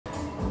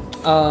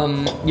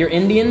You're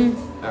Indian?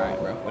 Alright,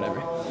 bro, whatever.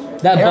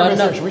 That button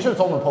up. We should have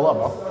told him to pull up,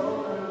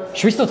 bro.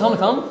 Should we still tell him to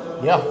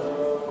come? Yeah.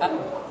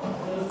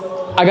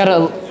 I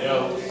gotta...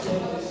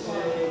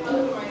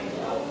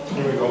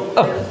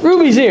 Oh,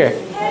 Ruby's here.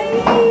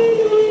 Hey,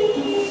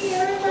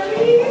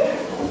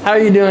 everybody. How are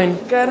you doing?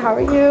 Good, how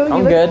are you?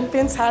 I'm you good. Look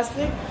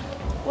fantastic.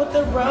 With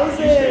the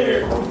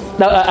roses.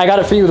 No, I got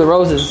it for you, the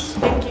roses.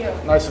 Thank you.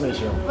 Nice to meet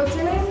you. What's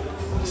your name?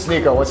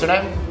 Sneako, what's your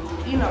name?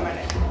 You know my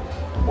name.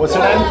 What's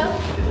your name?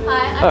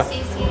 Hi, I'm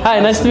Cece. Hi,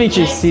 nice to meet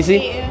you, Nice Cece. to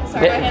meet you.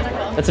 Sorry, my hands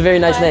are cold. That's a very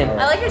nice name.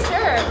 I like your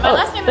shirt. My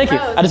last name is Thank you.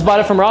 Rose. I just bought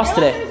it from Ross Your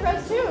today.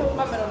 last name is Rose too.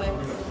 My middle name.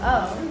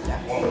 Oh.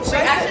 Wait,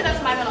 actually,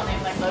 that's my middle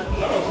name, like Loki.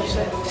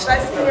 Should I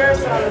sit here or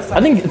sit on this side?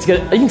 I think it's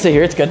good. You can sit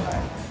here, it's good.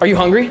 Are you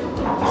hungry?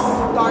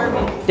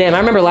 Starving. Damn, I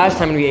remember last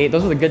time when we ate.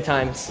 Those were the good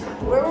times.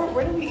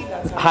 Where did we eat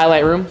that time?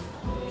 Highlight room.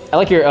 I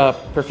like your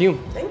perfume.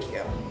 Thank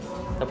you.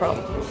 No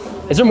problem.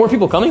 Is there more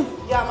people coming?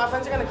 Yeah, my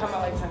friends are gonna come at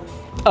like 10.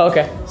 Oh,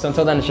 okay. So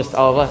until then, it's just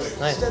all of us.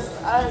 Nice. It's just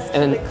us.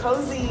 And And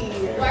cozy.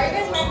 Why are you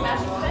guys wearing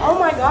matching fit? Oh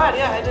my god,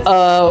 yeah, I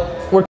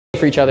just. We're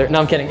for each other. No,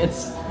 I'm kidding.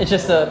 It's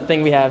just a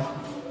thing we have.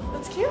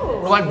 That's cute.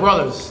 We're like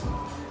brothers.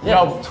 You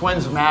know,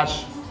 twins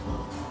match.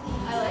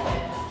 I like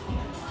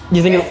it.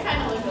 You think? You guys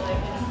kind of look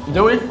alike.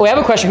 Do we? Wait, I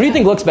have a question. Who do you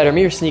think looks better,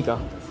 me or Sneako?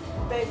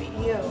 Baby,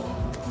 you.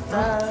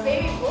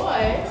 Baby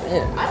boy.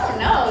 Yeah. I don't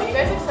know. You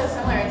guys are so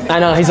similar. I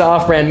know he's an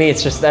off-brand me.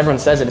 It's just everyone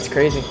says it. It's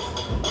crazy.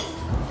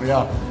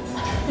 Yeah.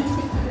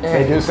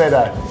 They do say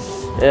that.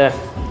 Yeah.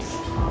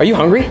 Are you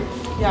hungry?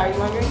 Yeah, are you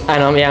hungry? I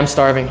know. Yeah, I'm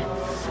starving.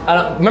 I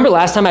don't remember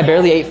last time I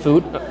barely ate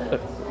food.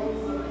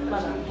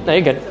 No,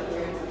 you're good.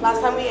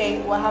 Last time we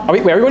ate, what happened? Are we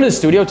going to the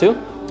studio too?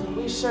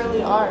 We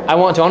surely are. I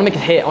want to make a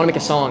hit. I want to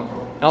make a song.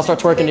 And I'll start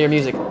twerking to your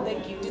music.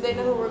 Thank you. Do they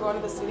know who we're going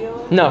to the studio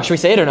with? No, should we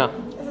say it or no?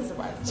 It's a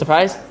surprise.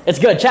 Surprise? It's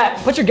good. Chat,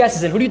 put your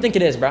guesses in. Who do you think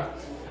it is, bro?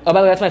 Oh,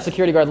 by the way, that's my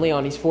security guard,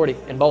 Leon. He's 40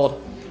 and bald.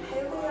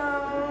 Hey,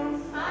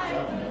 Leon. Hi.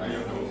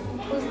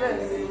 Who's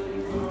this?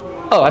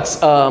 Oh,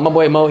 that's my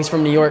boy Mo. He's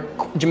from New York,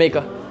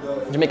 Jamaica,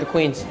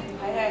 Queens.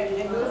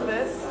 Hey, and who's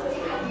this?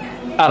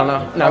 I don't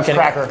know. No, I'm kidding.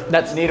 Cracker.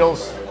 That's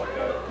Needles.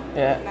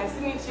 Yeah. Nice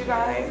to meet you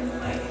guys.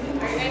 Are you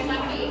guys not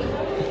gonna eat?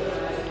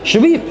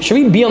 Should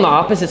we be on the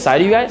opposite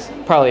side of you guys?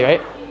 Probably, right?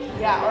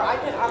 Yeah, or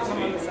I'll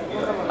come on this side.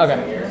 We'll come on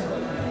Okay.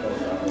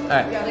 All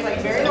right. Yeah, like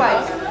very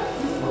light.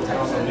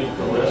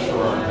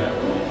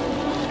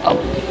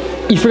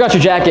 Oh, you forgot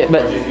your jacket,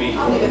 but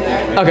I'll leave it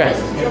there. okay.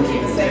 You'll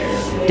keep it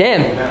safe.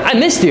 Damn, I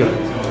missed you.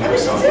 I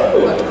miss you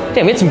too.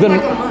 Damn, we had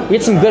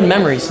some good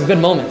memories, some good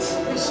moments.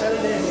 We surely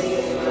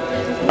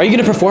did. Are you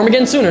gonna perform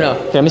again soon or no?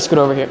 Okay, let me scoot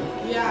over here.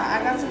 Yeah,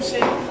 I got some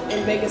shit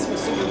in Vegas for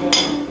Super Bowl.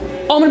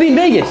 Oh, I'm gonna be in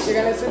Vegas.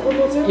 You're gonna Super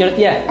Bowl too? Yeah.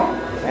 Yeah,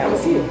 I'm gonna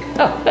see you.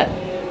 Oh, bet.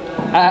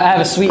 I have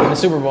a suite in the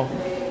Super Bowl.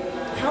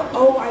 How?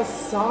 Oh, I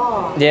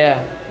saw.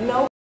 Yeah.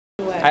 No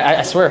way.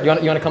 I swear. You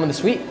want to come in the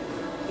suite?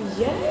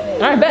 Yeah. All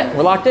right, bet.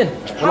 We're locked in.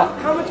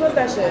 How much was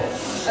that shit?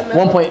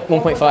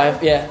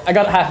 1.5. Yeah, I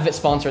got half of it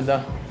sponsored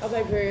though.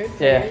 Okay, period.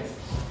 Yeah.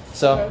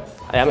 So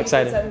yeah, I'm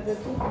excited.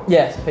 $750?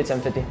 Yeah, paid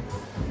 $750.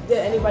 Did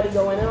anybody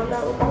go in on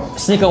that with them?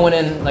 Sneako went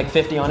in like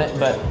 50 on it,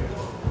 but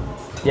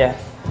yeah.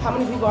 How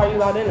many people are you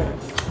allowed in there?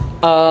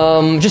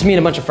 Just me and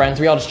a bunch of friends.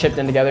 We all just chipped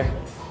in together.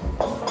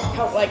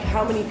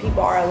 How many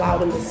people are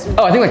allowed in the Super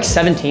Oh, I think like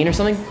 17 or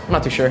something. I'm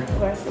not too sure.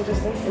 Okay,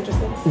 interesting.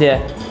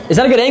 Yeah. Is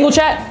that a good angle,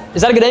 chat?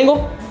 Is that a good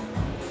angle?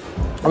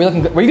 Are we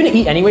looking good? Were you gonna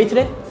eat anyway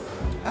today?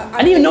 I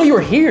didn't even know you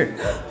were here.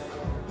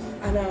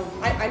 I know.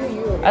 I knew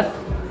you were.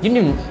 You didn't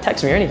even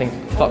text me or anything.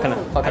 Fucking.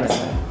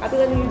 I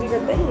think I knew you did your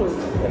thing.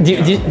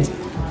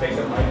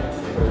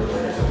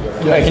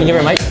 Wait, can you give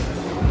her a mic?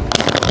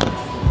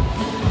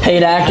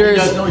 Paid actors.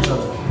 You guys know each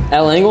other.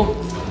 L angle.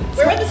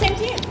 We're with the same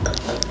team.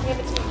 We have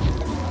a team.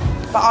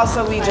 But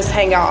also, we just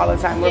hang out all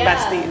the time. We're Yeah.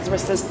 besties. We're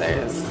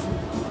sisters.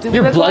 Do we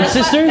You're look blood like-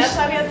 sisters? That's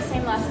why we have the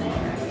same last name.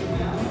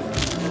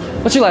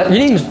 What's your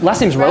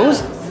last name's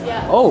Rose?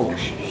 Yeah. Oh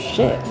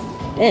shit.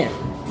 Damn.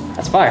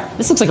 That's fire.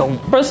 This looks like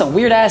bro, this is a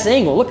weird ass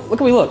angle. Look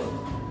how we look.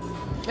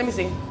 Let me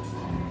see.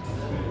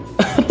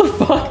 What the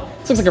fuck?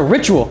 This looks like a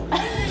ritual.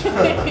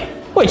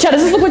 Wait, Chad,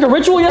 does this look like a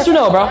ritual? Yes or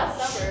no, bro?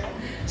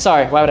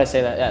 Sorry, why would I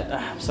say that?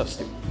 Yeah, I'm so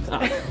stupid.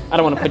 I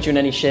don't want to put you in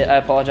any shit. I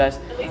apologize.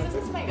 At least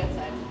this is my good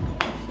side.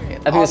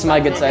 I think this is my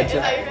good side Is too.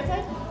 that your good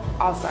side?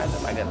 All sides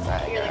of my good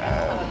side. You're like,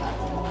 I don't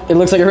know. It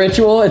looks like a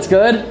ritual. It's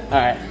good. All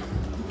right.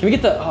 Can we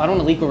get the? Oh, I don't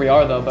want to leak where we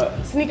are though, but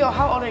Sneako,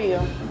 how old are you?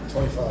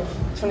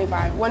 25.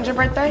 25. When's your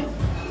birthday?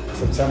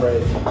 September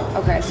 8th.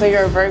 Okay, so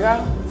you're a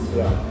Virgo?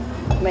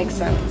 Yeah. Makes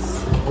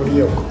sense. What are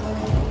you?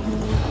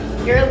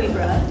 You're a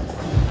Libra.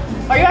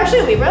 Are you actually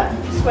a Libra?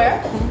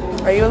 Swear?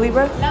 Are you a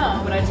Libra?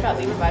 No, but I just got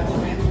Libra vibes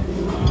from you.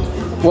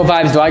 what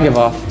vibes do I give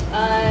off?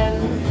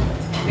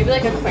 Maybe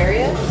like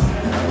Aquarius?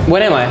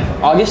 When am I?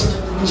 August?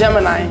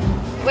 Gemini.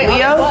 Wait,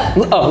 Leo? August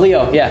what? Oh,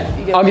 Leo. Yeah.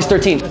 get- August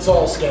 13th. It's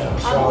all a scam.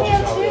 I'm a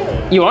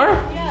Leo too. You are?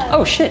 Yeah.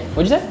 Oh shit.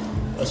 What'd you say?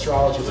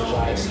 Astrology is a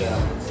giant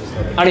scam.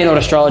 I don't even know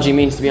what astrology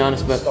means to be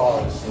honest, but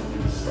Stars.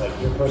 Like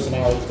your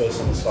personality is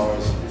based on the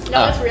stars.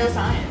 No, it's real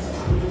science.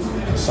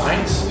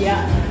 Science?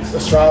 Yeah,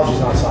 Astrology is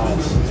not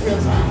science. it's real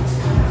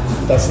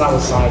science. That's not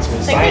what science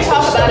means. I think we Science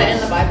talk is about it in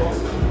studies. the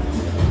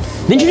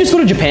Bible. Didn't you just go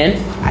to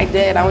Japan? I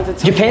did. I went to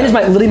Tokyo. Japan is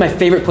literally my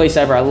favorite place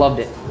ever. I loved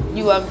it.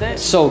 You loved it?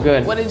 So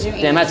good. What did you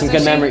eat? Damn, I had some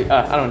good Sushi? memory.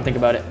 I don't even think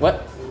about it.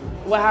 What?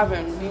 What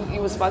happened?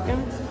 You was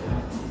fucking?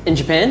 In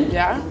Japan?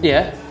 Yeah?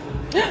 Yeah.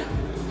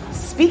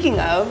 Speaking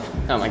of,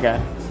 Oh my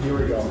god. Here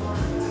we go.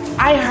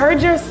 I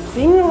heard you're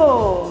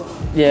single.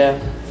 Yeah.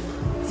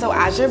 So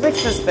as your big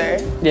sister,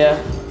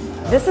 Yeah.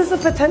 this is the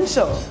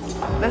potential.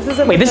 This is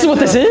a Wait, this is what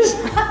this is?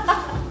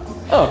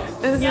 Oh.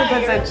 This is the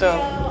potential.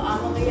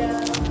 I'm a Leo.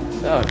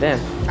 Oh, damn.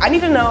 I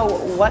need to know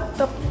what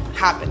the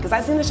happened because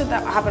I seen the shit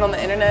that happened on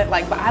the internet.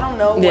 Like, but I don't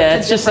know. What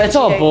Yeah, to it's all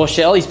differentiate.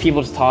 bullshit. All these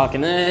people just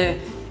talking.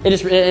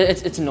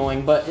 It's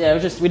annoying. But yeah,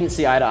 we didn't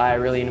see eye to eye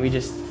really, and we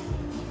just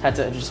thought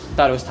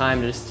it was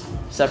time to just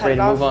separate it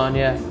and move off? on.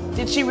 Yeah.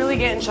 Did she really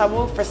get in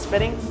trouble for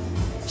spitting?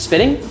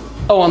 Spitting?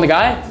 Oh, on the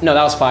guy? No,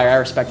 that was fire. I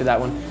respected that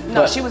one.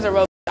 No, But- she was a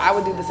real. I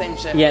would do the same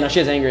shit. Yeah, no, she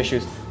has anger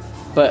issues.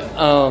 But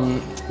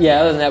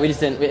yeah, other than that, it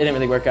didn't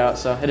really work out.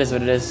 So it is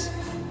what it is.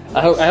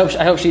 I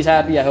hope she's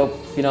happy. I hope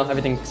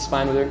everything's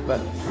fine with her. But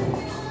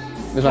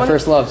it was my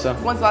first love. So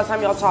When's the last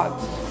time y'all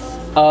talked?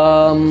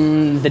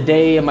 the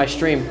day of my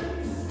stream,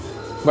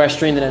 where I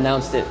streamed and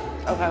announced it.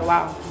 Okay,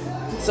 wow.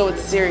 So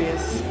it's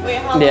serious. Wait,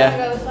 how long Yeah.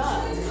 ago was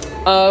that?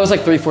 It was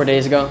like 3-4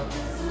 days ago.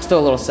 Still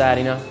a little sad,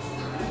 you know.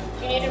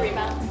 Do you need a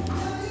rebound?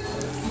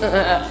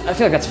 I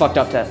feel like that's fucked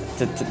up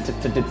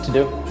to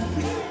do.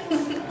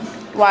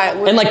 Why?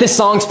 And like this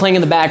song's playing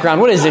in the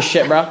background. What is this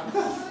shit, bro?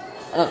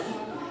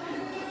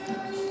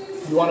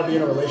 You want to be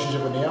in a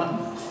relationship with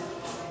N3on?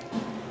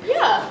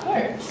 Yeah, of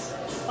course.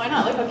 Why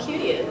not? Look how cute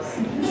he is.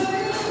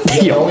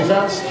 You Yo. have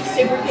OnlyFans? He's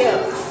super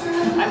cute.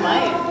 I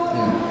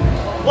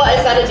might. What,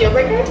 is that a deal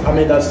breaker? I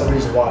mean, that's the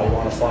reason why you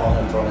want to follow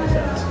him for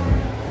OnlyFans.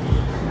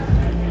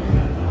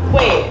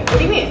 Wait, what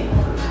do you mean?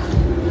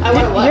 I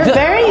want to what? You're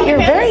very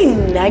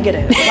OnlyFans?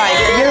 negative. Like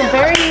you're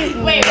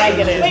very Wait,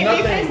 negative. wait,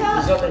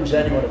 There's nothing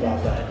genuine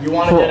about that. You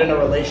want to get in a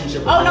relationship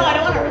with Oh, no, N3on I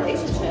don't want a for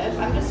relationship.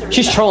 I'm just a rebound.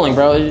 She's trolling,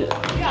 bro. Yeah,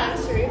 I'm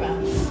just a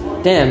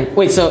rebound. Damn.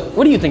 Wait. So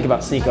what do you think about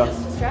I'm Sneako?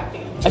 just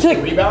distracting him. I feel a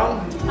like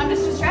rebound? I'm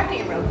just distracting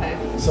him real quick.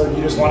 So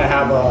you just want to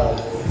have a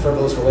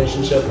frivolous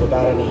relationship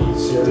without any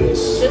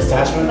serious Just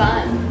attachment?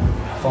 fun.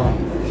 Fun.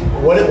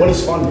 What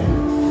does fun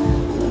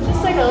mean?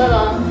 Just like a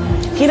little...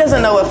 He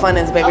doesn't know what fun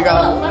is, baby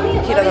girl.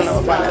 He doesn't know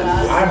what fun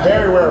is. I'm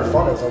very aware of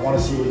fun is. I want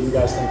to see what you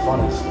guys think fun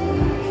is.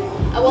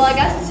 Well, I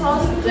guess it's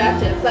all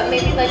subjective, but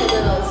maybe like a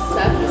little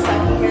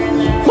sucky here and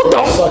there. what the?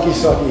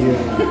 Sucky here.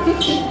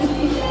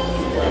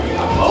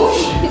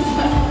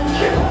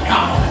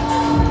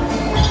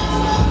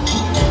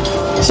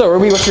 So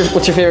Ruby, what's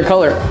your favorite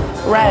color?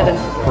 Red.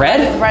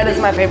 Red? Red is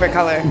my favorite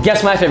color.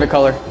 Guess my favorite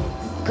color.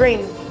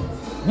 Green.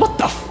 What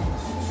the?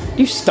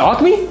 You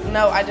stalk me?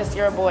 No,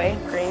 you're a boy.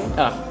 Green.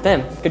 Oh,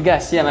 damn. Good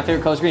guess. Yeah, my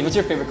favorite color is green. What's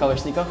your favorite color,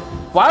 Sneako?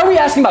 Why are we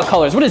asking about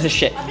colors? What is this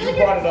shit? I feel like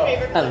You brought your it up.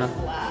 favorite I don't color is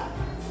know. black.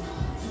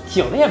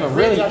 Yo, they have a Green's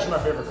really actually my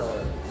favorite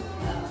color.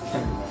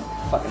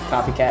 fucking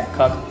copycat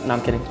cuck. No,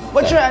 I'm kidding.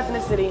 What's your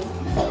ethnicity?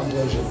 I'm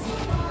Asian.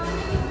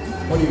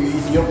 What are you,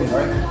 Ethiopian,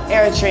 right?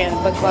 Eritrean,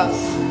 but close.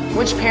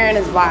 Which parent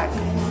is black?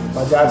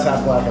 My dad's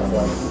half black, half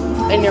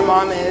white. And your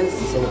mom is?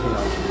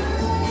 Filipino.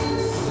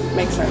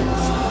 Makes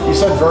sense. You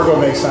said Virgo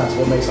makes sense.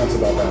 What makes sense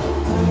about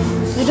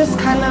that? You just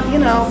kind of,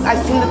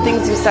 I've seen the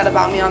things you said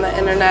about me on the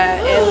internet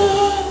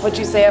and what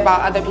you say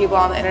about other people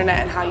on the internet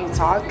and how you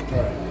talk.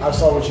 Right. I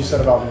saw what you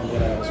said about me on the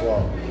internet as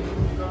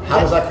well. How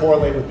does that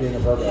correlate with being a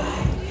Virgo?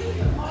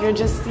 You're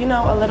just,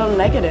 a little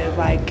negative,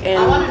 like,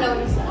 I want and, to know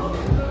what you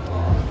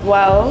said.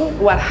 well,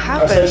 what I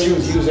happened? said she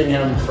was using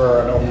him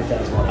for an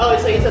OnlyFans money. Oh,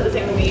 so you said the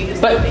same thing that you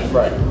just But- told me.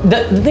 Right.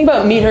 The thing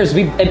about me and her is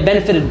it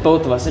benefited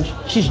both of us, and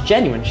she's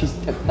genuine. She's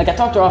like I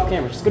talked to her off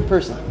camera. She's a good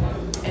person.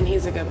 And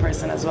he's a good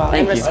person as well.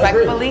 Thank and you. I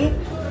agree.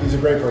 respectfully, He's a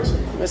great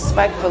person.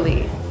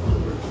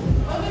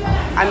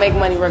 I make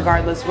money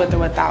regardless with or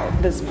without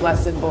this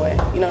blessed boy.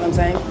 You know what I'm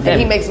saying? Yeah.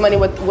 And he makes money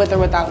with or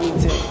without me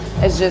too.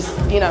 It's just,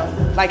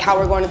 like how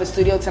we're going to the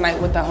studio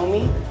tonight with the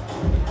homie.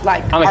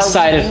 Like, I'm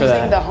excited are we for that.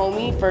 using the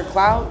homie for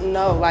clout?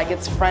 No, like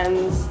it's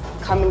friends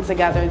coming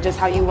together, just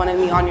how you wanted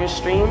me on your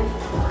stream.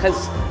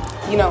 Because,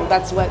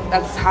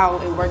 that's how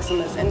it works in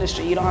this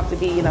industry. You don't have to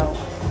be,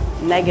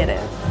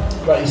 negative.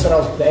 Right, you said I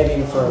was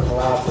begging for a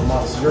collab for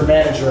months. Your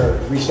manager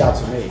reached out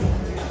to me.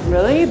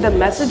 Really? The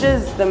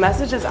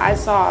messages I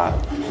saw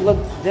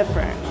looked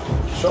different.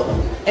 Show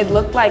them. It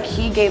looked like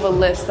he gave a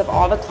list of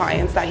all the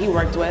clients that he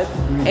worked with,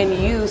 and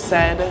you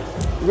said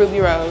Ruby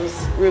Rose,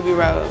 Ruby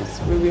Rose,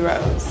 Ruby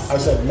Rose. I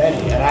said many,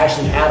 and I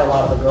actually had a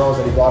lot of the girls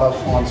that he brought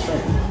up on stream.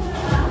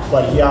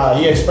 But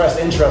he expressed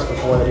interest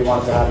before that he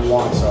wanted to have you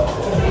on, so.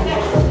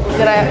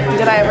 Did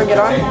I ever get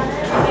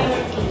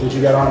on? Did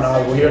you get on?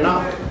 We're here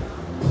now?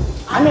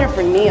 I'm here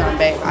for N3on,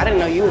 babe. I didn't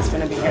know you was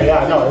gonna be here.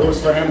 Yeah, no, it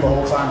was for him the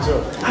whole time, too.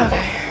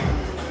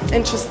 Okay.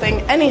 Interesting.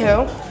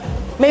 Anywho,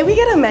 may we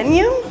get a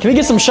menu? Can we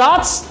get some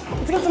shots?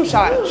 Let's get some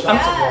shots.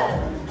 Shots of water,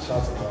 man.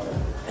 Shots of water.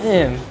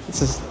 Damn,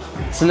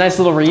 it's a nice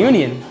little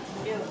reunion.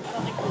 Ew, I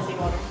don't like fizzy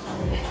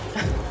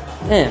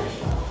water. Man,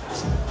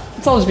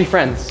 Let's all just be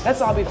friends. Let's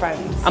all be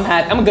friends. I'm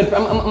happy. I'm a good.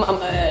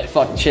 I'm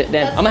fucking shit.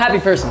 Damn. I'm a happy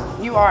person.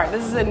 You are.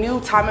 This is a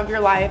new time of your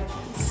life.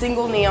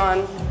 Single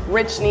N3on,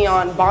 rich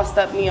N3on, bossed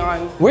up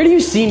N3on. Where do you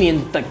see me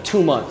in like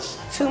 2 months?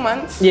 2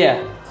 months?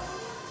 Yeah.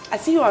 I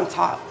see you on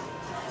top.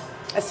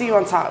 I see you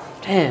on top.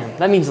 Damn,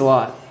 that means a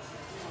lot.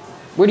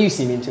 Where do you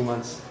see me in 2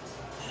 months?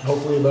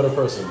 Hopefully a better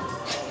person.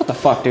 What the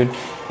fuck, dude? All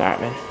right,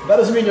 man. That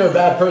doesn't mean you're a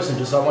bad person,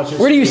 just I want you to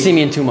Where do you see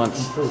me in 2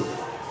 months? improve.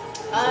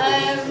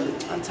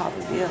 On top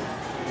of you.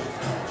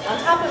 On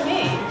top of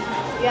me.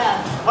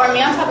 Yeah. Or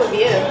me on top of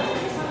you.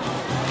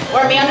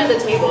 Or me under the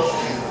table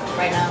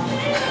right now.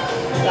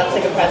 That's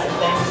like a present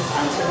thing.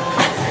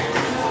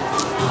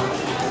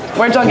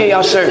 Where'd y'all get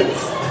y'all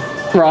shirts?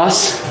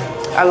 Ross.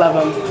 I love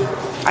them.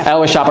 I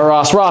always shop at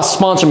Ross. Ross,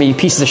 sponsor me, you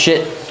pieces of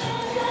shit.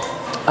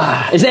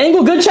 Is the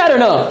angle good, chat, or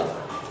no?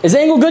 Is the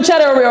angle good,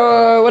 chat,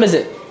 or what is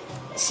it?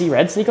 See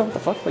red, Sneako? What the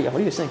fuck? What are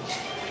you saying?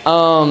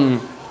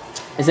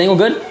 Is the angle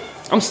good?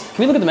 Can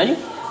we look at the menu?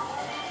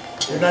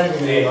 You're not even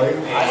good, are you?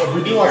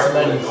 We do want some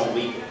menus.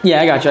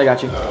 Yeah, I got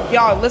you.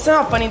 Y'all, listen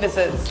how funny this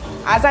is.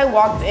 As I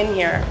walked in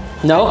here.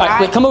 No,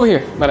 wait, come over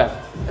here. My bad.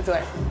 It's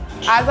okay.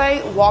 As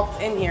I walked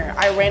in here,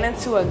 I ran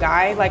into a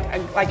guy,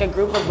 like a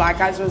group of black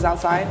guys was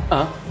outside.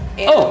 Oh,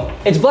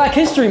 it's Black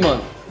History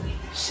Month.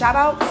 Shout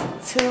out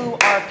to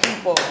our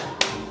people.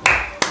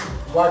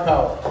 Black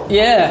power.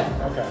 Yeah.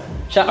 Okay.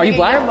 Are you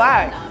black? You're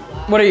black.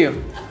 What are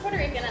you? I'm Puerto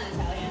Rican and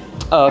Italian.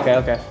 Oh,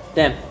 okay.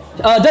 Damn.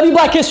 W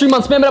Black History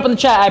Month. Spam it up in the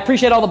chat. I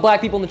appreciate all the black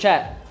people in the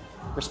chat.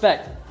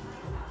 Respect.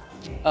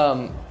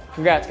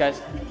 Congrats,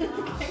 guys.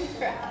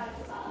 Congrats.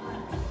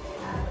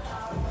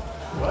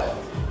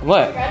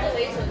 What?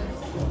 Congratulations.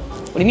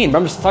 What do you mean, bro?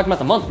 I'm just talking about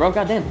the month, bro.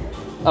 Goddamn.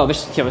 Oh,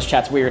 this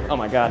chat's weird. Oh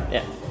my god.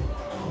 Yeah.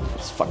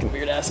 It's fucking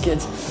weird ass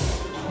kids.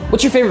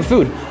 What's your favorite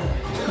food?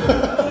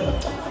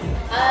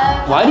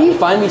 Why do you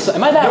find me so?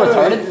 Am I that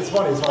retarded? It's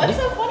funny. What's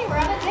so funny? We're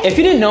on a date. If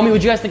you didn't know me,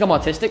 would you guys think I'm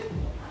autistic?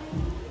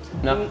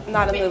 No.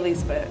 Not in the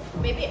least bit.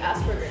 Maybe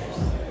Asperger's.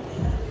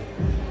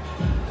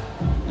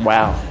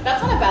 Wow.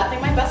 That's not a bad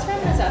thing. My best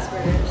friend has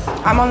Asperger's.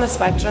 I'm on the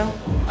spectrum.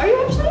 Are you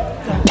actually?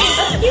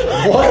 That's cute.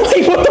 What?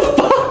 Wait, what the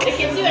fuck? It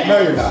gives you an No,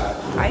 you're not.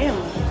 I am.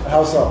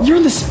 How so? You're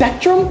on the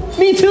spectrum?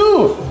 Me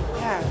too.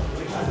 Yeah.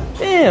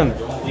 Damn.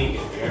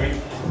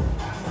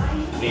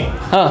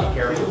 Huh.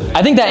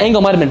 I think that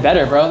angle might have been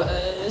better, bro.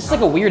 It's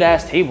like a weird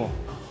ass table.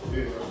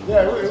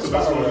 Yeah, it was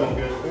fine over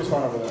there. It was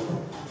fine over there.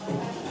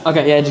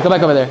 Okay, yeah, just go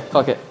back over there.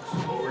 Fuck it.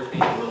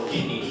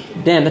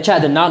 Damn, the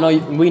chat did not know.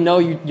 We know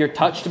you're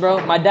touched, bro.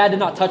 My dad did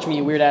not touch me,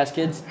 you weird ass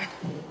kids.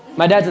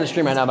 My dad's in the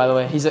stream right now, by the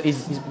way. He's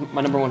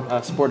my number one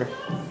supporter.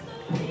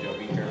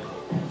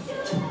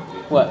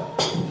 What? I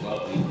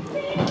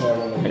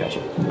got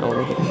you.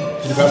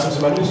 Did you pass him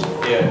some menus?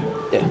 Yeah.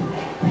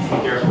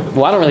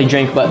 Well, I don't really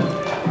drink, but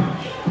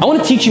I want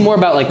to teach you more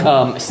about like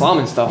Islam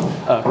and stuff,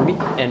 Ruby,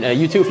 and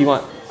you too if you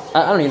want.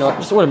 I don't even know.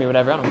 Just order me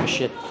whatever. I don't give a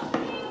shit.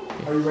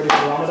 Are you ready for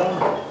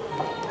Ramadan?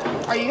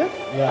 Are you?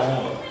 Yeah, I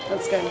am.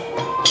 That's good.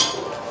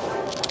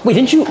 Wait,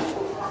 didn't you?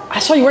 I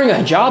saw you wearing a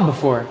hijab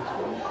before.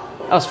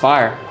 That was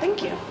fire.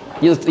 Thank you.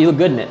 You look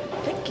good in it.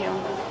 Thank you.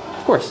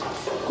 Of course.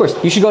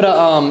 You should go to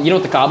you know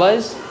what the Kaaba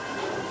is?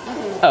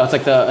 Oh, it's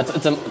like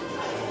it's a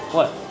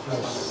what?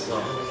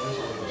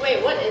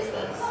 Wait, what is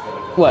this?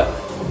 What?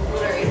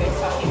 What are you guys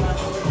talking about?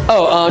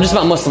 Oh, just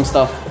about Muslim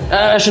stuff.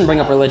 I shouldn't bring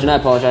up religion. I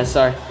apologize.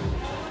 Sorry.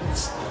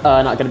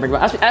 Not gonna bring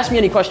up. Ask me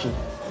any question.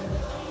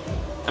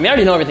 I mean, I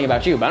already know everything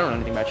about you, but I don't know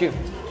anything about you.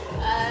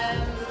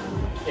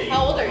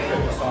 How old are you?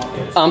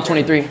 I'm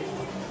 23.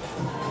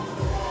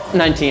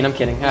 19. I'm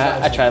kidding.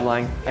 I tried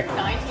lying. You're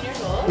 19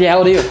 years old? Yeah. How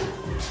old are you?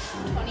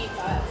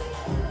 25.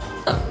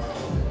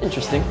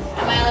 Interesting.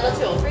 Am I a little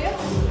too old for you?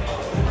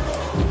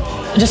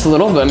 Just a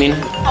little, but I mean.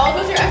 How old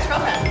was your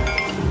ex-girlfriend?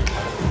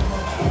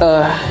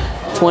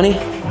 20.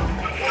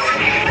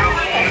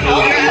 How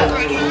old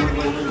are you?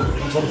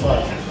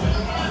 25.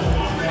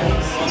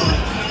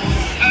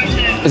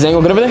 Is the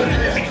angle good over there?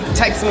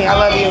 Text me. I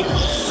love you.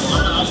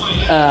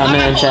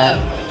 Man, chat.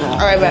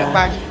 All right,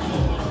 bye.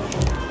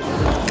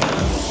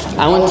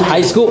 I went to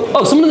high school.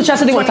 Oh, someone in the chat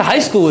said they went to high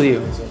school with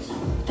you. You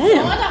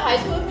Damn. went to high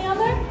school with me on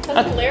there?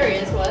 That's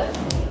hilarious, what?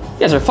 You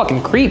guys are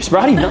fucking creeps, bro.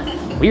 How do you know?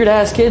 Weird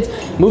ass kids.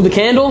 Move the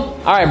candle.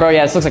 All right, bro.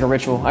 Yeah, this looks like a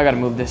ritual. I gotta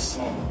move this.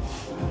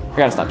 I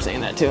gotta stop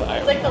saying that too. All It's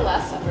right. like the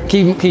Last Supper.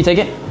 Can you take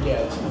it?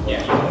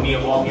 Yeah, you need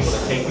of all people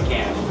to take the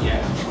can.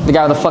 Yeah. The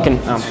guy with the fucking.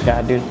 Oh my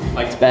god, dude.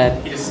 Like, It's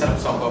bad. He just set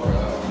himself up for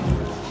that.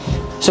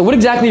 So what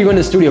exactly are you going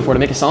to the studio for? To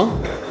make a song?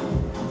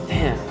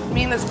 Damn.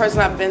 Me and this person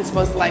have been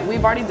supposed to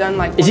we've already done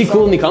like. Is he one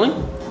cool with song. me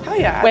coming? Hell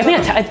yeah. Wait, wait,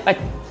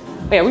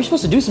 we were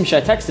supposed to do some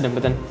shit. I texted him,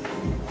 but then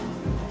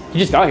he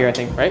just got here, I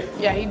think, right?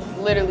 Yeah, he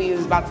literally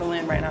is about to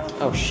land right now.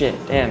 Oh shit,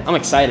 damn. I'm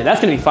excited. That's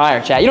gonna be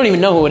fire, chat. You don't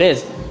even know who it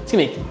is. It's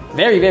gonna be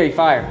very, very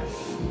fire.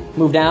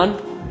 Move down.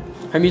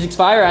 Her music's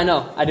fire. I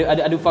know. I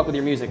do fuck with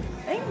your music.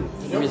 Thanks.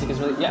 Your music is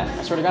really, yeah.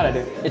 I swear to God, I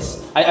do.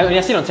 I mean,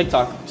 I see it on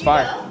TikTok. It's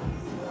fire. I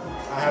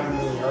haven't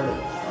really heard it.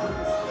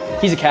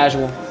 He's a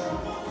casual.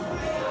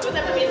 What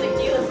type of music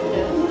do you listen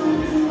to?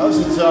 I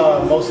listen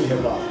to mostly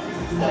hip hop.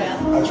 Oh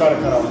yeah. I try to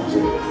cut out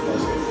music.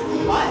 Mostly.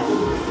 Why?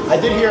 I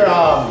did hear In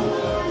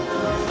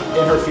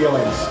Her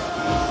Feelings.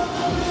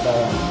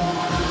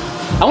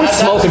 I want to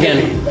smoke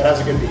again. That has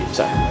a good beat.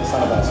 Sorry. It's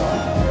not a bad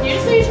song. You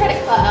just say you try to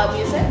cut out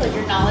music, like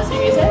you're not listening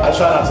to music? I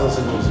try not to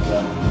listen to music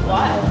then.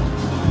 Why?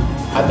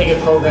 I think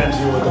it programs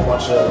you with a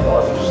bunch of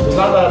garbage. There's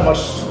not that much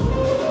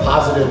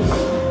positive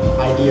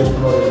ideas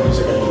promoted in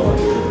music anymore.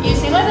 You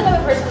seem like the type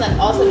of person that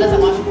also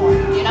doesn't watch porn.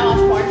 Do you not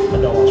watch porn?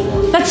 I don't watch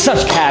porn. That's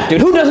such cap,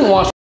 dude. Who doesn't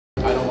watch?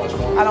 I don't watch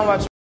porn. I don't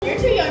watch. You're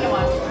too young to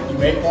watch porn. You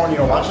make porn, you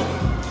don't watch it?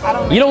 I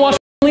don't. You don't watch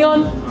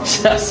Leon?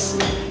 Yes.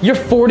 You're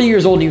 40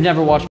 years old and you've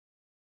never watched.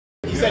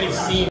 He said he's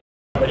seen,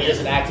 but he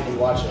doesn't actively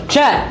watch it.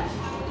 Chat.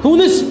 Who in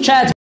this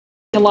chat's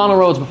Lana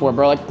Rhodes before,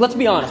 bro? Like, let's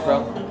be honest,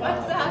 bro. What does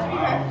that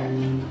have to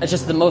be her? It's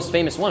just the most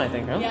famous one, I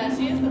think, huh? Yeah,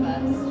 she is the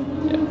best.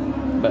 Yeah.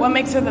 But What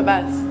makes her the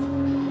best?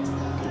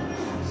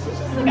 She's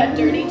just like a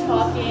dirty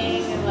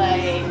talking,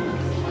 like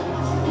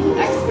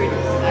expert, I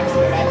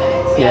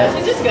think. Yeah.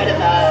 She's just good at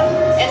that.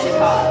 And she's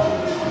hot.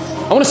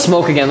 I want to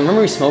smoke again.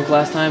 Remember we smoked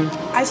last time?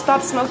 I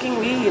stopped smoking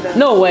weed.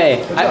 No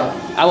way. I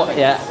won't.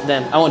 Yeah.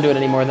 Then I won't do it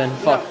anymore. Then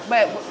fuck. No,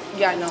 but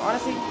yeah, no.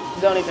 Honestly,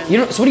 don't even. You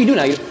don't. So what do you do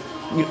now? You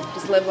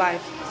Just live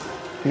life.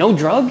 no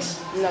drugs?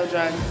 No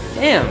drugs.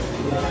 Damn.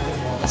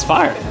 That's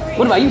fire.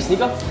 What about you,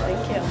 Sneako?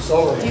 Thank you.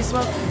 Sober. Do you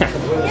smoke?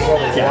 Completely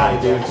sober. Yeah,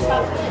 dude.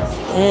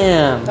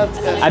 Damn. That's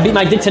good. I beat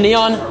my dick to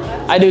Neon.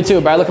 I do too,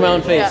 but I look at my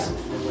own face.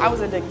 Yeah, I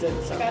was addicted.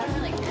 So.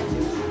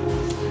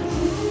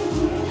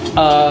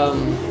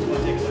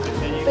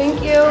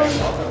 Thank you.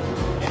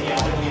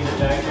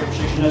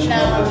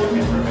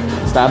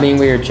 No. Stop being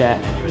weird,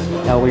 chat.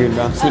 How weird,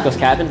 bro. Sneako's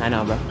capping? I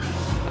know, bro.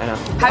 I know.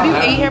 Have you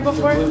ate here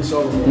before?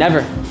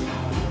 Never.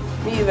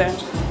 Me either.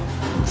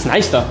 It's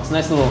nice though. It's a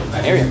nice little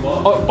area.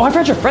 Oh, I've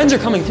heard your friends are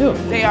coming too.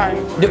 They are.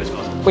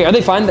 Wait, are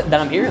they fine that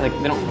I'm here? Like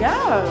they don't.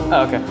 Yeah.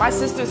 Oh, okay. My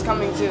sister's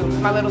coming too.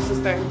 My little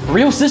sister.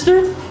 Real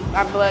sister?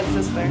 My blood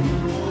sister.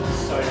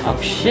 Oh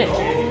shit.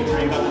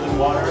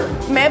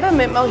 May I have a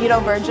mint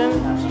mojito virgin?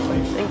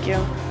 Thank you.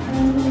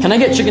 Can I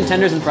get chicken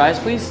tenders and fries,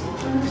 please? We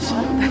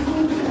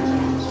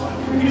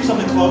can do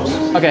something close.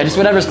 Okay, just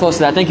whatever's close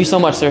to that. Thank you so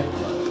much, sir.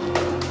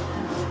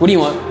 What do you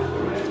want?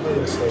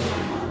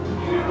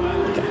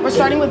 We're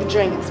starting with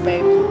drinks,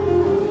 babe.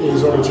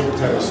 He's already chicken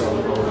tenders, so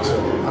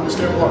I'm just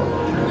gonna one.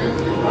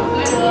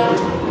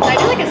 Can I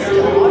do like a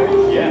still water?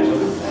 Yeah.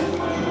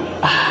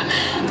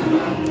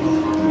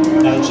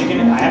 Now the chicken,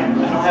 I don't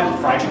have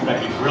fried chicken, but I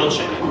can grilled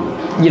chicken.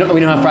 We don't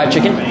have fried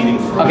chicken? Anything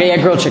fried? Okay, yeah,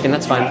 grilled chicken.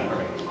 That's fine.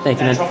 Thank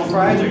you, man. Truffle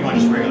fries, or you want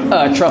just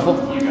regular? Truffle.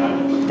 You got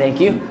it. Thank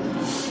you.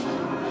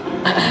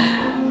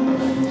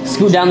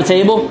 Scoot down the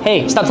table.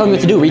 Hey, stop telling me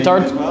what to do,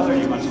 retard. As well, or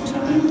you want some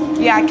time?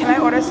 Yeah, can I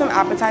order some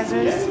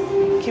appetizers?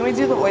 Can we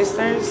do the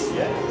oysters?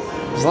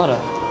 There's a lot of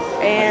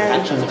And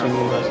tension between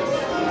you guys.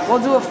 we'll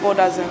do a full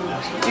dozen.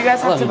 Do you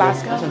guys I have love you, dude. I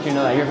Tabasco? just want you to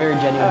know that. You're a very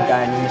genuine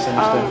guy and you're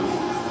misunderstood.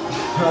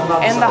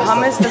 And the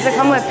hummus, does it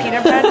come with pita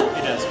bread?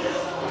 It does.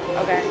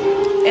 Okay.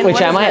 And Wait, what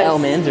chat, is am I this? at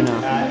L-Mans or no?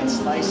 It's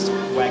sliced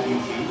Wagyu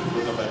beef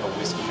with a bit of a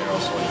whiskey barrel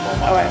soy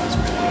foam. Alright. It's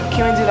really good.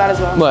 Can we do that as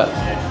well? What?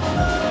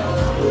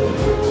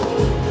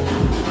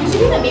 You should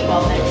do the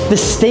meatball thing. The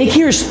steak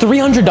here is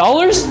 $300?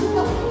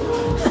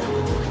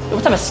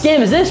 What type of scam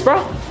is this,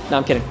 bro? No,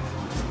 I'm kidding.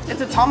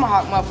 It's a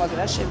tomahawk, motherfucker.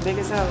 That shit big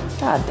as hell.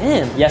 God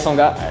damn. Yes, on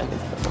God. Let me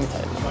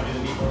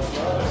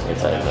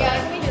tell you. Yeah,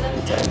 can we do that?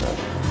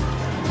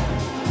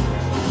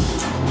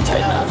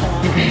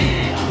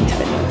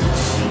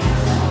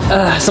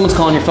 Someone's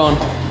calling your phone.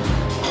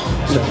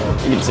 You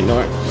can just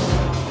ignore it.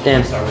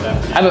 Damn.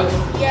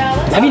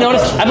 Have you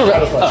noticed? I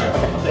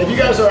have a. If you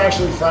guys are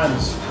actually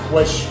friends,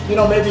 which, you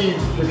know, maybe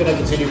you're gonna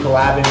continue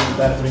collabing and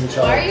benefiting each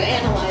other. Why are you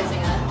analyzing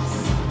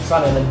us? It's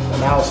not an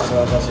analysis,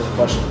 that's answering the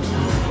question.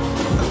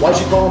 Why'd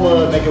you call him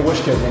a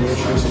Make-A-Wish kid when you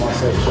introduced him on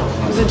stage?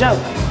 It was a joke.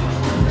 Do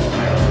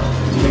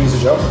you think he's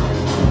a joke?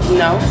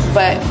 No,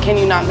 but can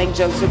you not make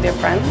jokes with your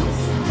friends?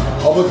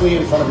 Publicly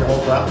in front of your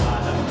whole crowd?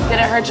 Did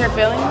it hurt your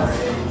feelings?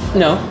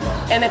 No.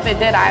 And if it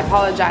did, I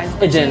apologize.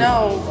 But It didn't. you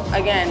know,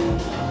 again,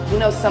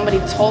 somebody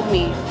told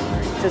me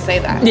to say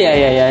that.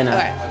 Yeah, I know.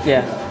 Okay.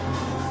 Yeah.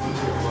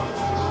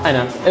 I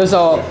know. It was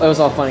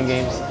all fun and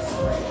games.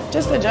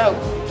 Just a joke.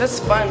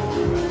 Just fun.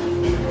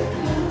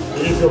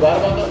 Did you feel bad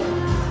about that?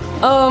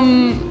 I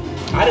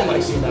didn't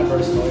like seeing that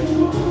personally.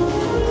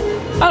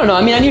 I don't know.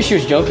 I mean, I knew she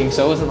was joking,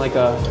 so it wasn't like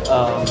a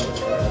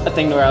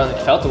thing where I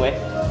felt the way.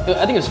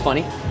 I think it was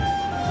funny.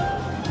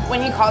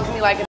 When he calls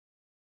me like a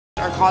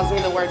or calls me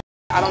the word,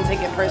 I don't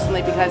take it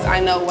personally because I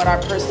know what our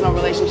personal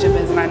relationship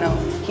is and I know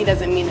he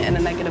doesn't mean it in a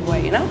negative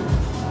way, you know?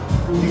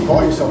 You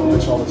call yourself a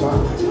bitch all the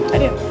time. I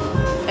do.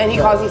 And he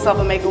calls himself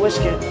a Make-A-Wish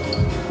kid.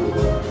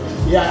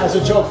 Yeah, as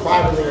a joke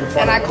privately in front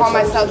And I of call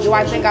myself, do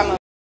I think I'm a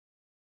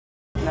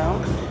no?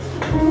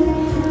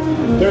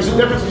 There's a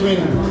difference between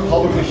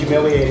publicly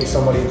humiliating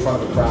somebody in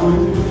front of a crowd,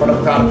 in front of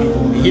a crowd of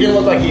people. He didn't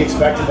look like he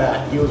expected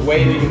that. He was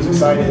waving, he was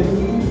excited.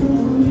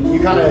 You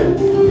kind of,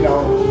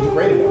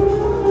 degraded him.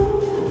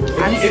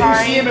 If you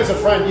see him as a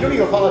friend, you don't need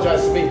to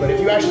apologize to me, but if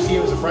you actually see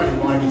him as a friend and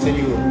you want to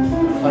continue,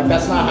 like,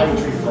 that's not how you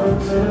treat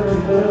friends.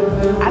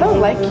 I don't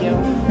like you.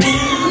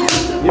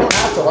 You don't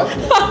have to to like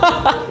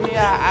me.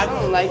 Yeah, I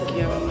don't like you.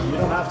 You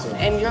don't have to.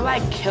 And you're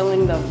like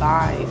killing the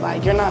vibe.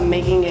 Like you're not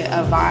making it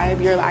a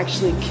vibe, you're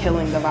actually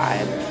killing the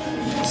vibe.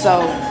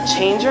 So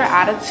change your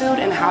attitude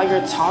and how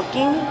you're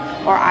talking,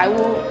 or I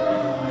will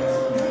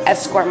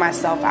escort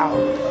myself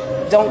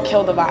out. Don't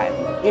kill the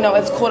vibe. You know,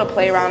 it's cool to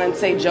play around and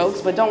say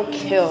jokes, but don't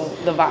kill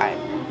the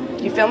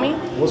vibe. You feel me?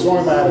 What's wrong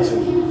with my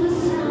attitude?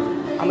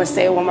 I'm gonna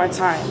say it one more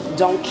time.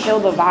 Don't kill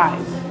the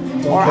vibe,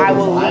 Don't or kill I the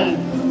will vibe.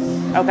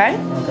 leave. Okay?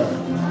 Okay.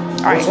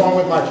 All right. What's wrong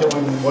with my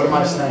killing? What am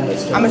I saying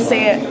that's killing I'm gonna the say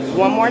vibe? it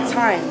one more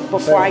time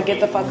before I get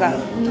the fuck up.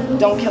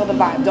 Don't kill the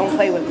vibe. Don't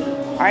play with me.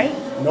 All right?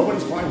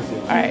 Nobody's playing with you.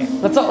 All right.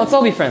 Let's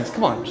all be friends.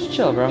 Come on, just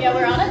chill, bro. Yeah,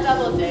 we're on a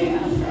double date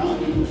after all.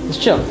 Let's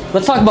chill.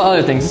 Let's talk about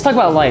other things. Let's talk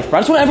about life, bro.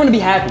 I just want everyone to be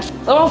happy.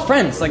 We're all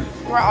friends. Like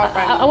We're all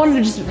friends. I wanted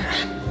to just,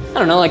 I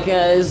don't know, like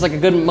it's like a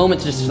good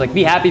moment to just like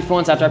be happy for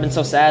once after I've been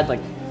so sad. Like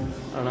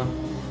I don't know.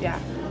 Yeah.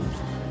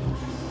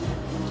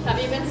 Have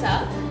you been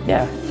sad?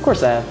 Yeah, of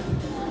course I have.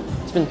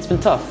 It's been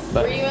tough,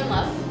 but Were you in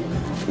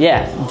love?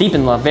 yeah, deep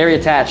in love, very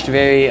attached,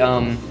 very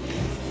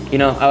you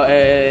know,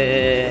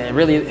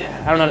 really.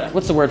 I don't know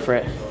what's the word for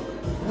it.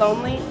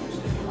 Lonely?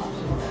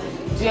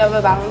 Do you have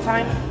a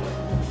Valentine?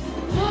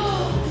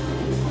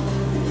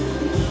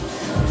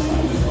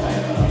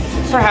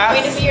 Going to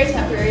Perhaps. be your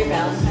temporary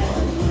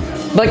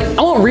Valentine. Like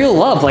I want real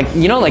love, like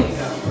you know, like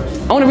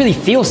I want to really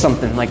feel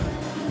something. Like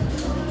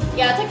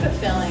Yeah, it's like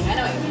fulfilling. I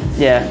know what you mean.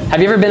 yeah.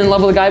 Have you ever been in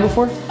love with a guy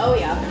before? Oh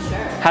yeah, for sure.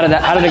 How did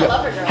that? How I'm did it like go? a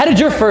lover girl. How did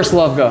your first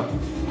love go?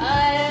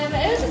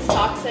 It was just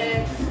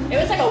toxic. It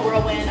was like a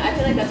whirlwind. I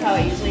feel like that's how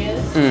it usually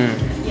is.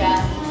 Yeah.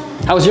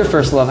 How was your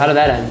first love? How did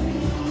that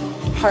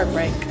end?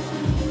 Heartbreak.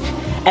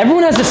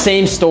 Everyone has the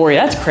same story.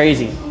 That's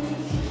crazy.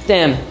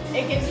 Damn.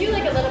 It gives you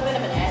like a little bit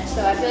of an edge,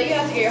 so I feel like you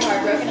have to get your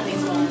heart broken at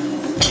least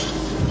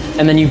once.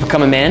 And then you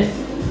become a man?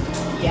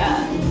 Yeah.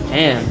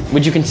 Damn.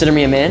 Would you consider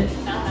me a man?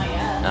 No, not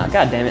yet. Oh,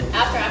 God damn it.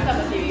 After I'm done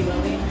with you, you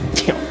will be.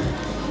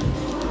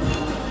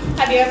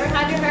 Have you ever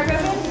had your heart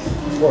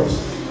broken? Of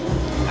course.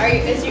 Are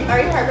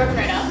you heartbroken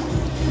right now?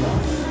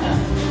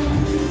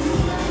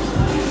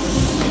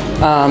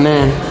 Oh,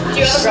 man. Do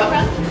you have a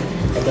girlfriend?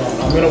 I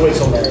don't. I'm gonna wait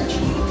till marriage.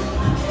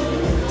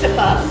 To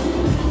fuck?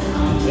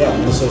 Yeah, I'm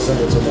gonna stay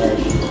single till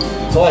marriage.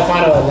 Until I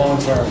find a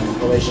long-term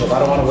relationship. I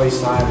don't want to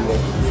waste time with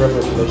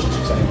frivolous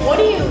relationships anymore. What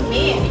do you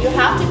mean? You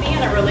have to be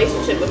in a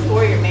relationship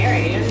before you're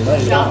married. You don't No,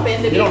 just you jump don't.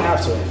 into You don't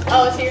have to.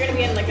 Oh, so you're gonna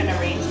be in like an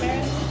arranged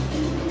marriage?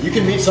 You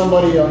can meet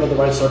somebody under the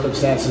right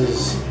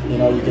circumstances. You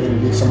know, you can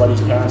even meet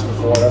somebody's parents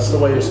before. That's the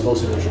way you're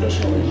supposed to do it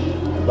traditionally.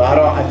 But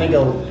I think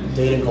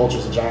dating culture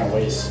is a giant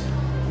waste.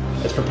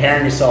 It's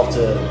preparing yourself to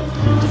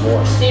be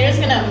divorced. So you're just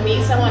gonna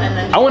meet someone and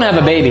then I want to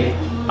have a baby.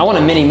 I want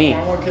a mini me.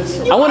 I want kids.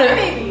 I want a to.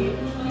 baby.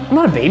 I'm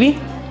not a baby.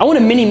 I want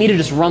a mini me to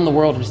just run the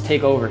world and just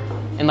take over.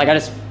 And like I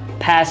just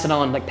pass it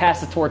on, like pass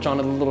the torch on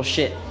to the little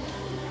shit.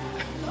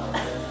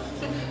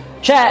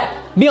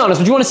 Chat, be honest,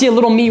 would you want to see a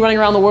little me running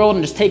around the world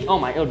and just take, oh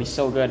my, it would be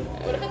so good.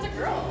 What if it's a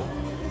girl?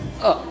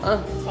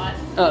 It's fine.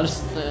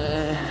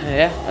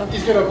 Yeah.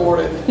 He's gonna abort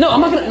it. No,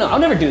 I'm not gonna, no, I'll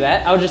never do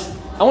that. I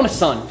want a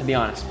son, to be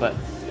honest, but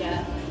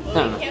Yeah. I Well,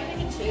 don't you know. can't pick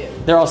and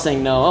choose. they're all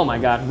saying no. Oh my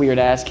God, weird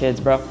ass kids,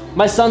 bro.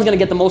 My son's gonna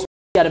get the most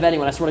out of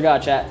anyone, I swear to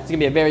God, chat. He's gonna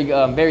be a very,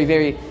 very,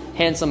 very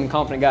handsome and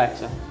confident guy,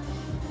 so.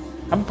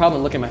 I'm probably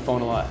looking at my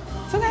phone a lot.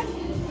 It's okay.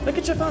 Look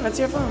at your phone. It's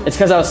your phone. It's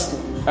because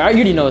I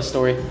already know the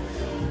story.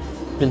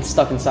 Been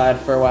stuck inside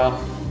for a while.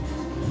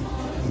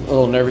 A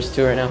little nervous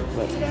too right now,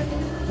 but.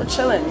 We're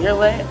chilling. You're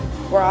lit.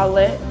 We're all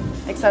lit,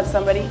 except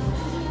somebody.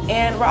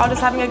 And we're all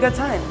just having a good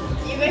time.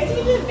 You guys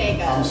need to make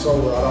I'm up.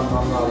 sober. I'm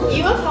not really.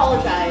 You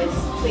apologize,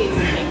 please.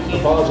 Thank you.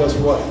 Apologize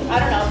for what? I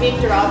don't know, being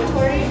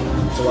derogatory?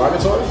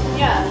 Derogatory?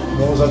 Yeah.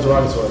 When was that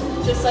derogatory?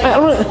 Just I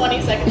don't like know.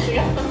 20 seconds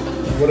ago.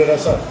 What did I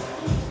say?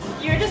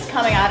 You're just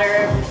coming at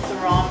her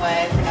the wrong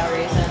way for no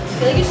reason. I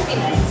feel like you should be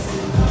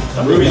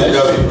nice. Ruby's a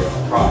W, bro.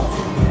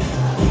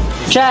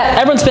 Props. Chat,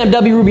 everyone spam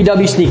W Ruby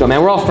W Sneako,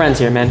 man. We're all friends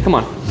here, man. Come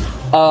on.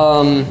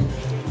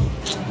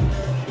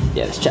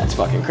 Yeah, this chat's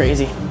fucking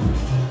crazy.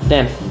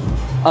 Damn.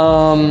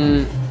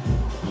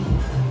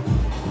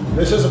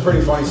 This is a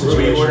pretty funny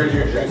situation. Ruby, ordered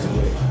your drinks.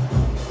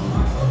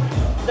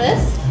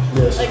 This?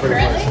 Yeah, it's Like a pretty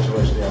currently? funny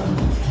situation,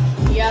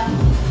 yeah. Yeah.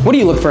 What do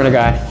you look for in a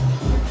guy?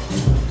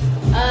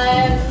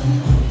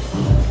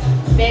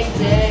 Big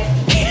dick,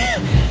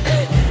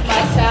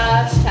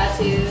 mustache,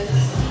 tattoos,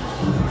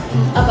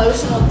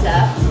 emotional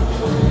depth,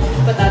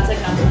 but that's like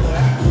number 4.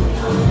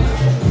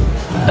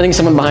 I think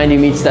someone behind you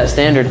meets that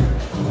standard.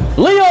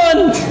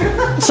 Leon!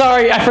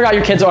 Sorry, I forgot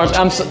your kid's arms.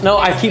 No,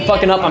 I keep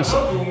fucking up.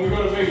 When we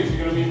go to Vegas,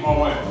 you're gonna meet my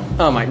wife.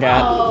 Oh my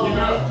God.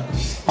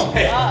 Oh,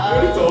 Hey, you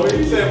already told me.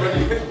 He said,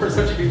 but for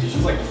such a big deal,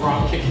 she's like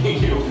drop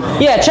kicking you, bro.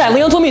 Yeah, chat,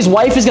 Leon told me his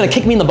wife is gonna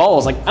kick me in the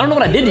balls. Like, I don't know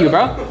what I did to you,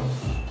 bro.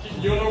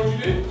 You don't know what you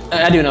did?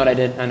 I do know what I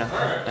did. I know.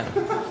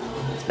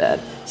 It's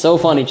bad. So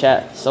funny,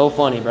 chat. So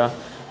funny, bro.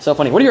 So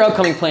funny. What are your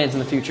upcoming plans in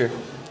the future?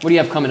 What do you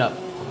have coming up?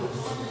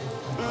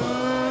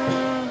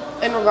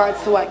 In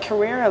regards to what?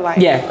 Career or life?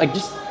 Yeah, like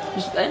just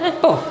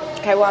both.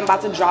 Okay, well, I'm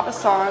about to drop a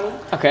song.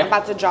 Okay. I'm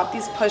about to drop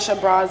these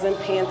push-up bras and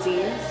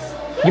panties.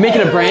 You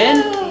making a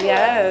brand?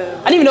 Yes.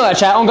 I didn't even know that,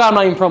 chat. Oh God, I'm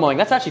not even promoting.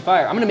 That's actually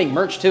fire. I'm gonna make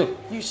merch too.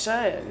 You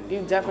should.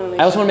 You definitely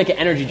I also should. want to make an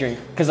energy drink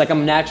because like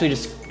I'm naturally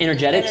just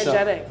energetic.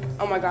 Energetic.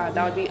 Oh my God,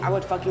 that would be. I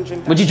would fucking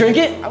drink that. Would you drink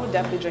it? I would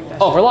definitely drink that.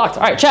 Oh, we're locked.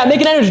 All right, chat.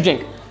 Make an energy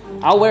drink.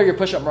 I'll wear your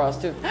push-up bras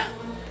too.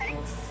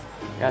 Thanks.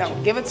 Gotcha.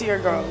 No, give it to your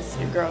girls.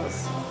 Your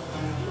girls.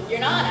 You're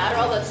not on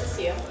Adderall, that's just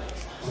you.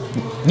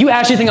 You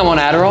actually think I'm on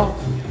Adderall?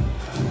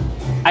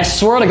 I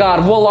swear to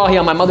God, wallahi,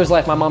 on my mother's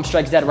life, my mom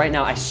strikes dead right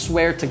now. I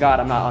swear to God,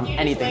 I'm not on You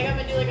anything. just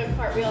wake up and do like a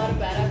cartwheel out of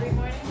bed every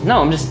morning?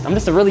 No, I'm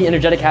just a really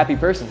energetic, happy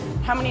person.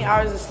 How many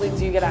hours of sleep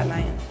do you get at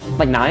night?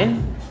 Like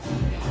 9?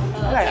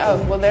 Okay.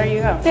 Oh, well there you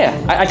go. Yeah,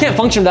 I can't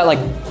function without like,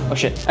 oh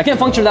shit. I can't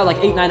function without like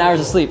 8-9 hours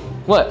of sleep.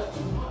 What?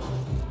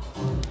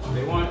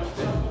 They want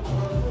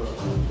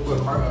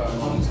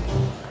homes.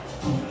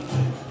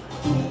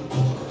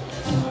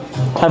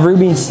 Have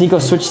Ruby and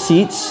Sneako switch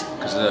seats?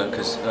 Cause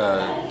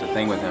the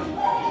thing with him.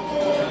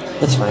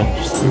 That's fine.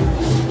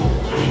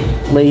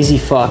 Lazy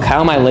fuck.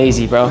 How am I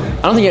lazy, bro?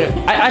 I don't think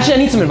I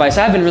need some advice.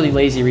 I have been really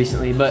lazy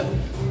recently, but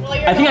Well,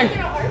 you're I think going through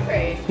a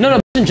heartbreak. no,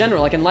 in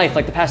general, like in life,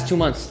 like the past 2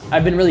 months,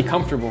 I've been really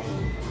comfortable.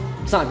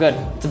 It's not good.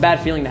 It's a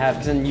bad feeling to have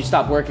because then you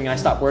stop working, I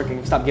stop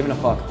working, stop giving a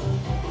fuck.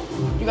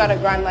 You gotta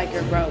grind like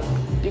you're broke.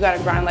 You gotta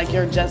grind like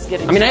you're just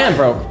getting. I mean, I am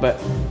started. broke, but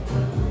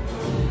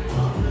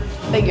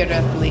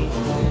Figuratively.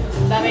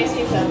 That makes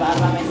me feel bad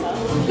about myself.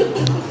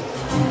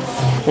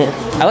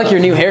 I like your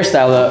new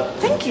hairstyle though.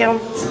 Thank you.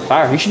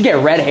 Fire. You should get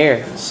red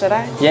hair. Should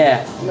I?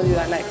 Yeah. I'm gonna do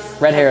that next.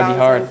 Red hair would be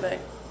hard.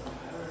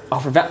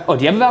 Valentine's Day. Oh,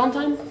 do you have a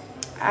Valentine?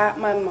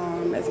 My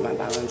mom is my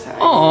Valentine.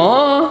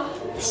 Aww.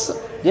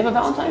 Do you have a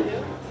Valentine?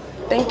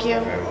 Thank you.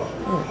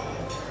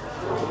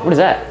 What is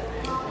that?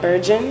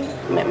 Virgin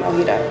mint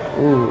mojito.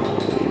 Ooh.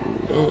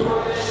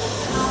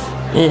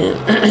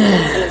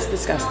 And it's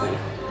disgusting.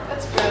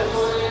 That's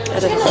gross. It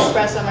Just get is. an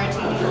espresso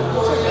martini.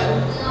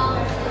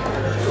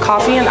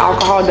 Coffee and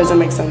alcohol doesn't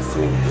make sense to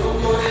me.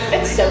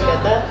 It's so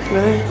good though.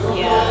 Really?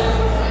 Yeah.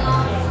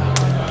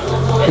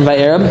 Invite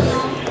Arab?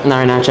 Not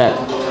right now, chat.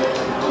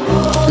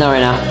 Not right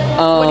now.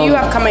 What do you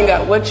have coming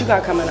up? What you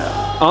got coming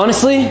up?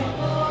 Honestly,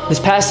 this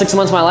past 6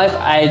 months of my life,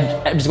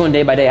 I'm just going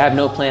day by day. I have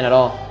no plan at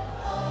all.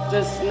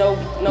 Just no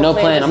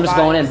plan. just I'm just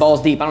going in vibes.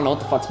 balls deep. I don't know what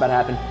the fuck's about to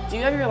happen. Do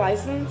you have your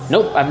license?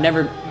 Nope, I've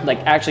never like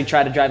actually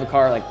tried to drive a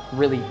car. Like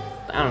really,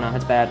 I don't know.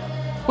 That's bad.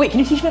 Wait,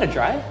 can you teach me how to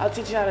drive? I'll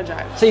teach you how to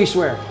drive. Say you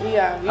swear.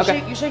 Yeah,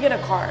 Okay. you should get a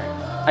car.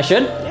 I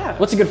should? Yeah.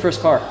 What's a good first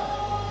car?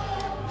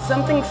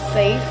 Something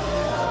safe.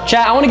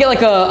 Chat, I want to get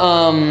like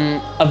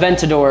a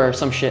Ventador or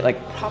some shit. Like,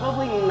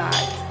 Probably not.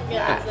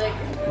 Yeah, it's like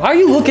why are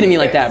you looking at me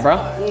like that, bro?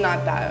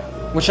 Not that.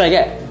 What should I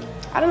get?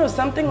 I don't know,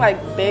 something like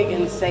big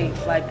and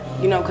safe. Like,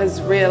 you know,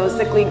 because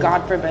realistically,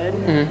 God forbid,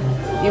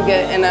 you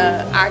get in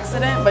an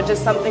accident, but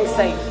just something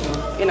safe,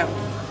 you know.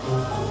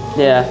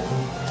 Yeah.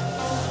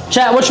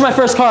 Chat, what should my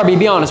first car be?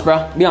 Be honest,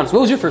 bro. Be honest. What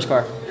was your first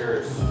car?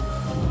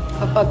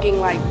 A fucking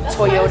like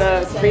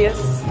Toyota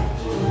Prius.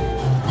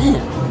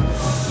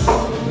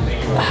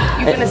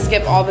 You're gonna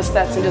skip all the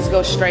steps and just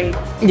go straight.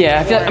 Yeah,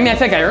 I feel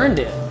like I earned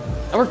it.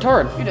 I worked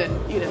hard. You did.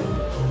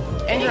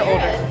 And you're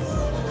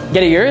older.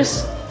 Get a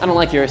Urus? I don't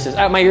like Uruses.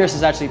 My Urus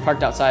is actually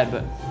parked outside,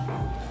 but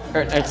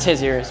or it's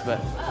his Urus, but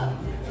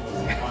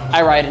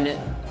I ride in it.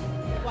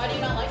 why do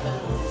you not like them?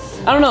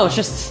 I don't know.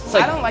 It's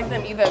like I don't like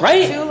them either.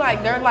 Right? Too,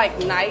 like they're like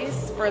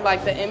nice for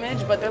like the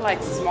image, but they're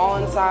like small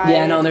inside.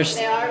 yeah, no, there's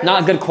They are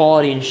not good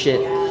quality and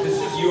shit. If it's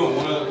just you and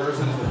one other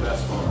person, it's the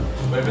best car.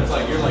 But if it's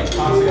like you're like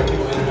constantly got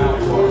people in and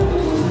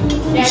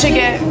out, You should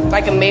get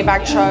like a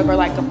Maybach truck or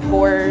like a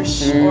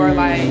Porsche or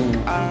like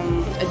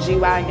a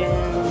G-Wagon.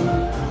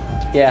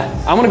 Yeah,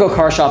 I want to go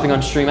car shopping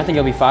on stream. I think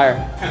it'll be fire.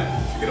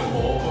 get a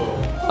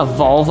Volvo. A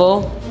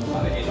Volvo?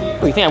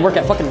 What, you think I work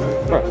at fucking...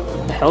 Bro,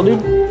 what the hell,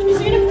 dude? You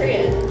should get a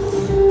Prius.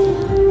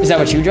 Is that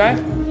what you drive?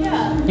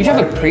 Yeah. You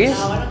drive a Prius?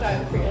 No, I don't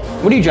drive a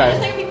Prius. What do you I drive?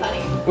 just think it'd be funny.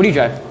 What do you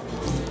drive?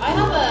 I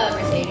have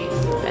a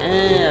Mercedes.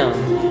 Damn.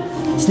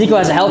 Sneako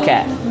has a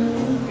Hellcat.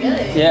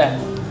 Really? Yeah.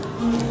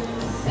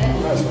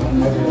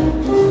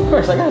 Of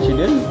course, I got you,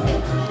 dude.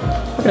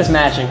 Look at us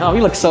matching. Oh,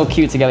 we look so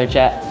cute together,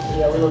 chat.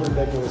 Yeah, we look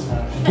ridiculous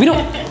now. We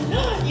don't...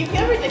 You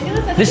feel ridiculous.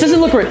 I This think doesn't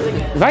you look feel right. really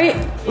good.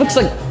 Right? Looks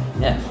like...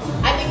 Yeah.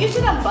 I think you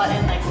should have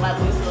button like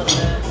let loose a little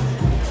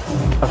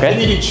bit. I Okay.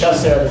 need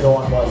chest hair to go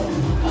on button.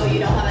 Oh, you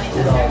don't have any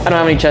chest hair? I don't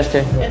have any chest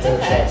hair. It's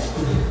okay.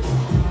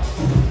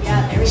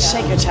 Yeah, there we go.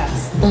 Shake your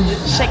chest.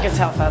 Shake your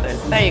tail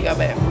feathers. There you go,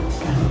 babe.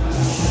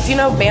 Do you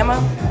know Bama?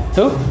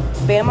 Who?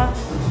 Bama?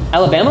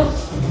 Alabama?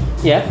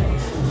 Yeah.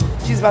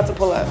 She's about to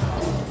pull up.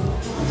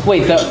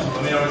 Wait, the...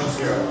 Let me know when she's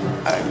here.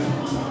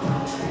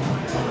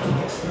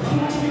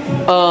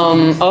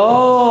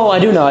 Oh, I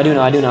do know.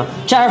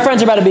 Chat, her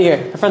friends are about to be here.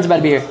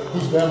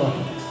 Who's Bama?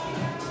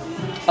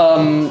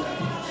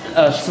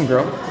 Some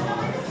girl.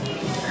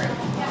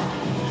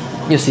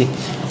 You'll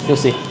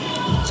see.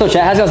 So,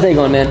 chat, how's y'all's day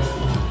going, man?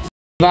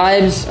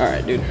 Vibes?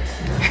 Alright, dude.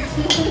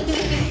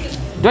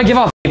 Do I give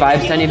off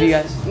vibes to any of you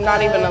guys?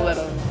 Not even a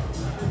little.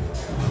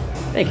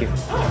 Thank you.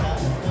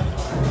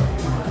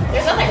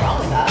 There's nothing wrong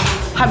with that.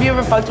 Have you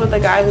ever fucked with a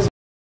guy who's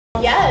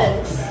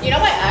Yes. You know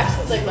my ex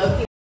was like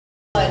low-key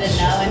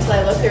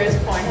through his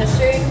porn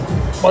history.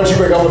 Why did you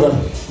break up with him?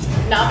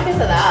 Not because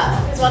of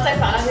that. Because once I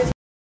found out he was,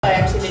 I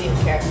actually didn't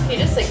even care. He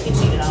just like he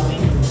cheated on me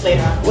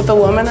later on. With a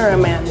woman or a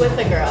man? With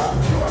a girl.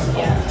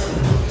 Yeah.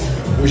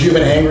 Would you have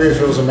been angry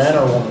if it was a man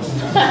or a woman?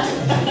 I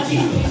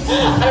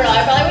don't know.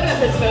 I probably would have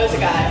been physical as a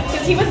guy.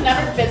 Because he was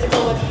never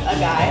physical with a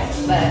guy,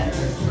 but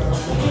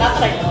not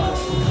that I know of.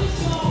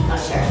 Not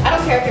sure. I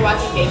don't care if you're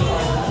watching gay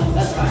porn.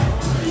 That's fine.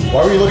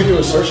 Why were you looking through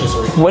his search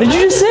history? What did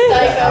you just say?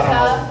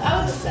 Psychopath.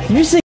 I was a psychopath. Did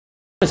you say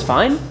was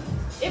fine?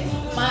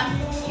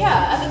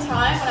 Yeah, at the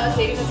time when I was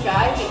dating this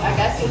guy, I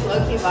guess he was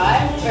low-key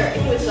vibe, or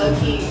he was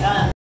low-key,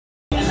 and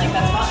like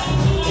that's fine.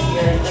 If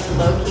you're like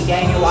low-key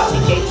gay and you're watching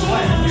gay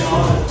porn. I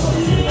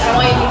don't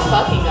want you to be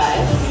fucking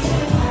guys.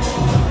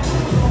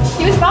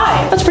 He was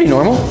bi. That's pretty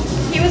normal.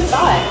 He was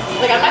bi.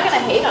 Like I'm not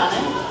gonna hate on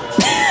it.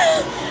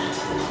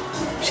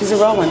 She's a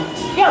real one.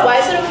 Yeah, why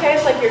is it okay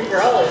if like your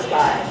girl is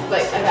bi,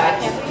 like a guy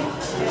can't be?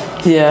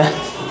 Yeah.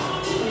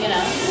 You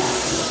know?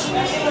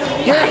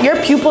 Your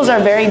pupils are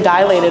very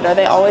dilated. Are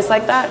they always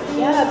like that?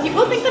 Yeah,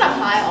 people think that I'm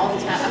high all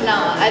the time. I'm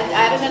not. I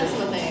haven't done a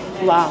single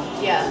thing. Wow.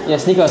 Yeah. Yeah,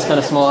 Sneako has kind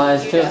of small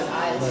eyes too.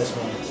 Nice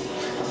one.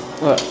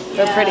 What?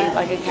 They're pretty,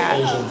 like a cat.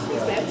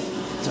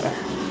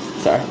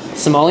 Sorry.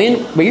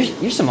 Somalian? Wait,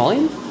 you're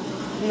Somalian?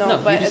 No, No,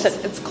 you but just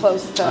it's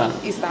close to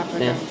East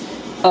Africa.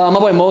 Yeah. My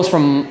boy Mo's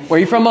from. Where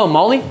are you from, Mo?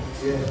 Mali?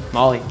 Yeah.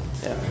 Mali.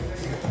 Yeah.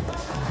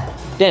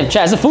 Damn,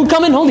 Chad, is the food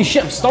coming? Holy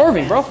shit, I'm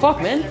starving, bro.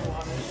 Fuck, man.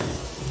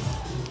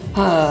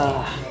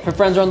 Her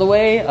friends are on the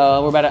way.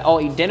 We're about to all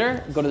eat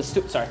dinner. Go to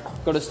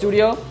the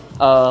studio.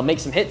 Make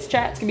some hits,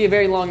 chat. It's gonna be a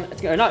very long.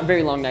 Not a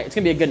very long night. It's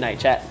gonna be a good night,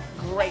 chat.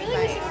 Great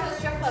night.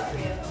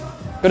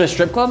 Go to a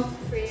strip club?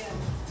 For you.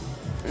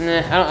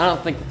 Nah, I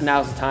don't think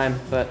now's the time,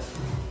 but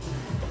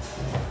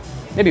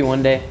maybe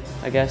one day,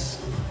 I guess.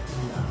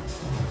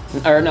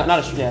 Or no, not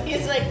a strip. Yeah.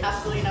 He's like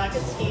absolutely not,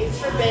 because he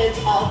forbids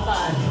all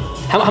fun.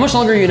 How much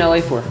longer are you in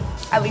LA for?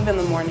 I leave in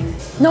the morning.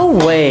 No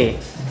way.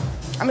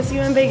 I'm gonna see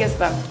you in Vegas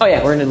though. Oh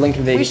yeah, we're in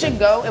Lincoln, Vegas. We should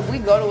go. If we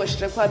go to a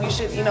strip club, you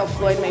should,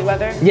 Floyd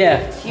Mayweather.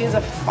 Yeah. He is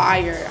a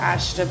fire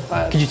ass strip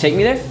club. Could you take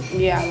me there?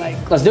 Yeah,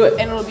 like. Let's do it.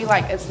 And it'll be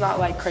like, it's not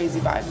like crazy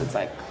vibes. It's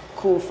like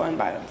cool, fun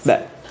vibes.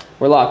 Bet.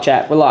 We're locked,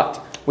 chat. We're locked.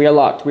 We are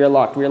locked. We are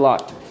locked. We are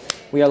locked.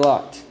 We are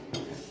locked.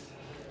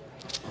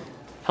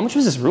 How much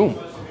was this room?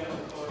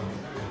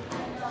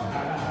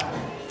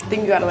 I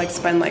think you gotta like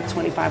spend like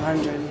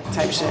 $2,500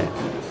 type shit.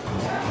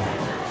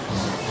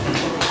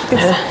 You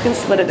can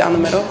split it down the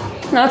middle.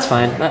 No, that's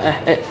fine.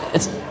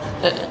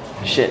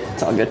 Shit,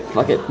 it's all good.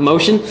 Fuck it.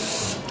 Motion.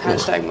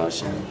 Hashtag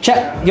motion.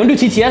 Chat, you wanna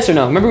do TTS or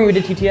no? Remember when we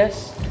did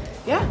TTS?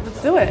 Yeah,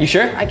 let's do it. You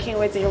sure? I can't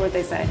wait to hear what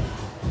they say.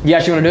 You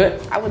actually wanna do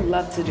it? I would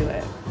love to do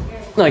it.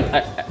 Like,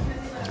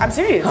 I'm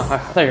serious. I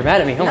thought you were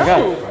mad at me. Oh my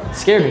No. god.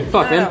 Scared me.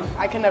 Fuck, man. No,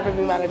 I can never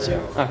be mad at you.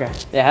 Okay.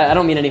 Yeah, I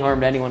don't mean any harm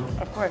to anyone.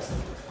 Of course.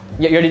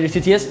 You ready to do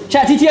TTS?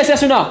 Chat, TTS,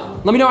 yes or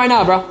no? Let me know right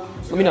now, bro.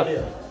 Let me know.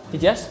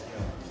 TTS?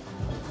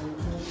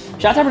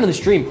 Shout out to everyone in the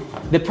stream.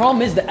 The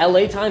problem is the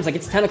LA times, like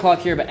it's 10 o'clock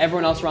here, but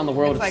everyone else around the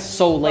world It's is like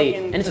so late.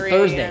 fucking And it's a 3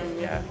 Thursday. a.m.,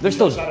 yeah. They're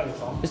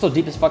still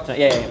deep as fuck tonight.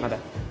 Yeah, my bad.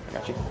 I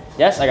got you.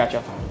 Yes, I got you.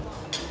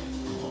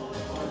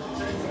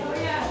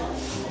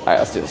 Alright,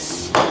 let's do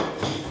this.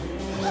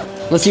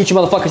 Let's see what you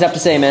motherfuckers have to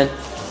say, man.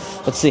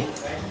 Let's see.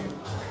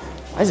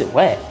 Why is it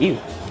wet? Ew.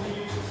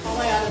 Oh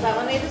my god, is that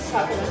when they just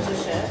talk a bunch of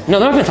shit? No,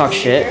 they're not gonna talk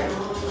shit.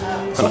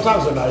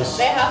 Sometimes they're nice.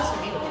 They have some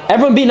people.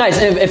 Everyone be nice.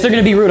 If they're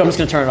gonna be rude, I'm just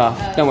gonna turn it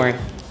off. Don't worry.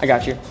 I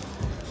got you.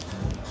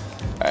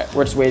 Alright,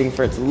 we're just waiting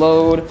for it to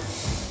load.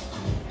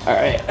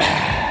 Alright.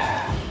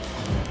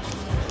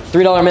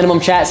 $3 minimum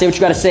chat. Say what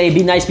you gotta say.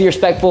 Be nice, be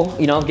respectful.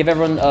 You know, give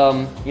everyone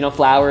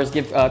flowers,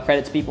 give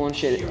credit to people and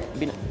shit.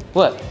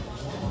 What?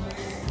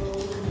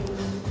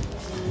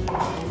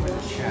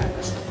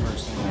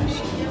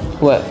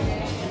 What?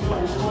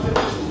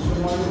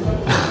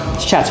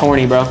 This chat's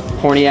horny, bro.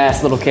 Horny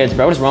ass little kids,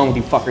 bro. What is wrong with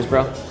you fuckers,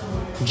 bro?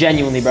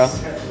 Genuinely, bro.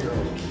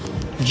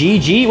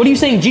 GG? What are you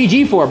saying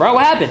GG for, bro?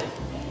 What happened? Oh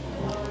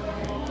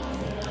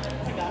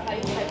my god, how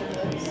you type with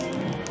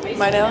those?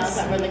 My nails?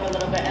 That were like a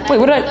little bit. And Wait,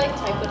 what did I- like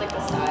type with like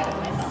the side of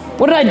my thumb.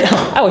 What did I do?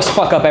 I always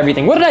fuck up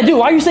everything. What did I do?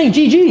 Why are you saying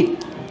GG?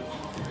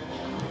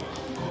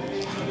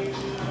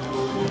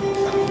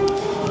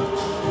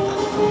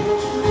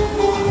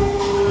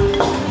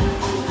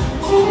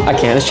 I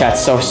can't. This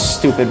chat's so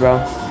stupid, bro.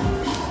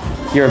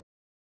 You're a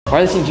Why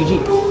are they saying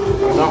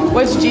GG?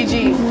 What's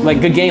GG? Like,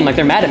 good game. Like,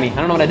 they're mad at me. I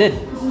don't know what I did.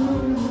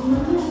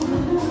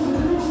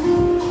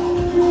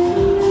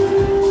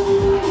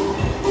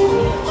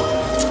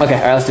 Okay,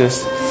 alright, let's do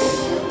this.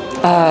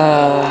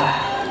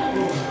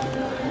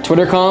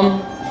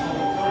 Twitter.com.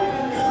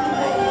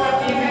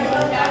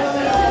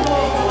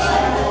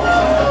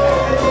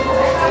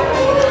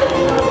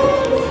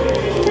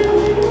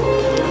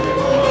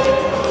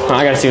 Oh,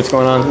 I gotta see what's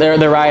going on.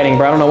 They're rioting,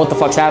 bro. I don't know what the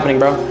fuck's happening,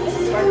 bro.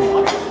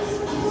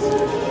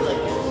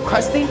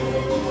 Crusty?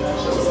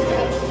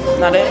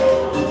 Not it?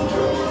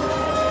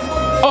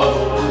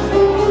 Oh!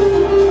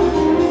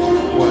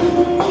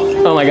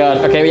 Oh my god.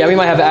 Okay, yeah, we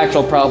might have an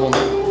actual problem.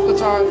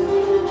 What's wrong?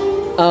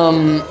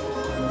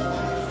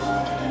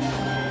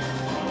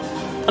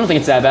 don't think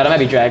it's that bad. I might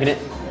be dragging it.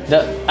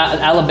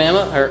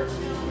 Alabama or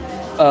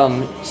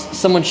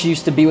someone she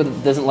used to be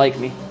with doesn't like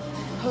me.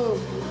 Who?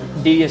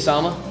 Didi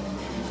Osama.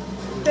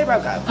 They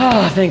broke up.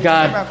 Oh, thank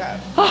God. They broke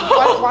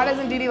up. Why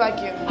doesn't Didi like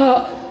you?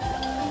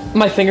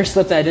 My finger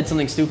slipped and I did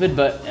something stupid,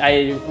 but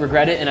I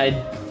regret it and I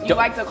don't. You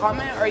liked a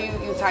comment or you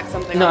tagged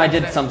something? No, I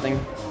did something.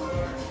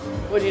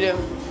 What'd you do?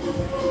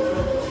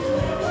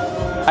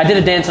 I did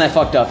a dance and I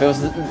fucked up. It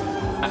was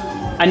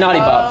I naughty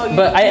bopped,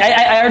 but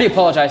I already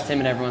apologized to him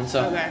and everyone.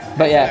 So, okay.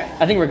 But yeah,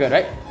 okay. I think we're good,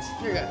 right?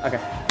 You're good. Okay,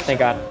 thank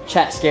God.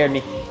 Chat scared me.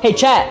 Hey,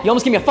 chat, you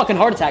almost gave me a fucking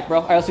heart attack,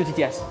 bro. All right, let's do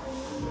TTS.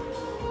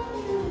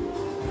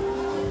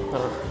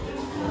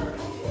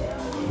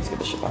 Let's get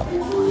this shit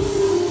popping.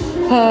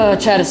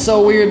 Chat is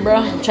so weird,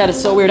 bro. Chat is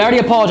so weird. I already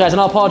apologized,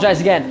 and I'll apologize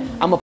again.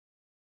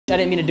 I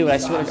didn't mean to do it. I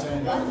swear to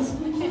God.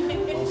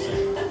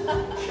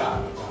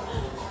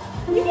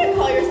 You can't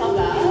call yourself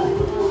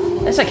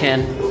that. Yes, I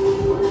can.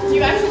 Do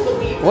you actually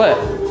believe? What?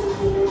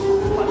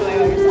 Talk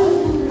about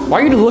yourself. Why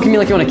are you looking at me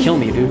like you want to kill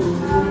me, dude?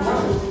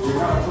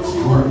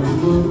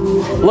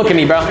 Look at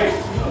me, bro.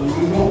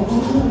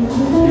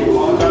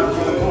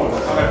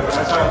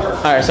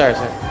 Alright, sorry.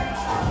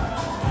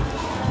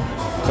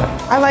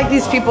 I like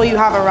these people you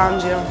have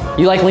around you.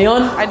 You like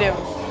Leon? I do.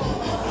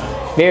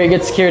 Very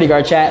good security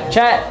guard, chat.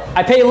 Chat,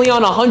 I pay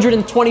Leon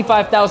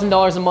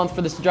 $125,000 a month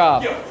for this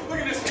job. Yo, look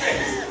at this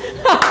face.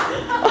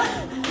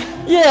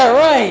 Yeah,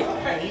 right.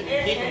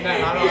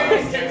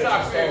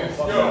 TikTok fans,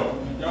 yo,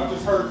 y'all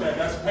just heard that.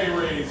 That's a pay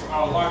raise.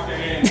 I'll lock that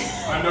in.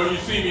 I know you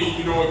see me.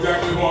 You know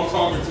exactly who I'm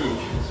talking to.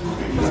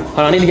 Hold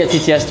on, I need to get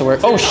TTS to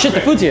work. Oh shit,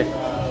 the food's here.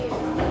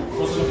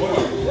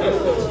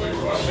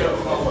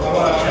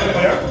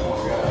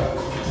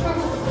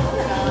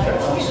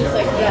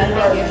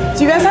 Do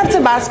you guys have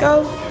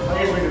Tabasco?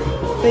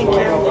 Thank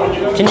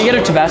you. Can you get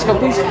a Tabasco,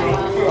 please?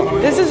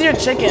 This is your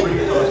chicken. Do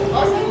you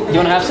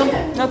want to have some?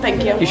 No,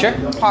 thank you. You sure?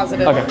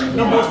 Positive. Okay.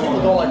 No, most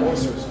people don't like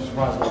oysters. I'm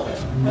surprised about that.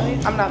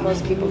 Really? I'm not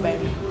most people,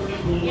 baby.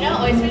 You know,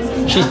 oysters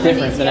is She's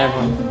different than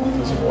everyone.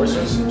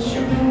 Oysters?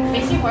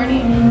 Makes you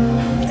horny.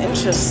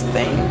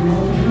 Interesting.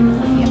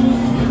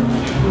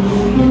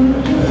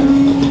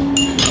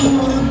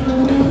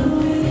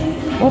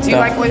 Do you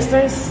like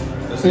oysters?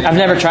 I've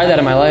never tried that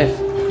in my life.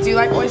 Do you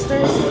like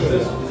oysters?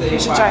 You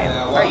should try it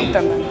or eat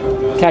them.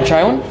 Can I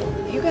try one?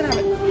 You can have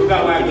it. If you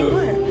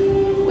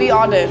want. We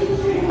all did,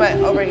 but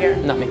over here.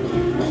 Not me.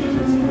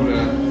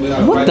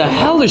 What the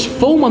hell? There's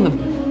foam on the...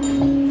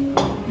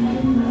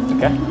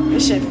 Okay.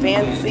 This shit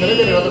fancy. Can I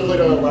get another plate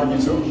of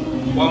wagyu too?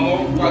 One more.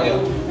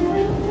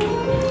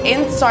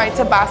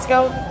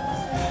 Tabasco.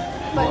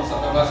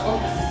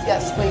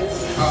 Yes,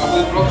 please.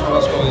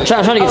 I'm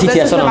trying to get Oh, this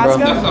TTS is on, bro.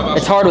 Tabasco?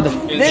 It's hard with the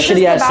This is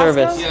shitty ass Tabasco?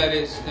 service. Yeah, it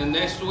is. And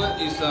next to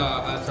it is as a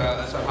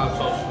hot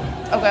sauce.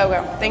 Okay.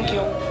 Thank you.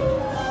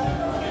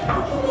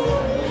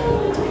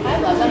 I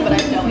love them, but I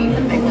don't eat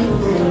the big ones.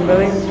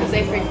 Really? Because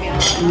they freak me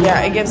out.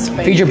 Yeah, it gives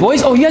space. Feed your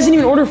boys? Oh, you guys didn't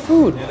even order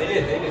food. They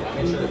did. I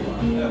made sure they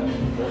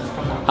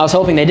did. I was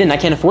hoping they didn't. I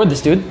can't afford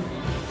this, dude.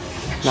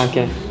 No, I'm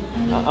kidding.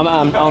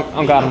 I'm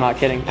God, I'm not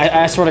kidding.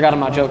 I swear to God, I'm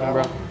not joking,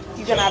 bro.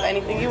 You can have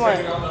anything you want.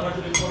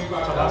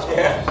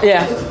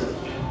 Yeah.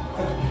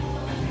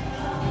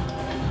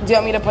 Do you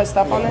want me to put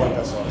stuff on it?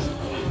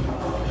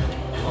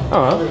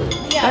 Oh,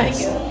 Yeah,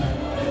 nice. thank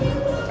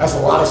you. That's a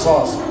lot of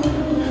sauce.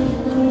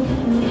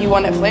 You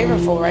want it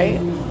flavorful, right?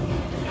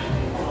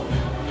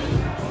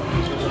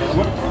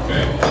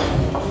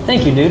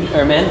 Thank you, dude.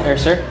 Or man, or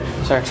sir.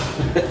 Sorry.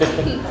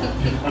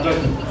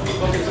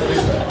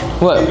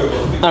 What? I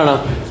don't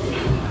know.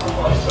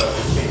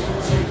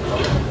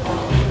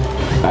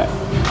 Alright.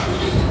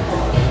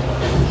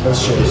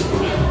 Let's cheers.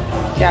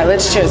 Yeah,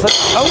 let's cheers.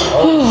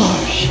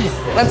 Oh, shit.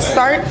 Let's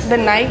start the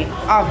night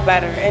off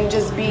better and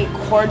just be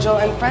cordial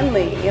and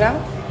friendly, you know?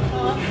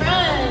 Oh,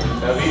 friend.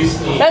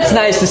 That's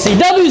nice to see.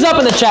 W's up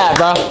in the chat,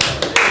 bro.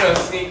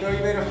 Sneako,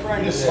 you made a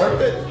friend. You just slurp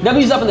it?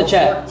 W's up in the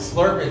chat.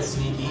 Slurp it,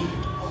 Sneaky.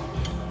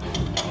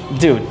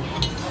 Dude.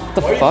 What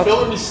the Why are you fuck?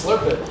 filming me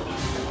slurp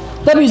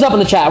it? W's up in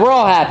the chat. We're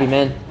all happy,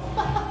 man.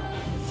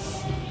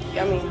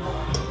 Yummy.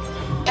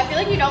 I feel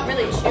like you don't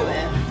really chew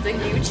it. Like,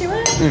 do you chew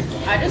it?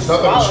 I just It's not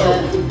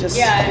swallow that it. Just-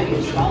 Yeah, you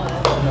just swallow it.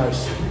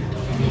 Nice.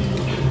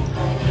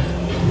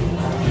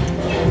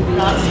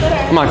 Not a spitter.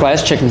 I'm not glad.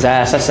 This chicken's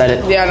ass. I said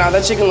it. Yeah, no,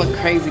 that chicken look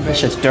crazy, This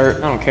bitch. shit's dirt.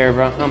 I don't care,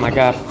 bro. Oh my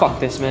God. Fuck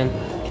this, man.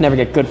 Can never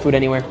get good food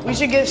anywhere. We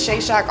should get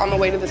Shake Shack on the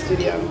way to the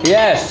studio.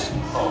 Yes.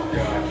 Oh,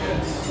 God,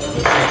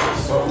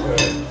 yes. So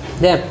good.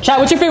 Damn. Chat,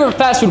 what's your favorite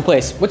fast food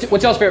place? What's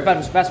y'all's favorite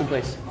fast food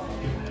place?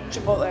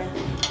 Chipotle.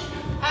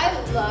 I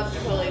love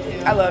Chipotle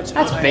too. I love Chipotle.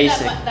 That's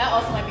basic. That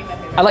also might be my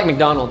favorite. I like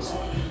McDonald's.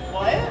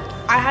 What?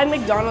 I had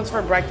McDonald's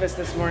for breakfast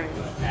this morning.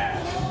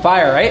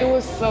 Fire, It right?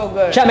 was so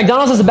good. Chat,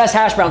 McDonald's has the best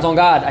hash browns on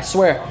God. I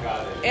swear.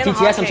 And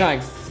TTS, I'm hotcakes.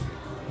 trying.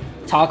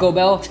 Taco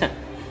Bell?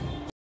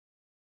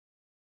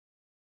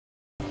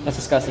 That's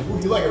disgusting.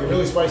 Ooh, you like it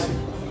really spicy.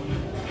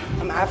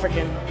 I'm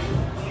African.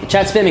 The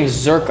chat's spamming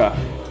Zerka.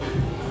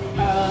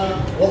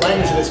 What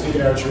language do they speak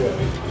in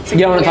Eritrea? You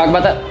don't want to talk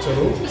about that? To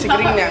who?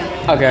 Tigrinya.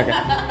 Okay.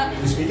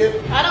 You speak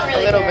it? I don't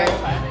really A little care. bit.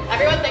 I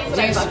Everyone thinks that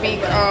Do you I speak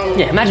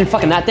Yeah, imagine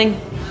fucking that thing.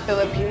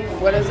 Filipino?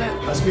 What is it?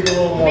 I speak a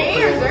little more.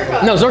 Me or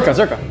Zerka? No,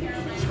 Zerka.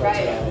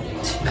 Right.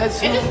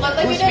 Because It just looked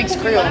like who we did speaks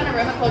because we went in Creole? a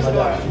room and closed the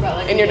door. But,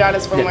 like, And your dad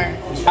is from where?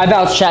 I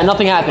vouch, chat.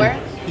 Nothing happened. Where?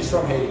 He's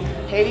from Haiti.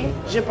 Haiti?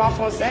 Je parle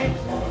français.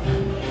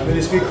 I mean,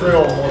 they speak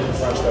Creole more than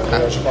French, though.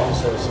 Yeah, je parle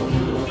français aussi.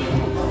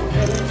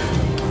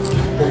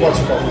 Pourquoi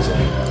tu parles français?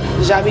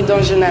 J'habite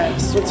dans Genève,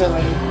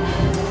 Switzerland.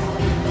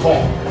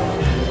 Quand?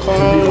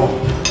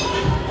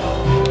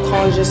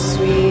 Quand je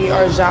suis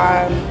or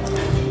j'ai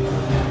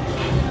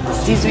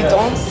 18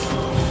 ans.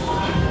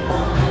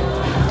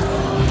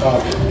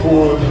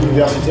 Pour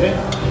l'université,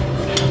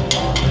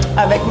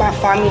 Avec ma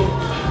famille.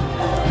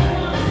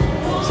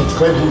 c'est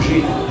très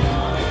bougie.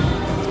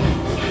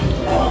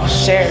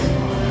 Share.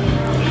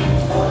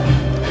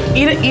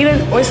 Eat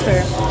an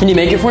oyster. Can you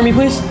make it for me,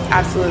 please? They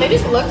Absolutely.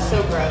 just look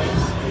so gross.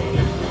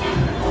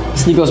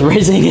 Sneako's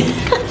raising it.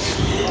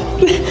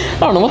 I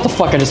don't know what the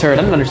fuck I just heard.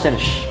 I didn't understand a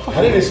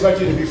I didn't expect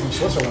you to be from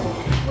Switzerland.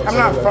 I'm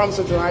not from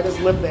Switzerland. I just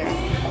live there.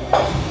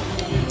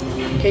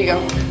 Here you go.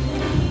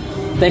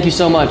 Thank you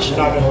so much. You're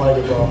not gonna like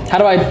it, bro. How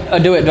do I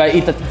do it? Do I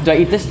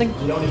eat this thing?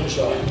 You don't need a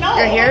shot. No.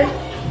 You're here?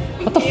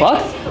 What the You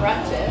fuck? just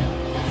crunch it.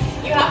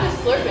 You have to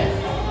slurp it.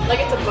 Like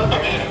it's a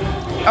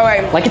booger. All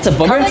right. Like it's a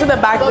Come booger? to the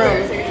back Boogers,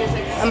 room. so you're just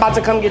like, I'm about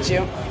to come get you.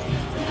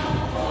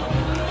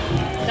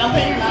 dump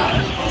it in your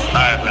mouth.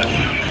 Alright,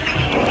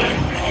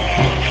 man.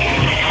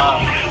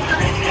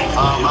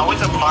 I went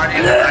to a party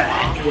and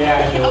Okay,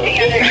 yeah, there you go.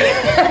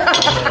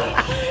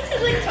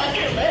 It's like touch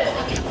your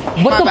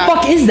lip. What the bad.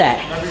 fuck is that?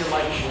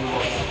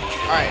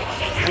 Alright.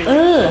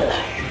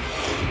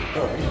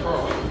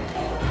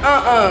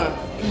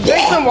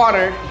 Drink some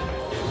water.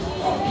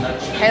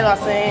 Hey,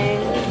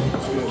 Lasing.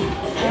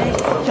 Hey,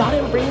 y'all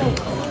didn't bring no.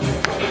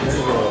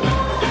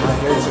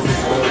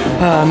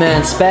 Oh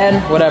man,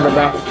 spad? Whatever,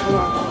 bro.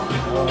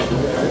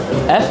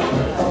 F?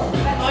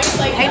 Always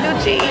like, Hey,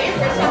 Nucci. is that your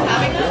first time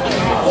having them?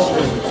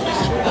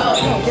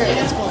 Here,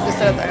 it's cool. Just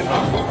sit at the end. I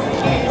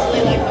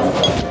usually like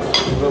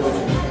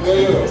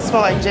them.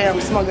 Smell like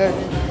jam. Smell good.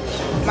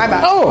 My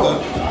bad. Oh!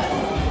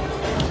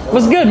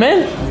 What's good,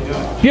 man?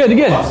 Good.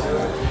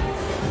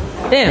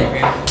 Damn.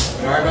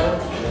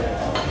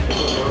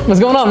 What's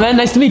going on, man?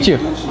 Nice to meet you.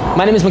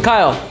 My name is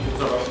Mikhail.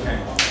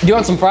 Do you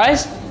want some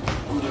fries?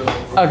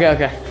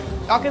 Okay.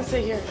 Y'all can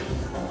sit here.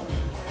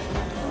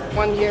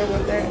 One here,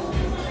 one there.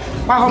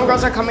 My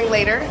homegirls are coming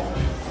later.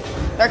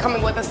 They're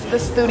coming with us to the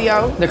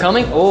studio. They're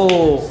coming?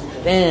 Oh,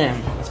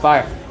 damn. That's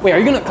fire. Wait, are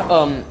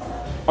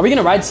we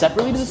gonna ride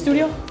separately to the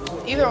studio?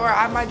 Either or,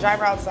 I have my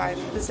driver outside.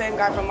 The same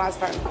guy from last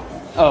time.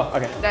 Oh,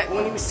 okay. That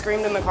when you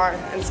screamed in the car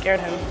and scared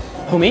him.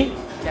 Who, me?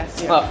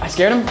 Yes, Oh, I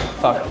scared him?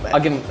 Fuck. little bit. I'll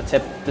give him a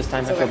tip this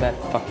time. I feel okay. bad.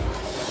 Fuck.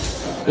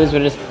 It is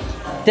what it is.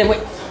 Damn,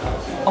 wait.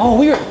 Oh,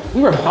 we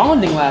were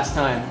bonding last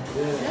time.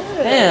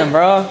 Damn,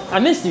 bro. I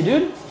missed you,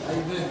 dude.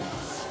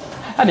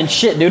 I've been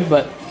shit, dude,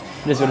 but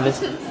it is what it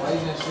is.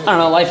 I don't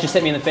know, life just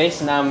hit me in the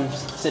face and now I'm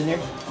just sitting here.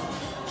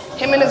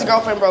 Him and his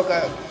girlfriend broke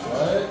up.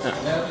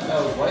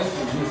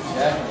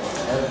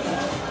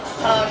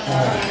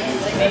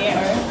 Like maybe it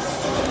hurts.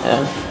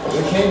 Yeah.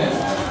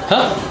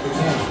 Huh?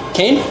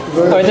 Kane?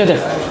 Oh, right there.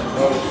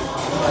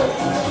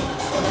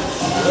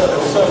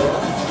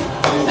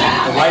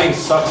 The lighting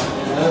sucks.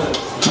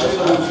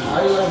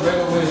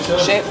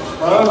 Shit.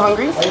 I'm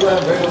hungry.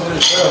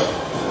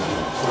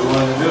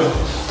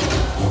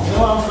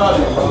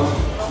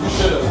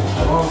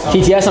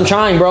 TTS, I'm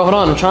trying, bro. Hold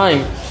on, I'm trying.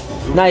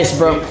 Nice,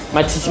 bro.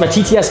 My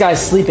TTS guy is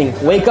sleeping.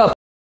 Wake up.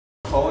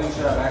 Calling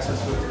should have access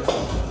to it.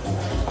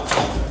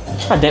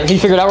 God damn, can you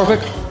figure it out real quick?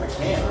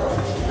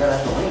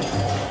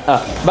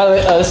 By the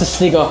way, this is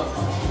Sneako.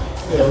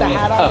 Put the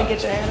hat on to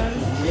get your hand on.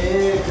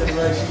 Yeah, because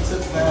like she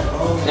took that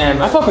home.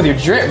 Damn, I fuck with your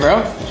drip, bro.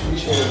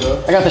 Appreciate it,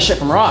 bro. I got this shit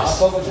from Ross.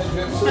 Fuck with your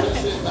drip too, that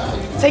shit.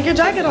 Nah, Take your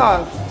jacket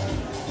off.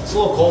 It's a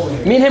little cold in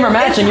here. Me and him are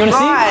matching. You wanna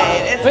hot.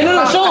 see? It's Wait, no,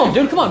 hot. show him,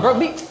 dude. Come on, bro.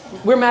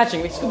 We're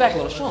matching. Scoot back a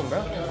little. Show him,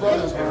 bro.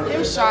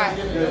 Him shy.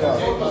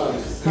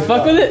 You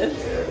fuck with it?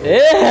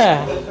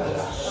 Yeah.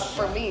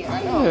 For me,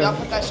 I know. Y'all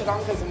put that shit on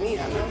because of me,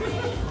 I know.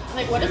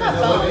 Like, what is that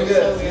phone? It's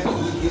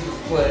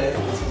so weird.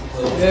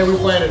 Yeah, we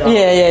planned it out.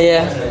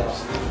 Yeah.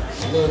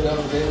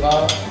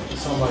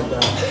 Something like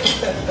that.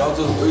 That was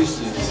those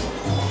oysters.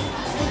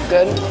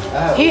 Good.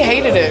 He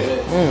hated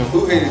it.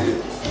 Who hated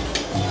it?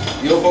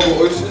 You don't fuck with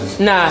oysters?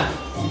 Nah.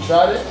 You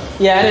tried it?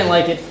 Yeah, I didn't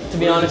like it, to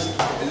be honest. Is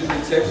it the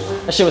texture?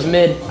 That shit was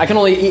mid. I can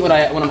only eat when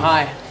I'm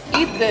high.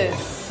 Eat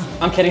this.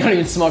 I'm kidding. I don't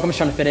even smoke. I'm just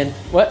trying to fit in.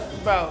 What?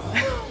 Bro.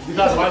 You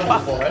guys might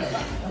have before, right?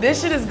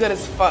 This shit is good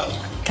as fuck.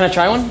 Can I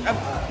try one?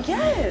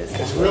 Yes.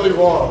 It's really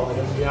raw. Like,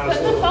 to be honest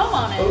Put with the you. foam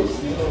on it.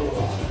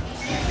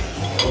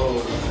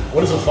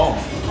 What is a foam? I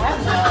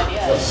have no idea.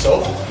 That's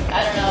soap?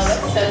 I don't know.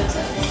 That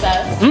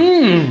says.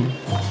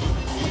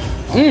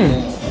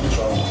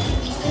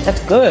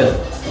 That's good.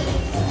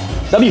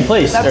 W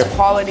place. That's Or-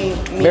 quality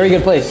meat. very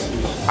good place.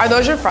 Are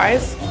those your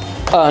fries?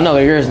 No,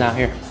 they're yours now.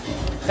 Here.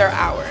 They're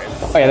ours.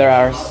 Oh yeah, they're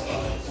ours.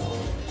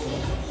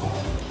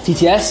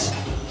 TTS?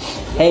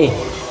 Hey.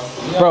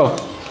 Bro,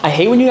 I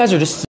hate when you guys are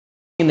just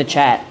in the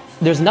chat.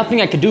 There's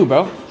nothing I could do,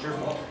 bro.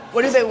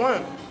 What do they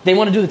want? They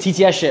want to do the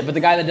TTS shit, but the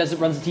guy that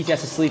runs the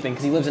TTS is sleeping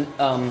because he lives in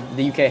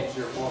the UK.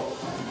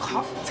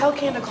 Tell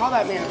Ken to call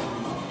that man.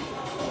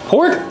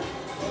 Pork?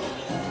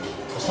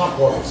 It's not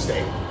pork, it's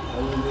steak.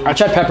 I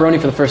tried pepperoni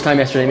for the first time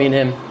yesterday, me and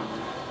him.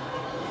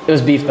 It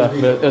was beef though,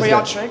 but it was Were y'all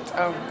good. tricked?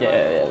 Oh.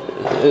 Yeah,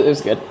 it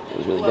was good. It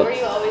was really What good. were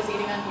you always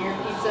eating on your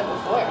pizza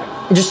before?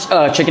 Just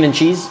chicken and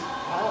cheese.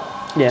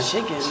 Yeah.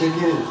 Chicken.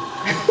 Chicken.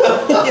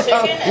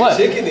 Chicken. What?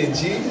 Chicken and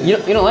cheese. You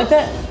don't like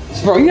that?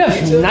 Bro, you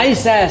have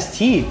nice ass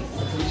teeth.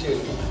 Appreciate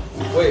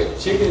it. Wait,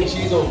 chicken and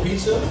cheese on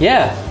pizza?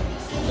 Yeah.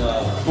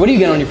 Nah, What do you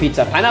get on your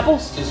pizza?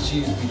 Pineapples? just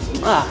cheese pizza.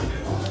 Ah,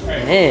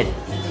 man.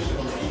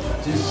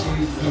 Just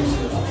cheese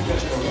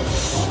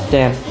pizza.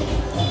 Damn.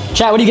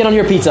 Chat, what do you get on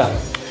your pizza?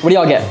 What do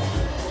y'all get?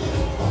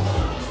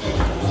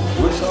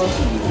 What sauce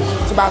is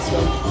this? Tabasco.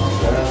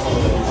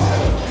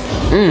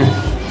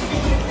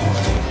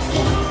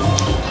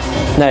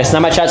 Nice. Now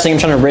my chat's saying I'm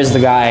trying to riz the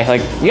guy.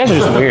 Like, you guys are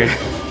just weird.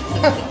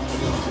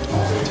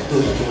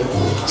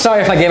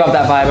 Sorry if I gave up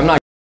that vibe. I'm not.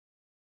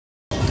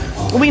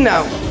 We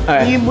know. All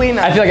right. We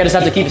know. I feel like I just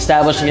have to keep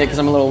establishing it because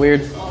I'm a little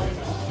weird.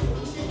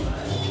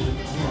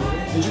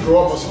 Did you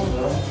grow up Muslim,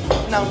 bro?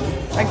 No.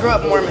 I grew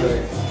up Mormon.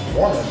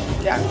 Mormon.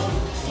 Yeah.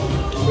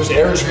 There's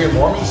Eritrean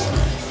Mormons?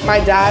 My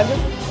dad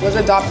was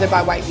adopted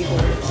by white people.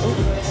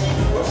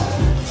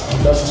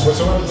 That's in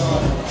Switzerland?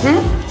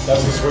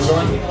 That's in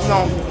Switzerland?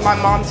 No, my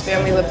mom's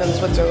family lived in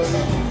Switzerland.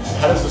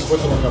 How does the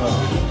Switzerland come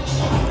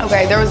in?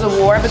 Okay, there was a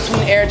war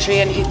between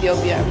Eritrea and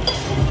Ethiopia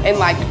in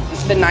like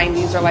the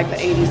 90s or like the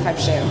 80s type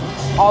shit.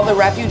 All the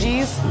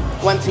refugees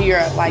went to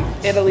Europe, like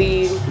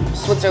Italy,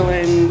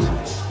 Switzerland,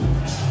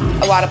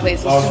 a lot of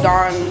places,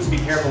 Sudan. Be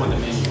careful with the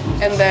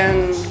menu. And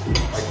then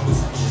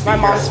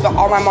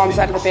all my mom's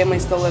side of the family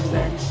still lives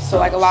there. So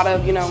like a lot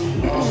of,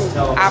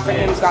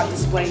 Africans got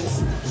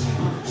displaced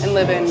and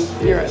live in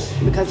Europe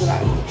because of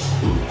that.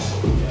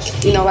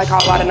 You know, like how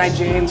a lot of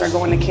Nigerians are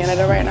going to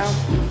Canada right now.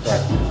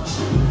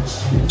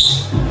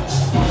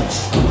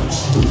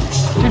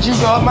 Did you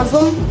grow up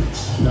Muslim?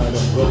 No, I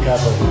don't. Real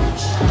Catholic.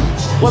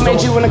 What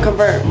made you want to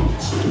convert?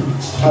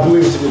 I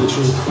believe it to be the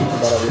truth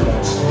about everything.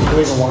 I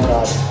believe in one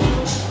God.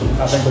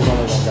 I think there's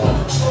only one God.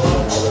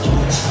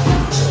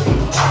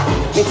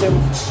 Me too.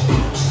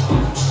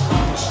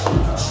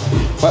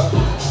 What?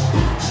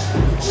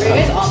 Are you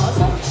guys all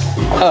Muslim?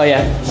 Oh,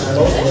 yeah.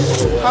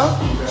 Huh?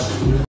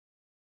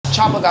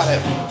 Chopper got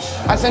it.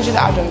 I sent you the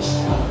address.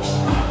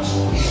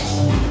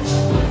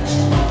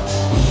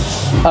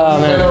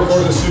 Oh, What do you plan to man.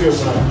 record in the studio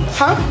tonight?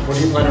 Huh? What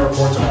do you plan to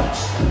record tonight?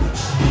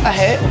 A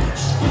hit? Do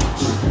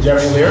you have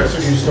any lyrics or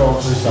do you just go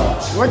on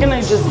freestyle? We're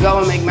gonna just go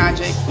and make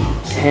magic.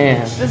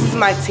 Damn. This is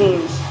my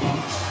team.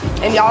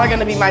 And y'all are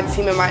gonna be my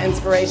team and my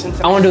inspiration.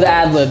 I want to do the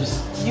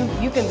ad-libs.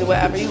 You can do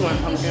whatever you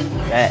want, Pumpkin.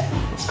 Okay.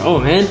 Let's go,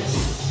 man.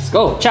 Let's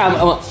go. Chat,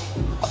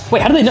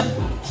 wait, how do they know?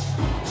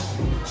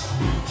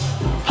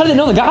 How do they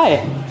know the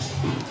guy?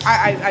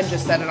 I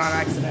just said it on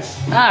accident.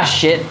 Ah,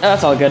 shit.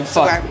 That's all good.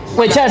 Fuck. okay.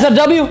 Wait, chat, is that a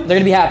W? They're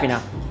gonna be happy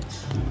now.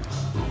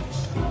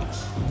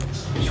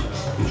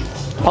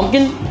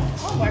 Pumpkin?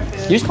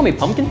 You just call me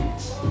Pumpkin?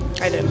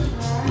 I did.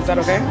 Is that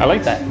okay? I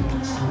like that.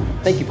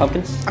 Thank you,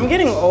 Pumpkin. I'm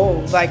getting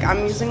old. Like,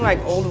 I'm using like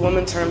old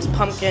woman terms.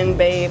 Pumpkin,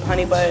 babe,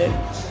 honey butt.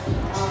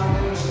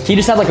 Can you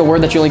just have like a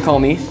word that you only call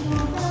me?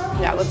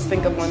 Yeah, let's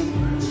think of one.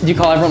 Do you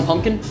call everyone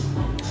Pumpkin?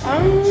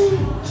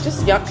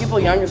 Just young people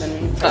younger than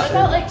me. What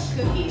about like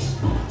cookies?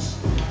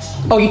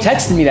 Oh, you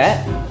texted me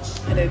that.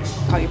 I did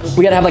call you poopy.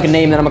 We gotta have like a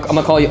name that I'm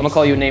gonna call you. I'm gonna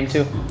call you a name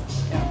too.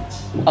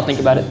 I'll think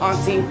about it.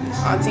 Auntie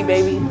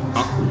baby.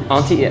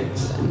 Auntie, yeah.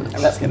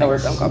 I'm just kidding. That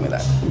works. Don't call me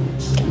that.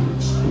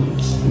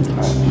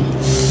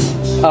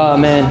 Oh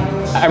man,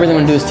 I really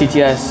want to do this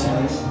TTS.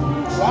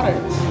 Water.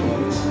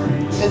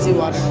 Fizzy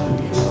water.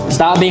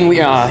 Stop being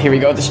weird. Ah, here we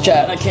go. This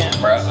chat. I can't,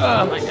 bro.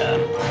 Oh my god.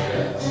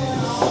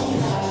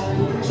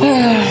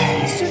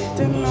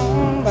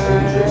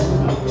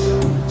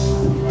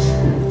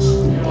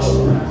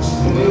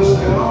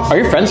 Are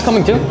your friends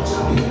coming too?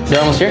 They're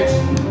almost here?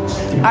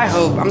 I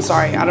hope. I'm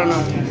sorry. I don't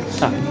know.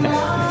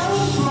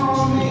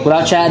 Oh, okay.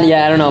 Without chat,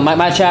 yeah, I don't know.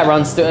 My chat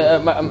runs through.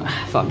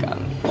 Fuck.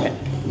 Okay.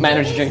 My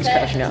energy drink's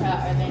crashing out.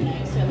 Are they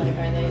nice or like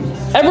are they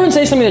just? Everyone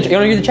say something. You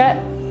want to read the chat?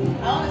 I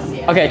want to see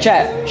it. Okay,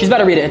 chat. She's about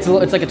to read it. It's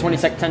like a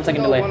 10-second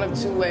Go delay. one of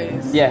two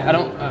ways. Yeah, I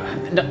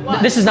don't.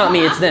 No, this is not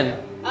me. It's them.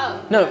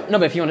 Oh. No,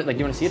 but if you want to, like, do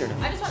you want to see it or no?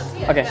 I just want to see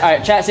it. Okay, all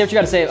right, chat. Say what you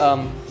got to say. Hold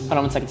on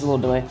 1 second. It's a little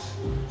delay. It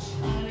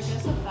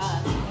goes so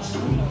fast.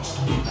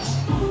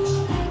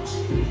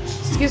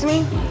 Excuse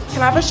me.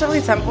 Can I have a Shirley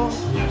Temple?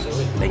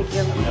 Absolutely. Thank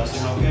you.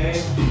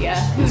 Okay.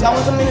 Yeah. Y'all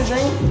want something to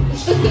drink?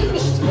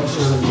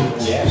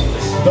 Yeah.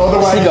 The other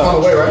way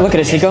on the way, Sneako, right? look at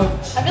it, Sneako.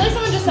 I feel like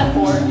someone just said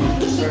 4.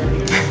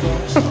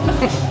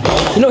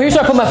 You know, here's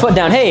where I put my foot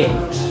down. Hey,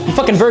 you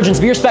fucking virgins,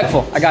 be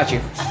respectful. I got you.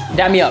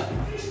 Dab me up.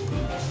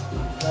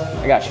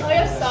 I got you. Oh, you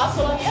have sauce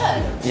on the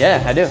end.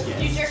 Yeah, I do.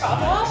 Do you jerk off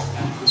a lot?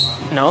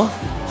 No.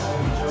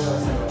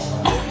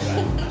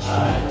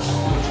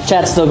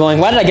 Chat's still going.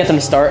 Why did I get them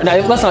to start? No,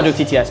 let's not do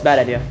TTS. Bad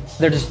idea.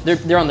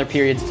 They're on their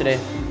periods today.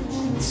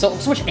 so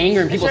much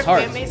anger in Is people's your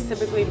hearts. fan base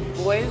typically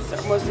boys,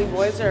 or mostly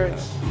boys, or?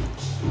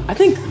 I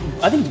think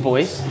it's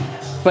boys,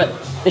 but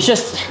it's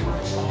just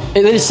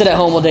they just sit at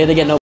home all day. They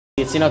get no.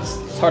 It's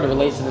it's hard to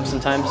relate to them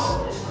sometimes.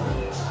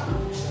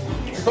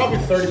 You're probably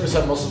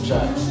 30% Muslim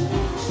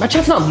chat. My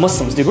chat's not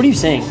Muslims, dude. What are you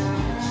saying?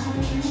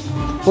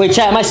 Wait,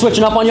 chat, am I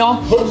switching up on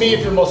y'all? Put me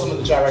if you're Muslim in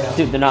the chat right now.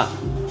 Dude, they're not.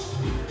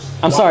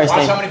 I'm sorry,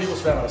 Watch Stan. how many people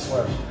spam on, I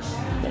swear.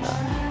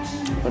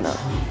 They're not.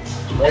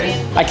 Ready?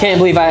 I can't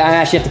believe I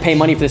actually have to pay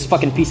money for this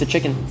fucking piece of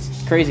chicken. It's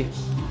crazy.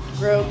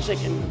 Grilled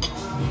chicken,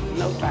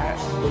 no fat.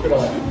 Look at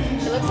all that.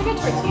 It looks like a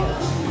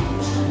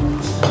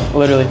tortilla.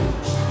 Literally.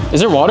 Is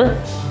there water?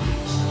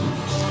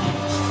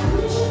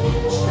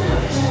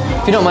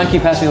 If you don't mind, can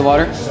you pass me the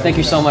water? Thank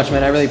you so much,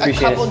 man. I really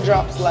appreciate A couple it.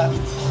 drops left.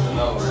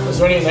 Is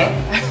there any in there?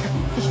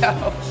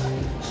 Yo.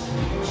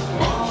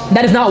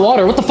 That is not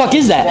water. What the fuck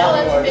is that? No,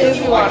 that's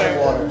Fizzy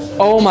water.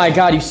 Oh my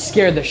god, you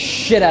scared the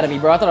shit out of me,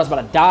 bro. I thought I was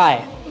about to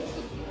die.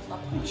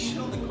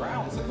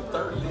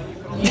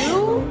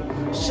 You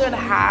should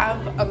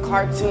have a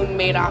cartoon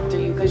made after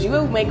you, because you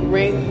will make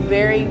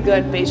very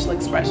good facial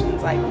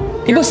expressions. Like,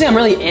 People say I'm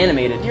really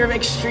animated. you're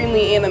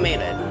extremely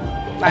animated.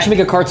 I should make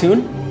a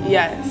cartoon?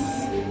 Yes,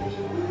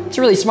 It's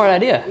a really smart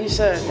idea. you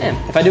should. Damn,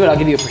 if I do it, I'll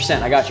give you a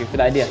 %. I got you for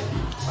the idea.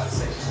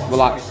 We're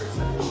locked.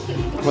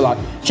 We're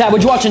locked. Chad,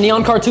 would you watch a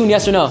Neon cartoon,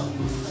 yes or no?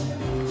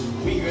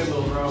 We good,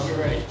 little bro. Get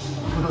ready.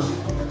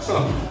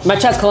 My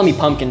chat's calling me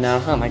pumpkin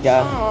now. Oh my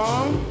god.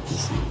 Aww.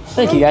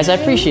 Thank you guys, I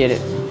appreciate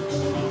it.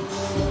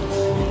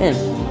 Man,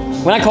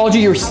 when I called you,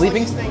 you were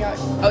sleeping?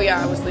 Oh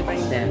yeah, I was sleeping.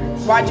 Damn.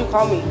 Why'd you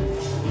call me?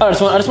 Oh, I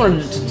just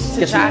wanted to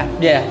get chat?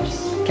 yeah,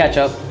 just catch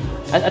up.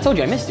 I told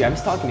you I missed you. I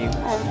missed talking to you.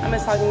 I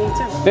miss talking to you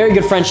too. Very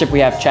good friendship we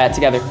have, chat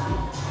together.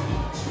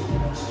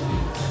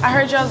 I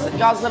heard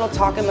y'all's little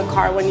talk in the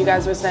car when you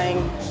guys were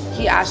saying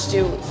he asked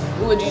you,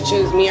 who would you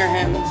choose, me or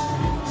him?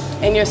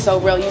 And you're so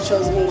real, you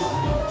chose me.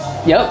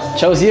 Yep,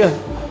 chose you.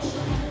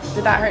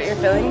 Did that hurt your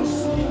feelings?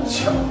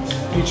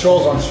 He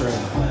trolls on stream.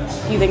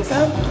 You think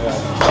so? Yeah.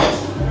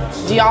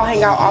 Do y'all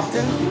hang out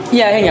often?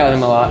 Yeah, I hang out with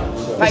him a lot.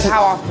 Like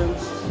how often?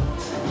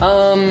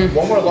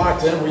 When we're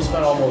locked in, we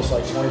spend almost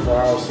like 24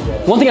 hours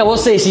together. One thing I will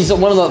say is he's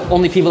one of the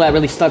only people that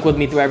really stuck with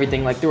me through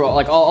everything, like through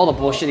all the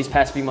bullshit these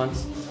past few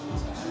months.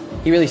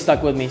 He really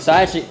stuck with me. So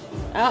I just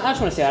want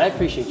to say that. I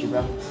appreciate you,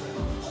 bro.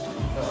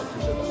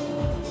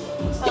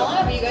 How long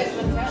have you guys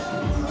been friends?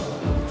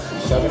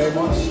 7, 8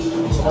 months,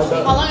 something like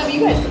that. How long have you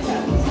guys been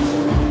friends?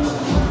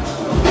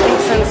 I think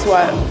since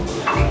what?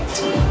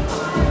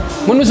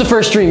 When was the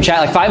first stream, chat?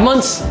 Like 5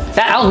 months?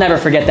 I'll never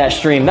forget that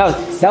stream. That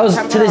was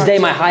to this day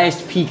my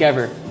highest peak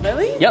ever.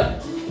 Really?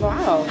 Yep.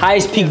 Wow.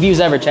 Highest peak views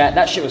ever, chat.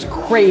 That shit was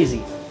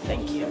crazy.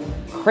 Thank you.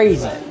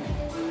 Crazy. Wait,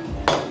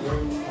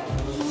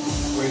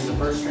 the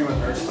first stream with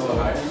her still the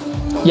highest?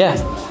 Yeah,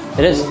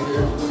 it is.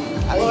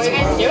 What were you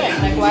guys doing?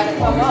 Like, why did it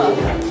come up?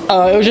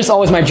 It was just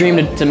always my dream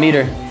to meet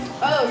her.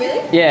 Oh, really?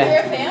 Yeah.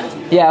 You're a fan?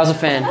 Yeah, I was a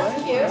fan.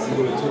 That's cute.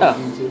 Oh,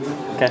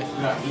 okay. I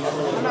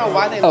don't know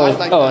why they lied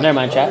like that. Never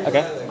mind, chat.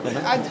 Okay.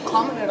 I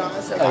commented on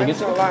it, so Oh, you I'm good?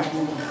 still alive.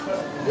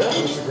 Yeah,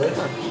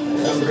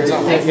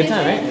 good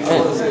time, right? Yeah.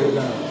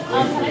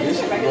 Can I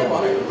just get regular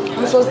water?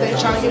 I'm supposed to be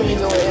trying to get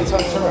these away until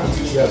tomorrow.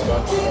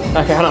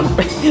 Okay, hold on.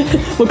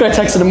 Look what I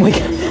texted him. Look,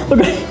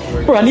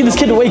 bro, I need this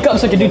kid to wake up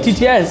so I can do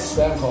TTS.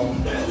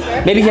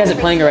 Maybe he has it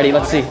playing already.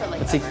 Let's see.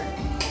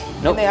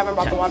 Nope. They haven't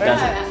brought the water?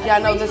 Gotcha. Yeah,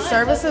 no, the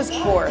service is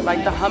poor.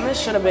 Like, the hummus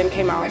should have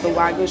came out. The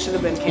Wagyu should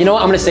have came out. You know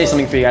what? I'm gonna say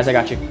something for you guys. I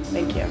got you.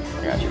 Thank you.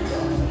 I got you.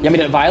 You want me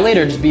to violate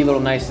or just be a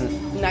little nice and?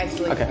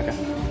 Nicely. Okay.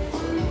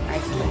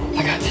 Nicely.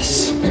 I got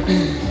this.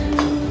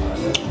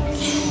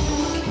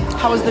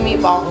 How was the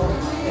meatball?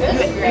 You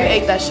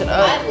ate that shit I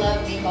up.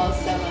 love meatballs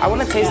so much. I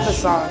want to taste the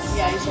sauce.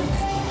 Yeah, you should.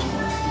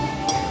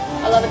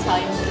 I love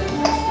Italian food.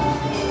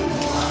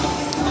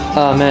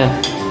 Oh man,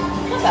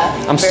 Not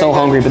bad. I'm so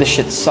hungry, but this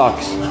shit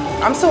sucks.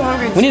 I'm so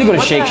hungry. We need to go to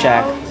What the Shake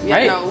Shack, hell? Yeah,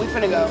 right? no, we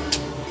finna go.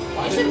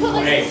 You should put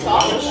like some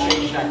sauce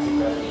in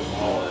there.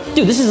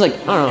 Dude, this is like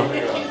I don't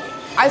know.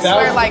 I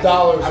swear, like,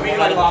 $1,000. I mean,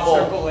 like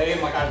lobster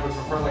fillet, like I would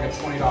prefer like a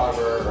 $20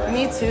 burger. Right?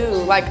 me too.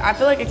 Like, I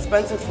feel like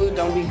expensive food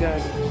don't be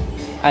good.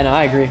 I know.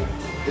 I agree.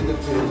 It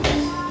depends.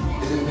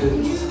 It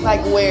depends.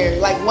 Like where?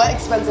 Like what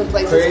expensive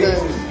place Crave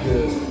is is good?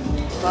 good.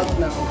 Fuck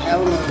no.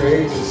 Hell no.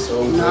 Crave is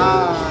so good.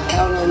 Nah,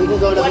 hell no. We can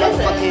go to What is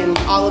it? fucking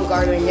Olive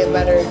Garden and get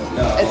better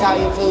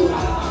Italian food.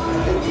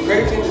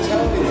 Crave ain't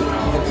Italian.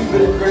 Have you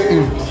been to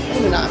Crave?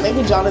 Maybe not.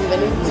 Maybe John and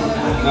Vinny.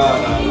 No.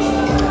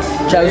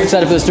 Chad, who's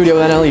excited for the studio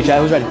with NLE? Chad,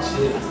 who's ready?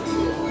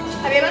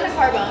 Have you been to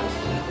Carbone?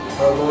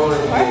 Carbone.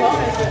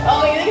 Carbone is good.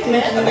 Oh, you think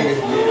it's good?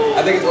 I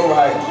think it's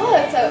overhyped. Oh,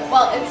 it's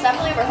it's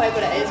definitely overhyped,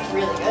 but it is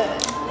really good.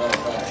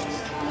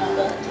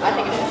 I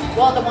think it is.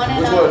 Well, the one in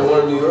Which one? The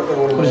one in New York or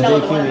the one in What is Miami?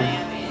 no, the one in JQ?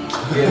 Miami.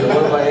 Yeah, the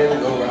one in Miami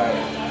is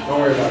overhyped. Don't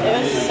worry about It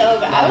was so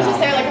good. I was just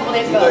there like a couple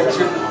days You ago.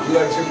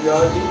 like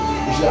tripiology?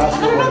 You should ask I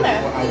haven't been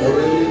there. I know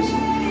where it is.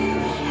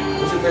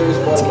 What's your favorite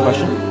spot in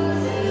Miami?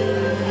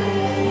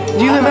 Do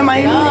you live in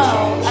Miami? No,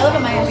 I live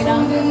in Miami now.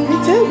 Me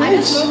too, I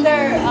just bitch. moved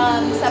there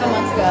 7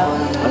 months ago.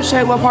 Oh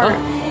shit, what part?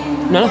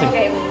 No, nothing.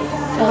 Okay.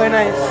 Oh, very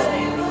nice.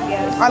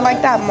 Yeah. I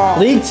like that mall.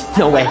 Leaked?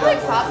 No way. I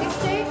like Poppy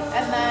Steak,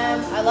 and then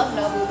I love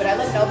Nobu, but I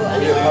like Nobu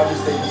anyway. Yeah, Poppy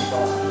Steak is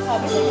strong.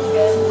 Poppy Steak is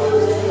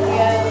good.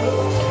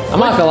 Yeah. I'm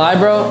not gonna lie,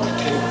 bro.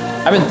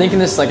 I've been thinking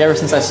this like ever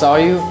since I saw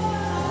you.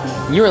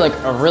 You were like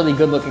a really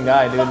good-looking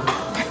guy, dude.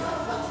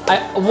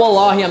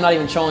 Wallahi, I'm not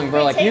even trolling,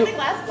 bro. Like Take you, the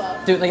glasses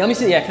off. dude. Like, let me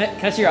see. Yeah,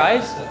 can I see your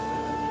eyes?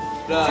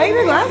 Take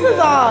the glasses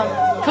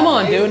off. Come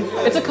on, dude.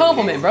 It's a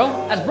compliment, bro.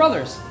 As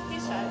brothers.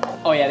 He's shy.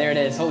 Oh yeah, there it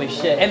is. Holy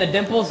shit. And the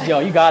dimples, yo,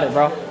 you got it,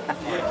 bro.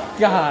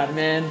 God,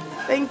 man.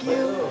 Thank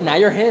you. Now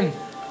you're him.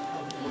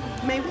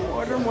 Maybe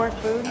order more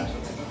food. I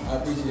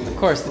appreciate Of it.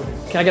 course.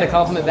 Can I get a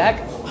compliment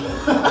back?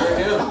 You're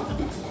him.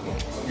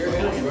 You're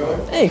him, bro.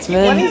 Thanks, What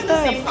man. is the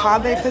pave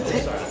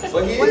potato?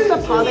 But he What's is. the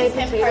pave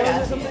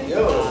potatoes or something?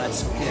 Yo.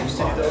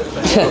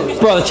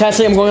 Bro, the chat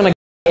say I'm going like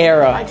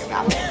era.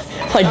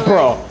 Like,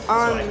 bro.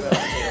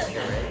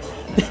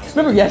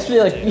 Remember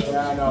yesterday, like.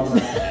 Yeah, I know,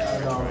 man. I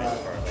know, man.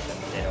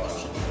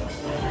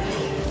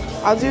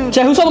 I'll do.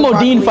 Chat, who saw the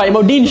Modine broccoli. fight?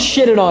 Modine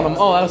shitted on him.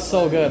 Oh, that was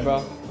so good,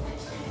 bro.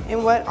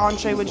 And what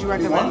entree would you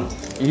recommend?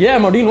 Yeah,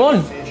 Modine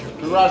won.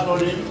 Congrats,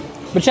 Modine.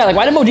 But chat, like,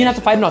 why did Modine have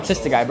to fight an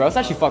autistic guy, bro? It's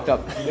actually fucked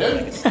up. You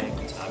did?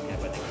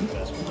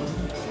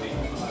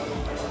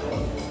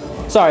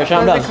 Sorry, chat,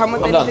 I'm Does done. it come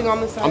with I'm anything done.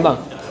 on the side? I'm done.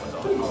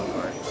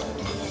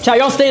 Chat,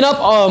 y'all staying up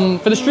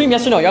for the stream?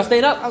 Yes or no? Y'all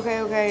staying up?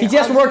 Okay, okay.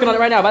 TTS, we're working on it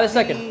right now. By the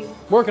second.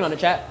 Working on it,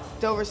 chat.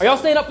 Dover. Are y'all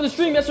staying up for the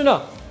stream? Yes or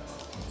no?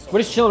 We're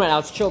just chilling right now.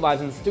 It's chill vibes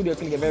in the studio. It's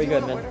gonna get very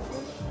good, man.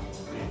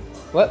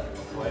 What?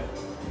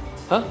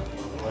 Huh?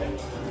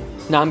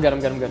 Nah, I'm good. I'm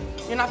good. I'm good.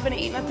 You're not finna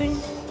eat nothing?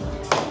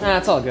 Nah,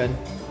 it's all good.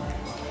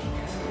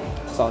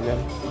 It's all good.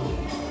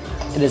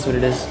 It is what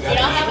it is. You don't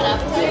have an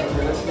appetite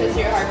because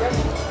you're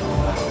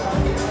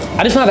heartbroken?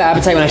 I just don't have an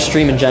appetite when I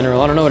stream in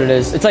general. I don't know what it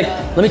is. It's like,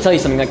 let me tell you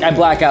something. Like, I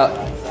black out.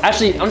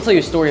 Actually, I'm gonna tell you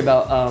a story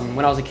about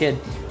when I was a kid.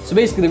 So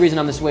basically, the reason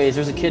I'm this way is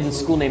there's a kid in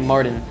school named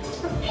Martin,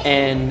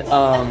 and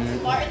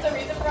Martin's a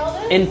reason for all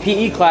this? in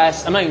PE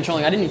class, I'm not even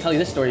trolling. I didn't even tell you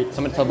this story, so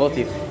I'm gonna tell both of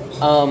you.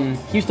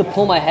 He used to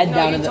pull my head No,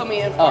 down you in the. told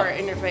me in Oh. fart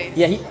in your face.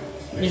 Yeah, you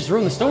just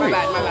ruined the story. My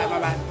bad, my bad, my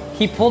bad.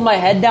 He pulled my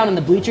head down in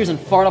the bleachers and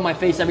farted on my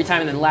face every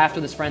time, and then laughed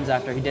with his friends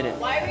after he did it.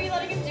 Why were you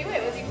letting him do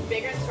it? Was he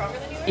bigger and stronger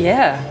than you were?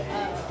 Yeah.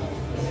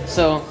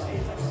 So,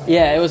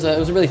 yeah, it was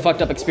a really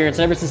fucked up experience.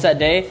 And ever since that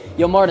day,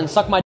 yo, Martin,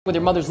 suck my dick with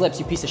your mother's lips,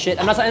 you piece of shit.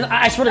 I'm not.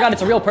 I swear to God,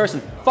 it's a real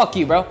person. Fuck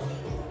you, bro.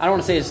 I don't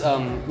want to say his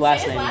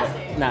last Say his name. last but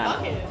name. Nah,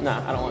 Fuck it.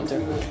 nah, I don't want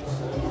to.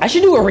 I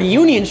should do a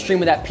reunion stream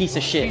with that piece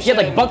of shit. He had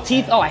like buck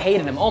teeth. Oh, I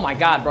hated him. Oh my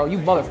God, bro, you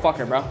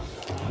motherfucker, bro.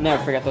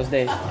 Never forget those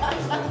days.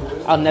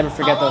 I'll never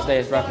forget those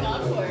days, bro.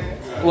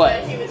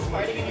 What? He was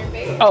farting in your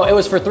face. Oh, it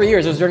was for 3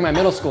 years. It was during my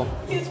middle school.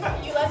 You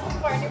let him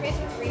fart in your face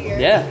for 3 years?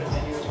 Yeah.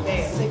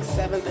 Babe, 6th,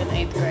 7th, and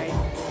 8th grade.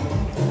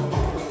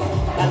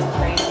 that's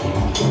crazy.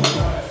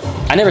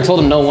 I never told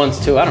him no once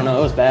too. I don't know.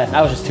 It was bad.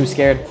 I was just too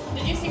scared.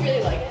 Did you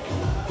secretly like it?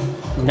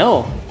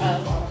 No.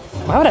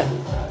 Why would I?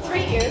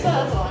 3 years? Oh,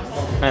 that's a long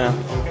time. I know.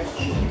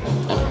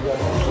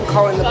 I'm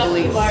calling the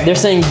police. They're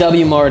saying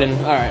W Martin.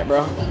 All right,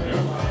 bro.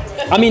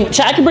 I mean,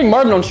 chat, I could bring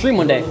Martin on stream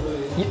one day.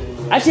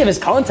 I actually have his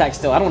contact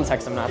still. I don't want to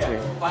text him now. It's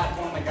weird.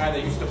 Platform the guy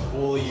that used to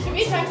bully you. Should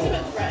we text him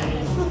and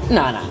friend?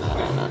 Nah.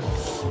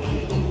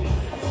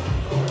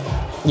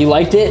 You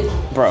liked it?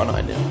 Bro, no,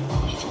 I didn't.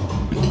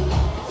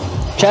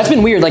 Chat's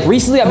been weird. Like,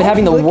 recently I've been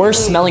having the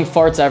worst smelling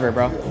farts ever,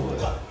 bro.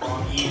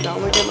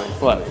 Don't look at my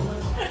What?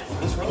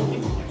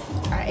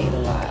 I ate a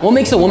lot. What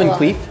makes a woman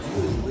queef?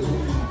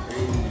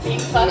 Being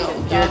fucked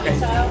in doggy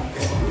style?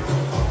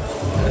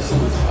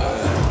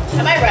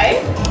 Am I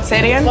right? Say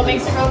it again? What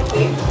makes a girl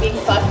queef? Being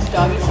fucked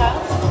doggy style?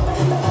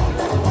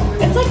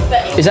 It's like the...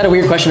 Is that a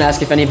weird question to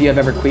ask if any of you have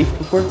ever queefed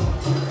before?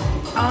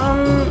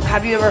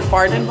 Have you ever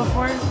farted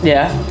before?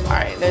 Yeah.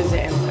 Alright, there's the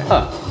answer.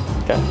 Oh,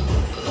 okay.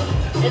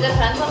 It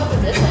depends on the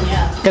position,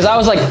 yeah. Because I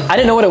was like, I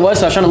didn't know what it was,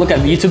 so I was trying to look at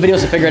YouTube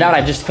videos to figure it out.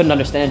 I just couldn't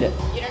understand it.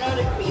 You don't know what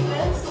a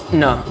queef is?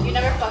 No. You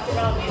never fucked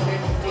around with me or do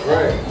that?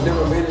 Right. You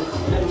never made it. You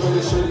never made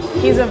it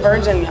shitty. He's a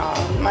virgin, y'all.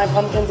 My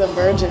pumpkin's a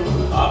virgin.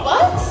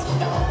 What?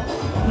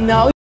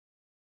 No.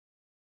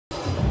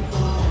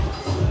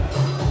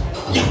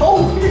 No,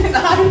 you're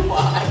not.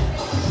 Why?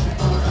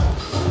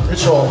 You're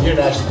trolling. You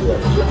didn't actually do that,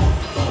 did you?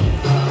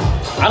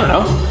 I don't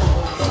know.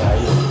 Yeah,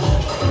 you did.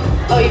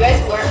 Oh, you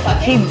guys weren't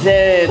fucking? He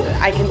did.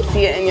 I can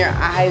see it in your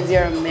eyes.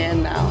 You're a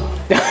man now.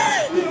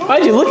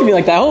 Why'd you look at me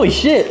like that? Holy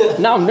shit.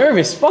 Now I'm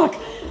nervous. Fuck.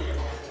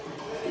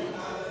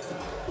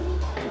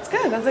 It's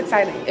good. That's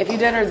exciting. If you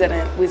did or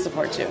didn't, we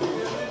support you.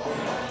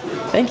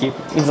 Thank you.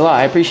 It means a lot.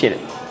 I appreciate it.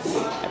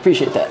 I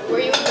appreciate that. Were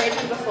you a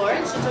virgin before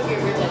and she took your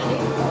virginity?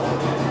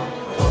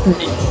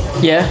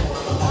 Yeah.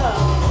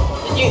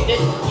 Oh. Did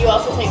you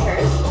also take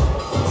hers?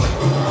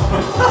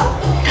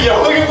 Yo,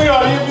 look at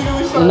Leon. He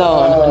immediately started. No.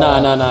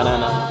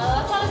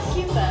 That's not as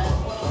cute then.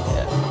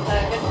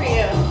 Good for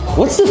you.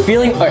 What's the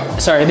feeling?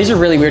 Sorry, these are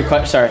really weird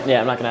questions. Sorry.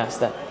 Yeah, I'm not going to ask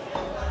that.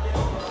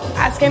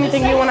 Ask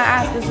anything you want to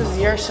ask. This is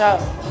your show.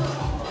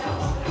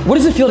 What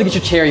does it feel to get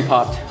your cherry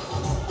popped?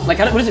 Like,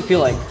 what does it feel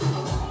like?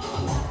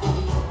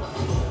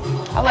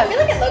 I feel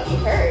like it low-key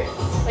hurts.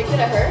 Like, did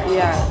it hurt?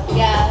 Yeah.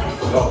 Yeah.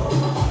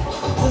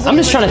 I'm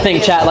just trying to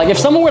think, chat. Like, if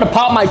someone were to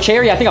pop my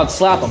cherry, I think I'd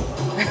slap them.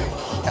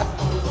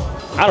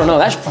 I don't know.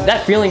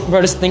 That feeling,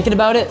 bro, just thinking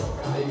about it.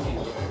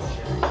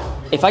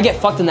 If I get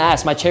fucked in the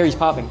ass, my cherry's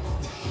popping.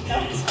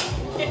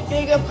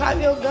 Nigga, pop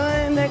your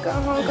gun. Nigga,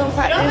 come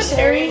pop your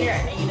cherry.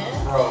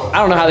 I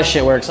don't know how this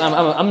shit works.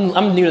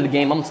 I'm new to the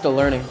game. I'm still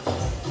learning.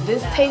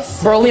 This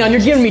tastes. Bro, Leon,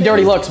 you're giving me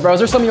dirty looks, bro. Is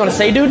there something you want to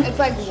say, dude? It's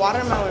like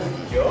watermelon.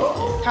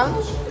 Huh?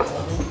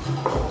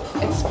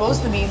 It's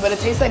supposed to be, but it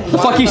tastes like watermelon. The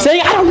fuck you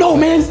saying? I don't know,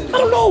 man. I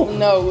don't know.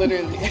 No,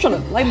 literally. I'm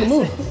trying to lighten the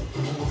mood.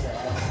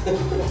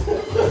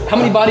 How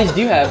many bodies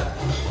do you have?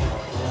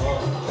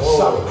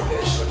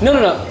 No.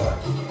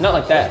 Not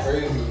like that.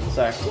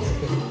 Sorry.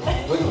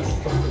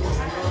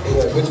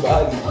 Which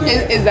body?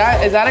 Is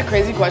that a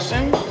crazy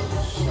question?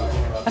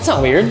 That's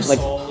not weird. Like,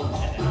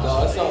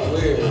 No, that's not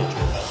weird.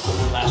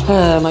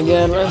 oh my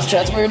god, bro, this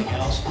chat's weird.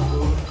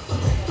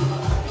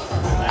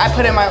 I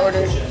put in my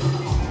order.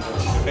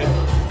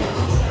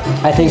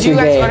 I think Did you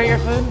you're guys gay. order your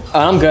food?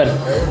 I'm good.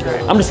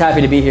 I'm just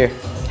happy to be here.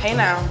 Hey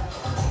now.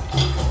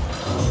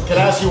 Can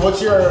I ask you,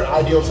 what's your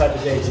ideal type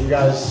of date? Do you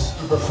guys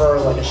prefer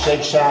like a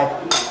Shake Shack,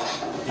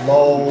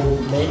 low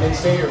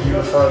maintenance date, or do you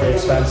prefer the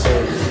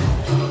expensive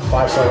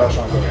 5-star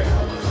restaurant date?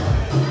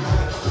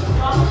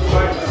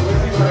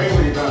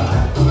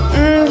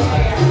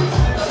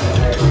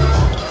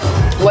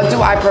 What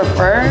do I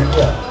prefer?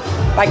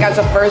 Yeah. Like as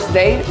a first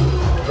date?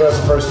 That's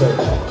the first date.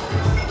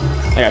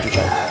 I got your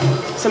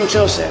chat. Some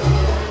chill shit.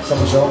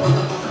 Something chill.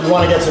 You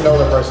want to get to know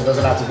the person. It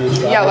doesn't have to be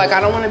extravagant. Yeah, like I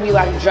don't want to be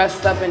like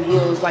dressed up in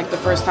heels like the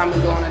first time we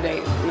go on a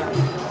date. No.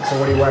 So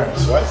what are you wearing?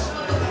 Sweats?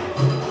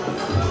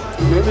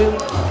 Maybe.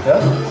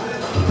 Yeah.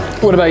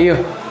 What about you?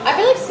 I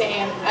feel like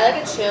same. I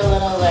like a chill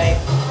little like,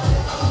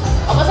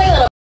 almost like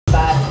a little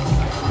vibe.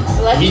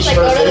 So let's Beach just like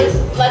go first to date?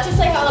 this, let's just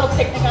like have a little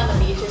picnic on the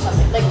beach or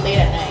something, like late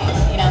at night,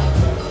 you know?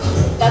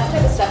 That's the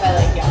type of stuff I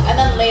like, yeah. And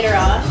then later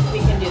on, we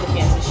can do the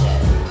fancy shit.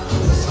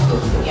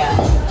 Yeah.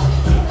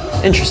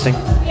 Interesting.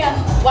 Yeah.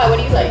 Why, what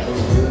do you like?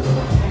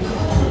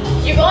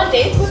 You go on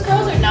dates with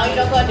girls or now you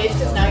don't go on dates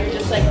because now you're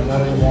just like...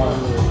 Not anymore.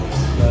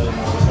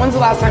 When's the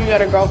last time you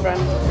had a girlfriend?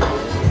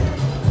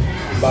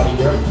 About a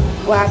year.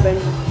 What happened?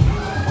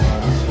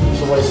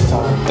 It's a waste of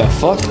time. The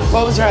fuck?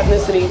 What was her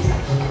ethnicity?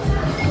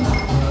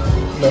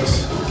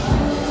 Mix.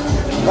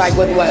 Like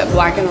with what?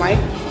 Black and white?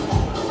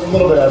 A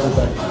little bit of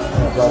everything.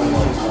 Yeah, black and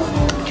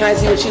white. Can I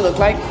see what she looked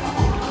like?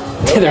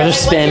 They're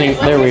just spamming.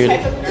 They're What's your weird.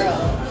 type of girl?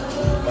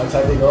 That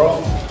type of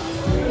girl.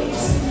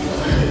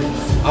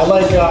 I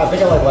like. I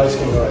think I like light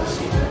skinned girls.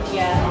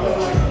 Yeah.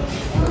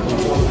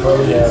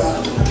 Curly hair.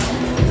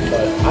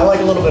 But I like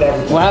a little bit of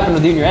everything. What happened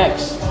with you and your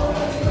ex?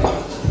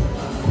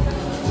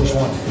 Which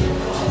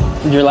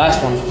one? Your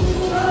last one?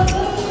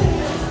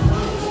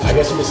 I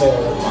guess you could say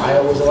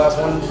Maya was the last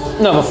one.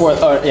 No, before.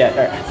 Oh, yeah. All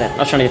right, then. I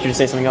was trying to get you to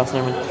say something else.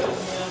 Never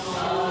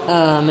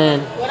mind.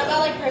 Man. What about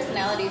like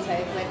personality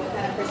type? Like what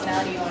kind of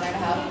personality you want her to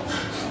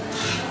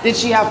have? Did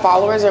she have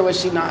followers or was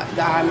she not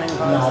that high many No,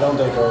 followers? I don't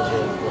date girls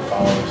with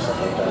followers, stuff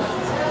like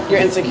that. You're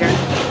insecure.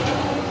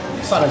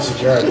 It's not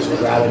insecure. I just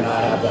would rather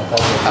not have that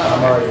public.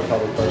 I'm already a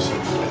public person.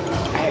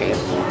 I hear you.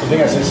 You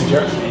think that's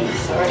insecure?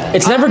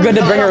 It's never good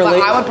to bring a But I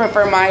relation. would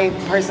prefer my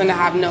person to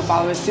have no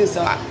followers too,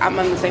 so I'm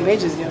on the same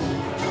page as you.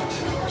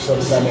 So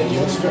does that make you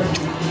insecure?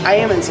 I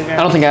am insecure. I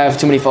don't think I have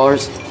too many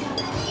followers.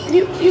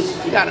 You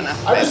got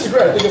enough. I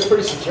disagree. I think it's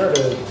pretty secure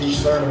to be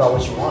certain about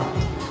what you want.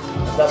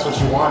 If that's what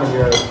you want and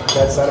you're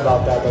dead set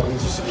about that, that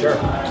means you're secure.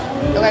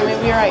 Okay,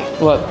 maybe you're right.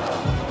 What?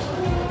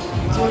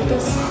 Do you want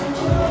this? Do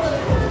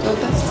you want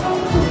this?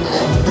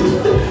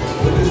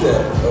 What is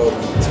that? Oh,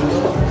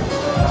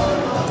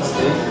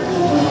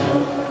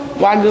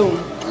 Wagyu.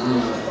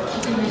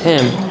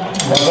 Him.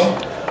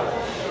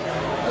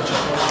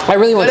 I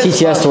really want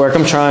TTS to work.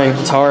 I'm trying.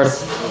 It's hard.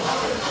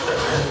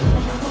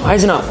 Why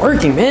is it not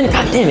working, man?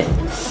 God damn it.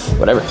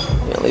 Whatever.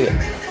 Yeah, leave it.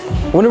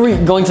 When are we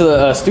going to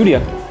the studio?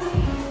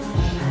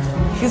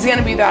 He's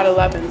gonna be there at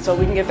 11, so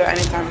we can get there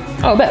anytime.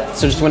 Oh, bet.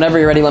 So just whenever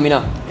you're ready, let me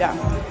know. Yeah.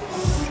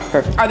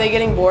 Perfect. Are they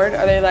getting bored?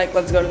 Are they like,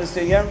 let's go to the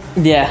studio?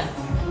 Yeah.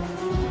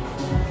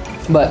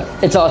 But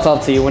it's all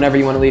up to you whenever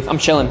you want to leave. I'm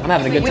chilling. I'm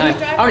having a good time.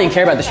 I don't even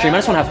care about the stream. I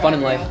just want to have fun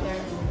in life.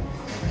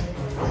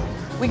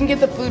 We can get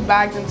the food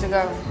bagged and to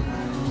go.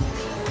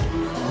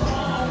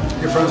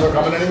 Your friends aren't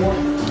coming anymore?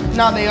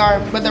 No, they are,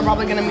 but they're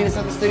probably gonna meet us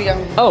at the studio.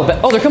 Oh,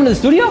 they're coming to the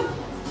studio?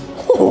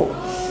 Oh,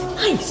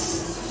 nice.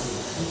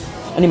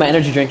 I need my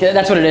energy drink.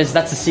 That's what it is.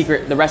 That's the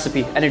secret, the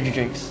recipe. Energy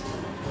drinks.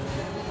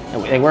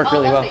 They work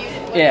really well. What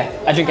you do. Yeah,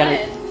 I drink What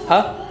energy. kind?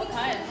 Huh? What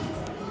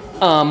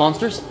kind?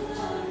 Monsters? I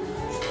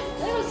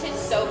think those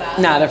taste so bad.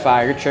 Nah, they're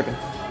fire. You're tripping.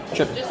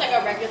 Tripping. Just like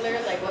a regular,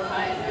 like what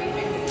kind are you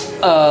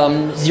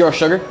drinking? 0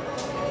 sugar.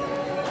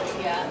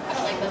 Yeah, I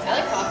don't like those. I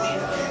like coffee.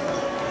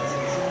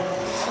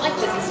 I like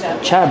fizzy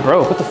stuff. Chad,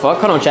 bro, what the fuck?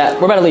 Hold on, chat.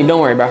 We're about to leave.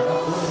 Don't worry, bro.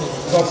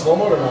 It's on slow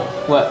mode or not?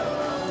 What?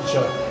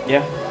 Chill.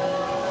 Yeah.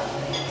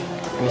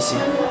 Let me see.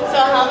 So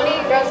how many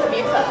girls have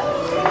you fucked?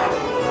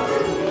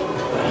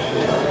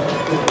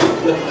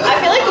 I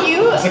feel like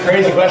you. That's a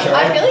crazy question,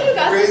 right? I feel like you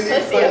got some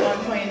pussy at one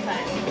point in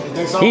time. You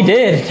think so? He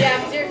did. Yeah,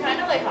 because you're kind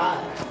of like hot.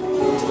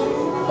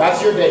 That's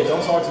your date.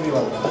 Don't talk to me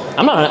like that.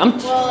 I'm not.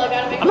 Well, I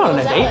gotta make I'm not on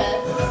a date.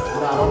 jealous.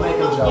 No, don't make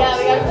him jealous. Yeah,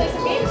 we gotta play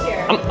some games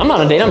here. I'm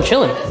not on a date. I'm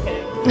chilling. Just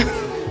kidding.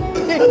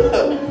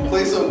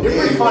 Play some You're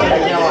pretty games. funny. Yeah, I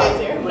can't lie.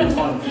 play You're pretty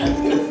funny.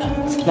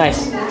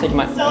 Nice. Take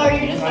my. So are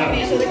you just going to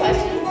answer the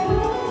question?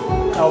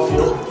 I'll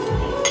feel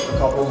a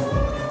couple.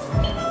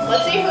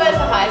 Let's see who has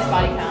the highest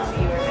body count,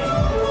 you or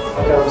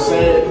me. Okay, I'll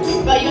say it.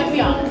 But you have to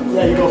be honest.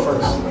 Yeah, you go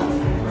first.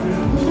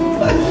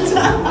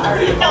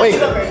 No, Wait. you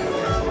go first.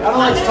 I don't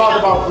like to talk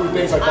about crude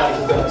things like that.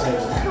 It's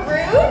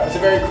Crude?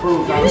 a very crude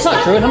It's conversation.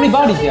 not crude. How many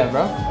bodies do you have,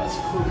 bro? That's a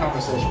crude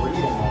conversation. We're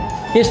eating,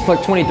 man. Here's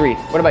like 23.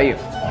 What about you?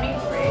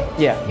 23?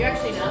 Yeah. You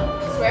actually know?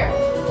 Swear?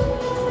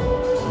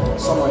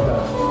 Something like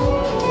that.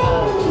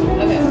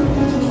 Okay.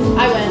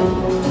 I win.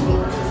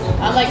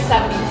 I'm like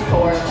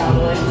 74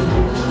 probably.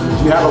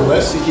 Do you have a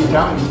list? You keep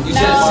counting? You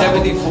said No.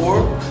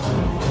 74?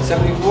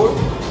 74?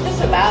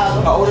 Just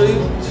about. How old are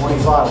you?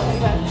 25.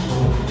 Okay.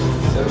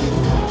 74.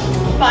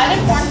 Mine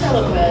and porn for a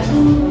little bit.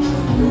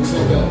 You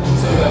said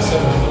that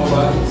 74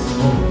 bodies?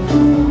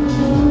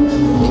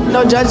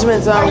 No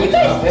judgment zone. Are you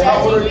guys Hey,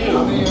 how old are judging you? me?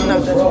 How many of them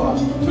was raw?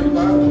 25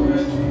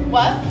 already?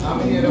 What? How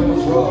many of them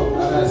was raw? I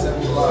got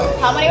 75.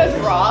 How many was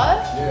raw?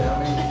 Yeah, how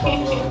many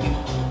fucking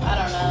raw? I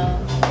don't know.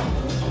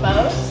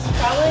 Most,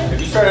 probably? If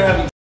you started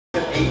having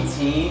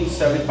 18,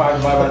 75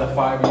 divided by the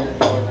 5 years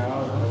right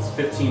now, that's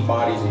 15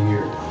 bodies a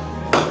year.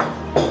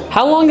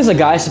 How long is a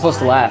guy supposed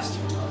to last?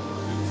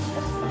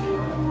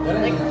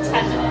 Like 10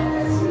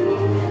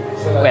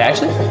 minutes. Wait,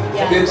 actually?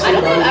 Yeah. I don't think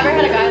I've ever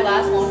had a guy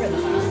last longer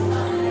than that.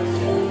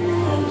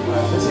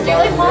 Do you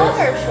like long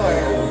or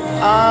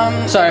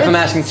short? Sorry if I'm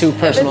asking too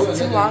personal. If it's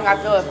too long, I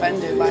feel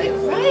offended. Like,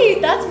 Right,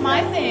 that's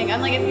my thing.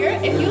 I'm like, if you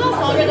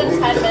last longer than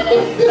 10 minutes, then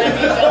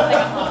you don't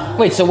think I'm hot.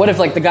 Wait, so what if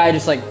like the guy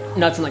just like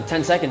nuts in like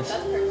 10 seconds?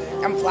 That's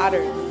perfect. I'm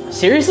flattered.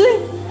 Seriously?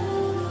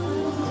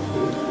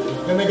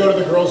 Then they go to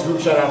the girls' group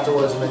chat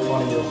afterwards and make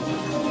fun of you.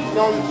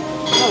 No,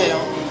 they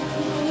don't.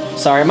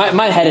 Sorry,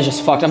 my head is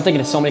just fucked. I'm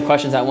thinking of so many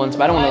questions at once,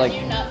 but I don't want to Why like. do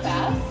you nut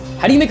fast?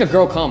 How do you make a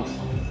girl come?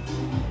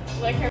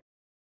 Like her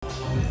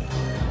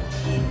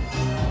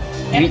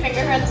and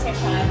finger her at the same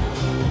time.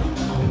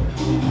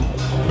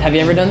 Have you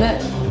ever done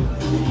that?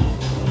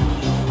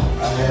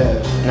 I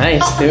had.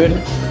 Nice, dude.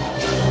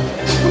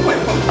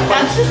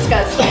 That's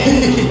disgusting.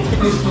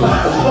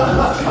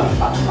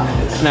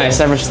 Nice.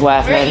 Everyone's just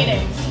laughing. We're at it.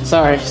 eating.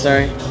 Sorry. I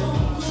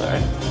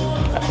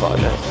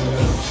apologize.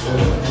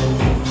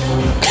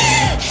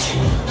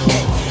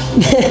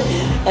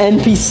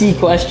 NPC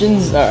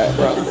questions? Alright,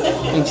 bro.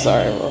 I'm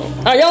sorry, bro.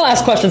 Alright, y'all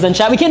ask questions then,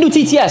 chat. We can't do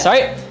TTS,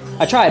 alright?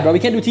 I tried, bro. We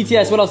can't do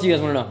TTS. What else do you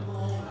guys want to know?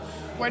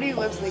 Where do you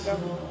live, Sneako?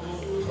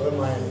 Go to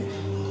Miami.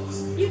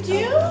 You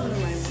do?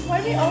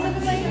 Why do you own it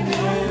in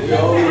Miami?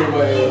 Yo,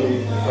 Miami.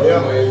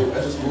 Yeah. Miami. I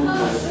just moved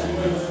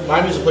to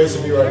Miami's a place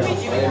to be right now.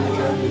 Miami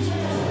campus.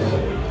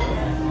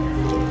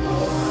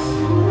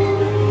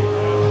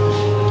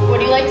 What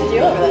do you like to do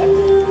over there?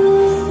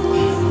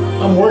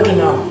 I'm working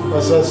now.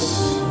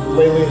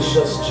 Lately it's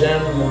just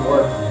gym and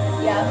work.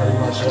 Yeah. Pretty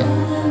much,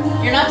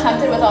 yeah. You're not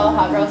tempted with all the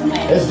hot girls in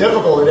Miami? It's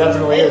difficult, it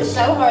definitely It's is.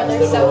 so hard,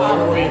 they're It's so difficult. hot.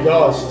 Everywhere you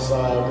go, it's just,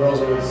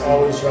 girls are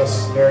always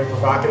dressed very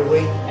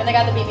provocatively. And they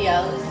got the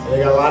BBLs. They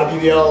got a lot of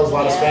BBLs, a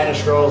lot of Yeah.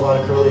 Spanish girls, a lot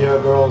of curly hair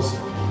girls.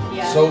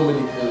 Yeah. So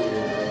many curly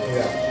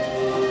hair.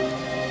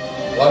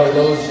 Yeah. A lot of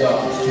nose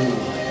jobs too.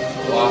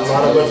 A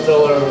lot of lip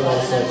filler and all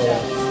stuff like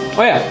that.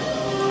 Oh, yeah.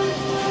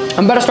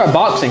 I'm about to start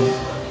boxing.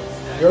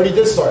 You already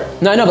did start.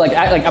 No, but like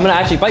I'm gonna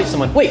actually fight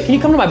someone. Wait, can you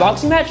come to my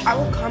boxing match? I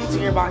will come to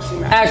your boxing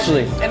match.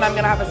 Actually. And I'm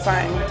gonna have a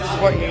sign to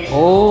support you.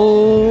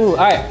 Oh, all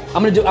right.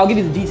 I'll give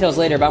you the details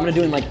later, but I'm gonna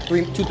do it in like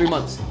 2-3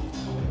 months.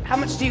 How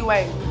much do you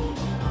weigh?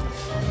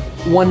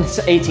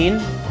 118,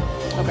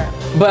 Okay.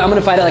 but I'm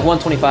gonna fight at like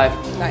 125.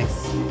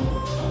 Nice.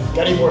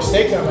 Gotta eat more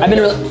steak then, man. I've been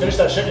really- Finish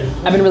that chicken.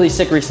 I've been really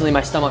sick recently,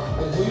 my stomach.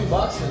 Who you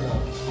boxing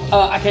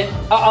now? I can't.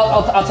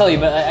 I'll tell you,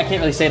 but I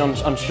can't really say it on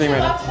stream right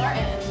now. Box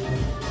Martin.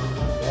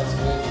 That's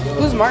good.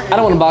 Who's Martin? I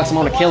don't want to box him.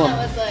 I want to kill him.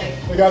 That was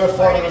like, The guy that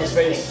farted on his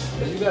face.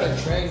 But you gotta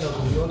train them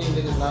because you don't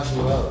need niggas knock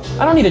you out.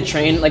 I don't need to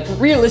train. Like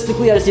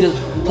realistically, I just need to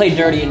play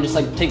dirty and just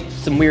like take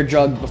some weird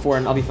drug before,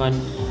 and I'll be fine.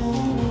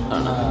 I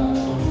don't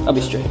know. I'll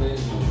be straight.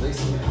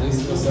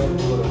 Lacing yourself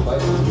before the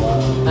fight is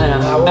wild. I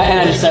know. And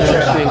I just said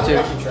it on stream too.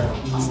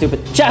 Stupid.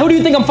 Chat. Who do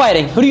you think I'm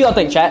fighting? Who do y'all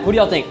think, chat? Who do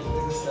y'all think?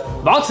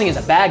 Boxing is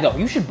a bag though.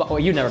 You should. Well,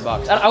 you never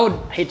boxed. I would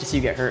hate to see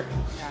you get hurt.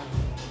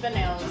 the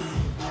nails.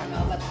 I don't know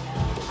about the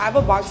nails. I have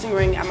a boxing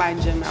ring at my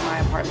gym at my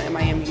apartment in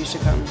Miami. You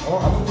should come. Oh,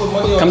 I'm gonna put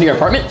money on Come to your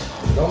apartment?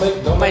 Don't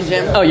My make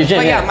gym. Oh, your gym.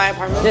 But yeah, yeah, my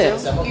apartment Yeah.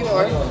 too. Either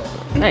or.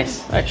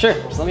 Nice. All right, sure.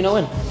 Just let me know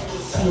when.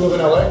 You live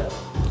in LA?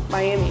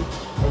 Miami.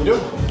 What you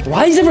doing?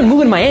 Why is everyone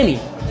moving to Miami?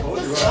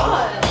 It's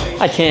fun.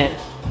 I can't.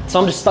 So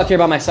I'm just stuck here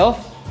by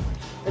myself.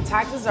 The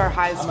taxes are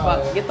high as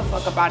fuck. Get the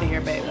fuck up out of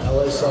here, babe.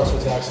 LA sucks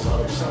with taxes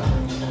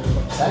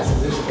 100%.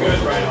 Taxes is good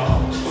right now.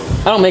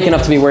 I don't make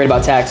enough to be worried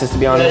about taxes, to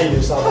be Yeah, honest. you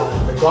do something.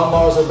 The gun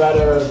laws are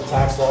better,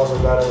 tax laws are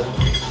better.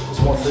 There's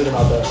more freedom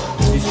out there.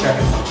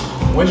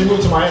 When did you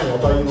move to Miami? I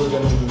thought you lived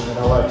in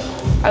LA.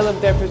 I lived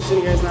there for 2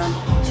 years now.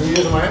 2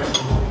 years in Miami?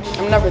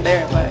 I'm never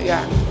there, but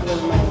yeah, I live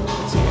in Miami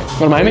for 2 years.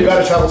 Go to Miami? You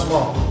gotta travel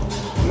tomorrow.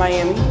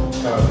 Miami.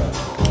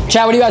 Oh, okay.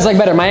 Chat, what do you guys like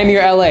better, Miami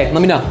or LA? Let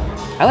me know.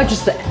 I like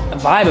just the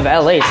vibe of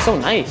LA. It's so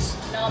nice.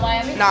 No,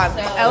 Miami. Nah,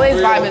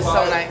 LA's vibe is so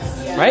nice.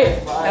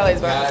 Right?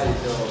 LA's vibe.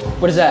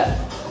 What is that?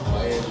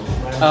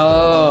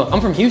 Oh,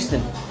 I'm from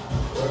Houston.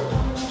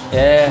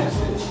 Yeah.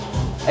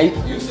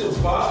 Houston's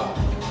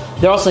fine.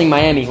 They're all saying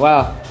Miami.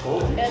 Wow.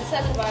 It's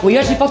such a vibe. Will you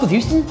actually fuck with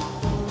Houston?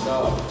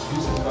 No,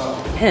 Houston's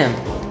fine. Damn.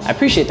 I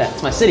appreciate that.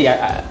 It's my city.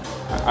 I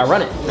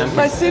run it.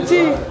 My city.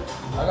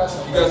 You got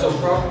some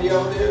property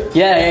out there?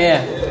 Yeah.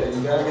 Yeah,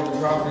 you gotta get the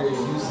property in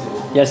Houston.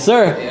 Yes,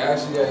 sir. They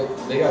actually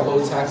they got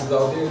low taxes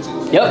out there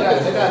too.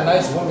 Yep. They got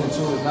nice women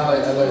too. It's not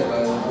like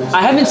LA.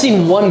 I haven't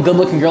seen one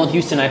good-looking girl in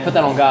Houston. I put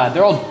that on God.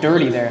 They're all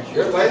dirty there.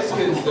 You're light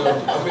skinned though.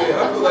 I mean,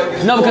 I feel like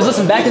it's No, because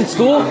listen, back in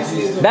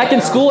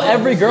school,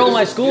 every girl in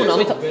my school, no,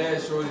 let me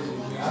bad shortage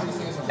in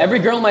Houston. every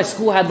girl in my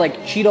school had like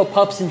Cheeto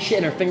puffs and shit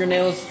in her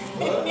fingernails.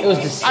 It was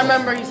just. I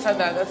remember you said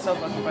that. That's so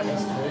fucking funny.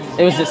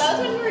 It was Yeah, just. that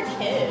was when you were a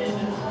kid.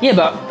 Yeah,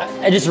 but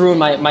I just ruined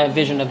my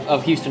vision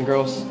of Houston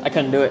girls. I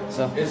couldn't do it,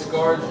 so It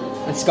scarred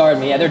you. it scarred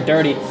me. Yeah, they're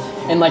dirty,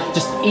 and like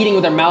just eating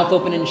with their mouth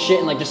open and shit,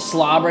 and like just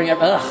slobbering. Ugh.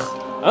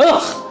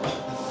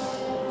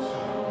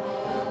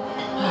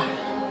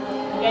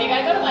 Yeah, you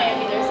gotta go to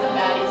Miami. There's some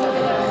baddies over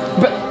there.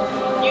 But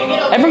You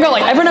get over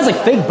everyone has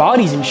like fake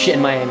bodies and shit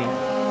in Miami. Yeah.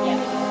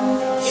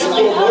 You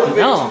don't like that?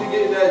 No. To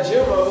get in that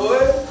gym, my boy.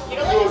 You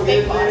don't like a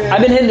fake body?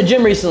 I've been hitting the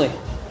gym recently.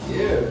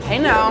 Yeah. Hey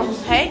now.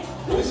 Hey.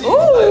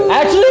 Ooh.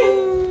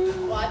 Actually.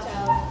 Watch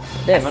out.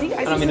 Damn, I see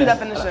don't some mean to.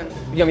 definition.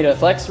 You want me to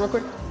flex real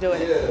quick? Do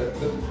it.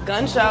 Yeah.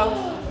 Gun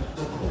show.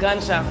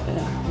 Gun show.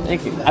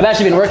 Thank you. I've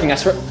actually been working. I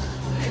swear.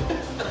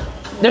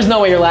 There's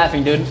no way you're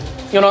laughing, dude. You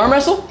want to arm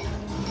wrestle?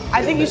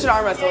 I think you should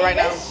arm wrestle right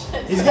now.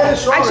 He's getting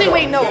stronger. Actually,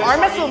 wait, no.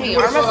 Arm wrestle me.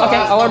 Arm wrestle Okay,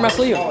 me. I'll arm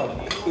wrestle you.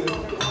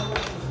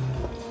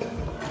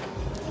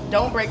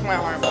 Don't break my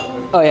arm.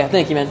 Oh yeah,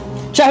 thank you, man.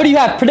 Chat, who do you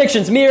have?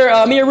 Predictions? Me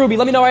or Ruby?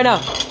 Let me know right now.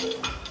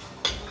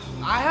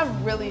 I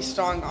have really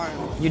strong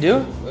arms. You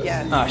do?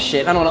 Yes. Oh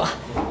shit, I don't know.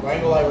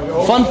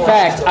 Fun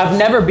fact: I've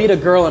never beat a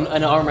girl in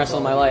an arm wrestle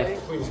in my life.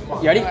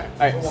 You ready? All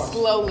right.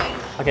 Slowly.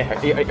 Okay.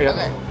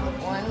 Okay.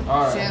 One,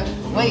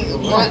 two. Wait.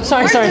 One.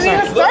 Sorry. Start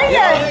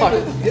yet. Fuck.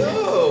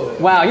 Yo.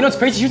 Wow, you know what's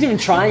crazy? She was even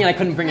trying and I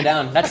couldn't bring her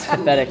down. That's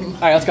pathetic. All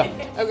right, let's go.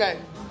 Okay.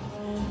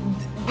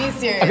 Be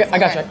serious. Okay, I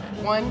got you.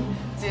 1,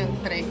 2,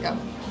 3, go.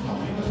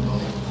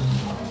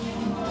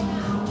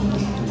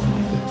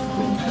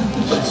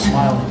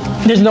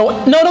 There's no,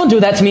 don't do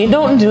that to me.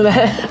 Don't do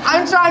that.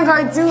 I'm trying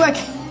hard too. Like.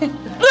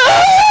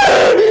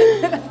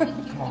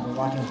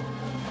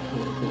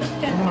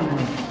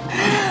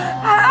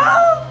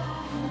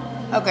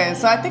 Okay,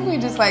 so I think we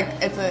just like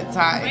it's a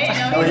tie. Wait,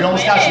 no, Oh, you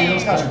almost got you. You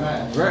almost got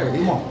you. Right.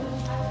 Come on.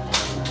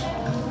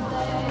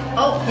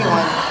 Oh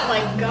my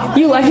god. I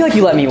feel like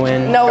you let me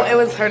win. No, it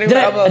was hurting Did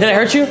my I, elbow. did I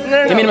hurt you?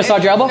 No. You mean to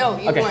massage your elbow? No,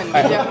 you Okay. won. All You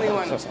right. definitely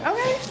won. So sorry.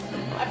 Okay.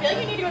 I feel like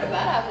you need to go to bed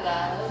after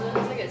that.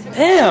 It's like a 6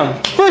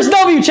 Damn. First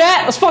W,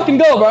 chat. Let's fucking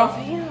go, bro.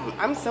 Damn,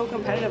 I'm so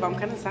competitive. I'm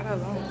kind of sad I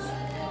lost.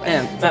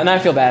 Damn. Now I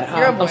feel bad.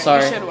 You're a I'm boy.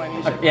 sorry. You should win.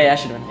 You should Okay, yeah, I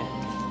should win.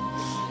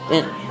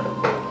 Yeah.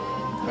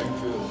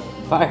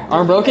 Fire.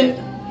 Arm broken?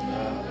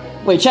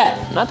 Wait, chat.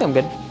 I think I'm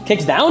good.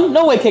 Kicks down?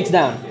 No way kicks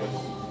down.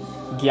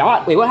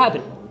 God. Wait, what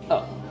happened?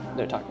 Oh,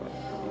 they're talking about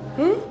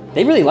it.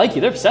 They really like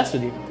you. They're obsessed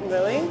with you.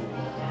 Really?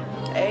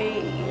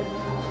 Hey.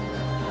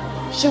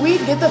 Should we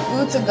get the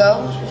food to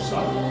go?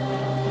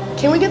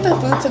 Can we get the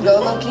food to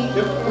go, Loki?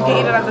 We can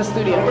eat it at the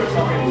studio.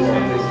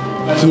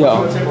 Yo.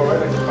 Nah.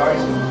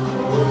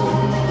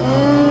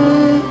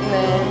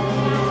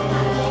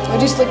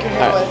 What'd you slick your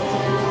hair with?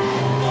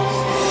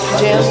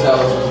 Jam?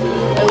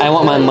 I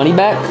want my money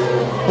back.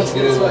 It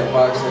is like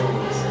 5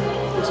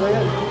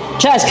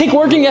 seconds. Chat, is kick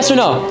working? Yes or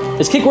no?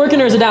 Is kick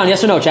working or is it down?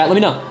 Yes or no, chat? Let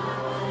me know.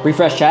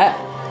 Refresh chat.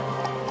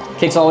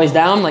 Kick's always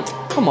down. Like,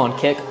 come on,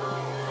 kick.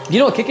 Do you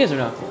know what kick is or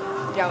no?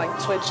 Yeah,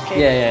 like Twitch kick.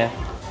 Yeah.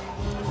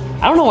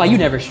 I don't know why you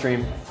never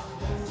stream.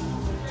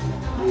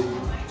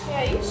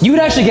 You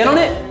would actually get on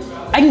it?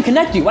 I can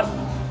connect you. What?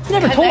 You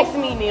never Connect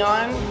told. me,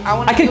 Neon.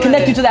 I could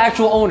connect you to the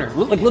actual owner.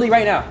 Like literally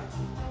right now.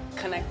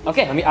 Connect.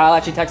 Okay, I'll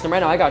actually text him right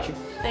now. I got you.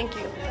 Thank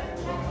you.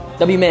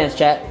 W Mans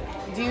chat.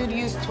 Do you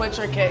use Twitch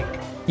or Kick?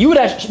 You would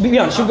actually, be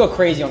honest, you would go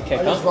crazy on kick,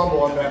 I just huh?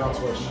 Rumble unbanned on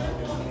Twitch.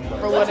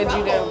 For what did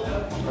you do?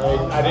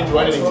 I didn't do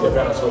anything to get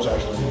banned on Twitch,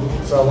 actually.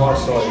 It's a long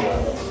story.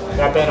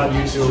 Got banned on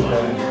YouTube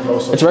and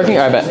most of It's working?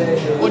 Alright, bet.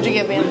 What'd you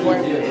get banned for?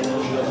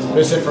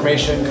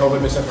 Misinformation,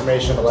 COVID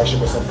misinformation, election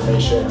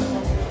misinformation.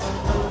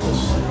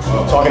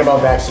 Talking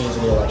about vaccines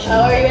in the election.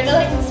 Oh, are you into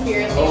like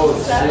conspiracy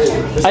stuff?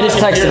 It's I just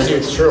not texted conspiracy, him.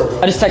 It's true.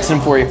 I just texted him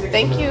for you.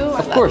 Thank you. I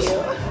Of love course. you.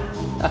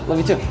 Love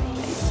you too.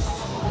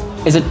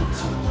 Is it,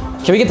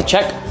 can we get the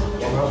check?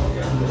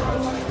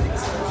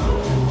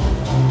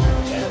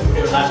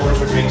 Last words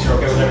for drinks, you're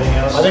okay with everything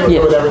else? I think we're Yeah.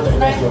 good with everything.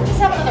 Thank you. Just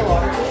have another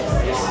water,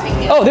 please.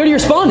 Thank you. Oh, they already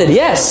responded.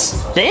 Yes.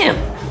 Damn.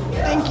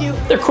 Thank you.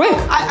 They're quick.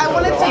 I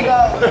wanted to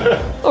go.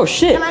 Oh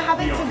shit. Can I have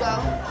it to go?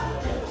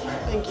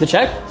 Thank you. The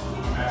check?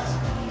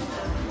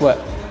 What?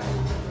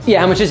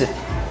 Yeah, how much is it?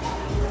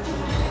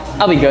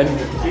 I'll be good.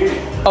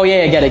 Oh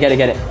yeah, get it.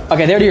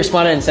 Okay, they already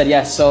responded and said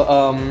yes. So I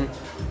don't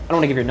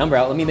want to give your number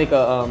out. Let me make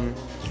a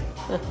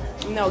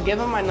No, give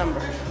him my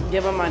number.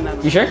 Give him my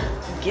number. You sure?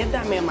 Give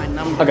that man my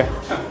number. Okay.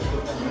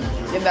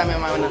 Give that man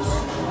my number.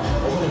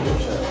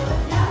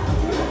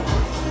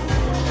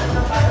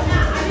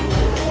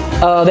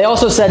 They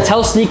also said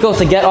tell Sneako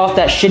to get off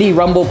that shitty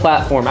Rumble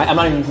platform. I'm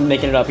not even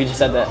making it up. He just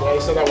said that. Yeah, he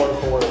said that word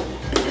for word.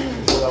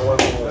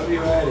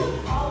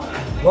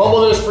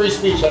 Rumble, there's free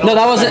speech. No,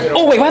 that wasn't.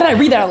 Oh wait, why did I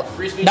read that?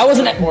 That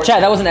wasn't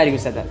Chad. That wasn't Eddie who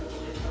said that.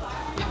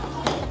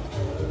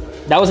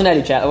 That wasn't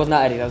Eddie, Chad. That was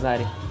not Eddie. That was not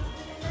Eddie.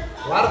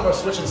 A lot of them are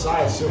switching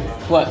sides too.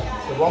 What?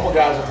 The Rumble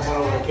guys are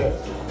coming over to kick.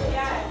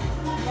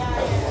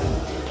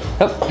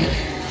 Yep.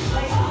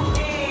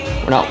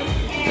 No.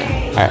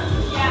 All right.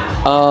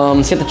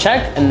 Let's get the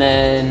check and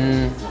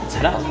then let's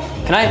head out.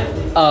 Can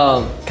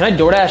I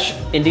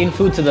DoorDash Indian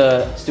food to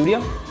the studio?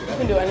 You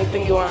can do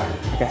anything you want.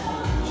 Okay.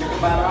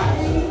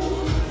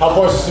 How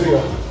far is the studio?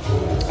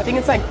 I think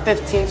it's like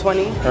 15,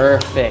 20.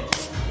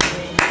 Perfect.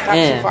 Not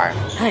too far.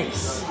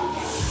 Nice.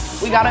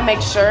 We gotta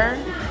make sure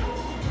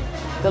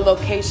the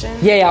location.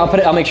 Yeah,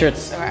 I'll make sure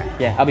it's. Okay.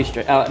 Yeah, I'll be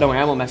straight. Don't worry,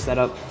 I won't mess that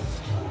up.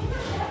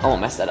 I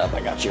won't mess that up.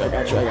 I got you.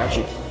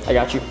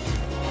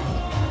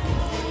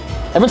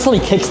 Everyone's telling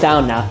me kicks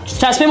down now.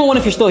 Chat, spin my one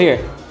if you're still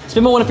here.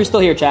 Spin my one if you're still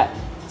here, chat.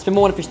 Spin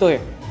my one if you're still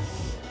here.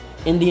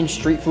 Indian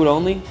street food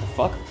only? The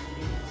fuck?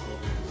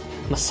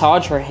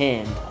 Massage her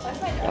hand.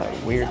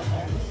 Weird. I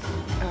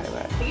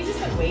think you just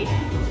been waiting.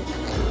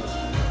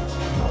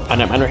 I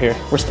know, we're here.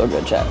 We're still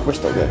good, chat. We're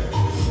still good.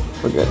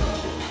 We're good.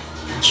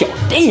 Yo,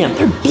 damn,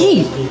 they're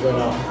deep.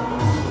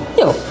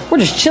 Yo, we're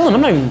just chilling.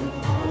 I'm not even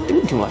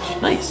doing too much.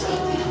 Nice.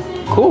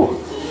 Cool.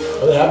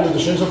 Are they happy with the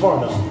stream so far?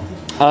 No.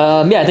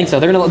 Yeah, I think so.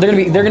 They're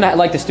gonna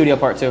like the studio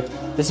part too.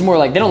 This is more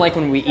like they don't like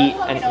when we eat.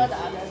 Let me know what the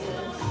address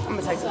is. I'm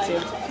gonna text it to you.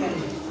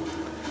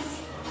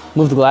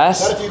 Move the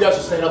glass. Shout out to you guys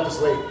for staying up this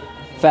late.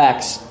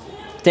 Facts.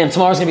 Damn,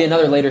 tomorrow's gonna be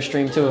another later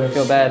stream too. I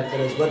feel bad. It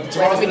is, but Let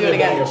tomorrow's me gonna do it be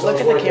again. banger, so Look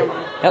it's at the worth it.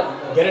 camera.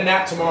 Yep. Get a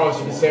nap tomorrow so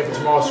you can stay for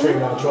tomorrow's stream.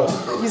 Now, trust.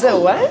 You said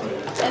what?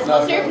 Is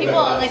most of your people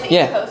on like the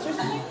Yeah. East Coast or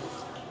something?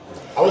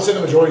 I would say the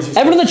majority.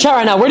 Everyone in the chat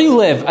right now, where do you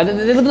live? They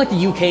live in like the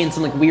UK and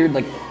some like weird,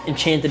 like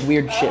enchanted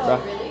weird shit, bro.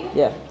 Really?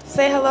 Yeah.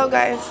 Say hello,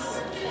 guys.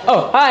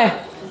 Oh,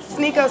 hi.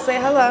 Sneako, say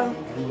hello.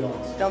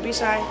 Don't be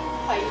shy.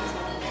 How you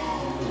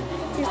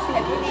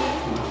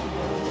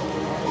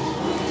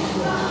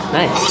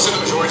Nice.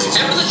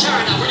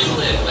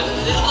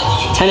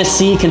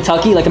 Tennessee,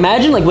 Kentucky. Like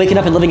imagine like waking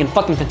up and living in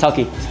fucking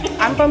Kentucky.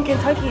 I'm from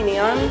Kentucky,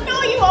 Neon.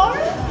 No, you are?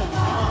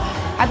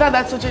 I thought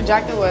that's what your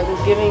jacket was.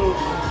 It's giving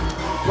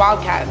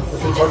Wildcats.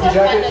 Kentucky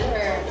jacket?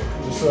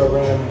 Just a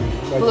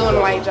random. Blue and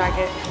white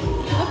jacket. You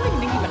look like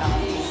Nicki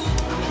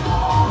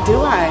Minaj.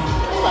 Do I?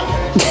 I love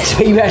her.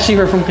 So you actually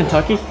were from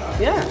Kentucky?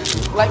 Yeah.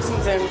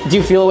 Lexington. Do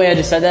you feel the way I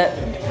just said that?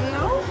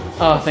 No.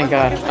 Oh, thank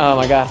God. Oh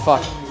my God.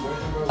 Fuck.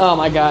 Oh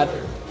my God.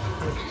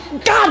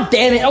 God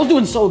damn it! I was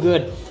doing so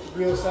good.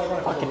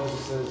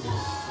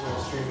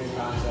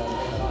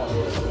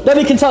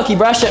 W Kentucky,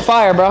 bro. Shit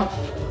fire, bro.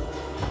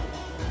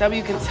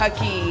 W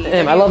Kentucky.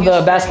 Damn, I love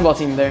the basketball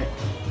team there.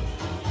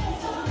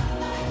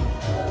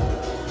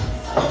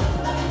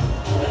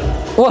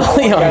 Well,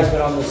 You Leon. guys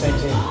been on the same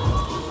team.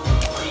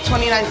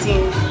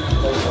 2019.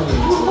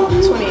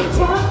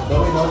 2018.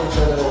 Don't we know each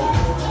other?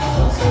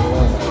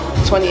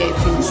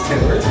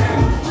 2018.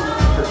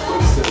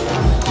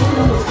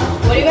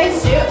 What do you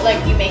guys do? Like,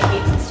 you make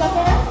beats and stuff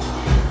there?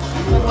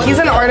 Like, what He's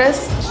do an you do?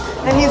 artist,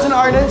 and he's an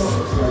artist.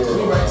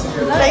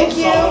 Thank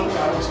you.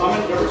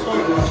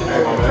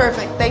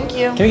 Perfect. Thank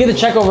you. Can we get the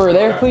check over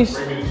there, please?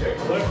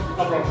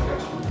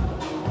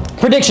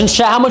 Predictions,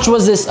 chat. How much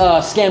was this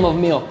scam of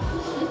meal?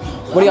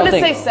 What do y'all I'm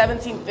gonna think? say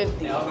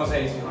 1750. I was gonna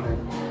say 1800.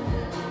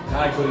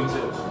 Not including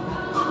tip.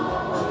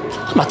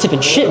 I'm not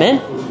tipping shit, man.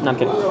 No, I'm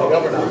kidding.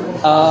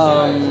 I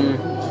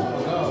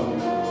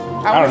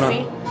I don't want to know.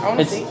 see. I want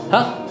to It's see.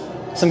 huh?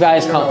 Some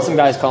guys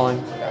calling.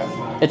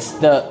 It's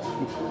the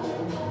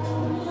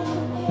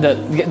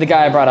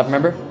guy I brought up.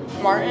 Remember?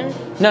 Martin.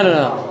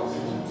 No.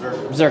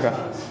 Zerka.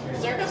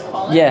 Zerka's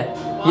calling? Yeah.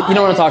 You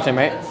don't want to talk to him,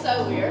 right? That's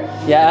so weird.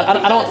 Yeah. I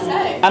What don't. do you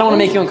gotta say? I don't want to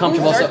make you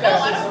uncomfortable. So. No,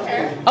 I don't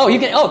care. Oh, you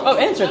can. Oh,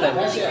 answer it then.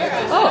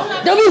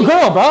 Oh, W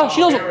girl, bro. She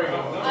knows. I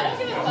don't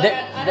give a fuck.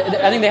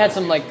 I think they had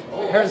some like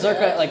her and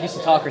Zerka like used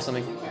to talk or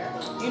something.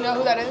 You know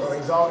who that is?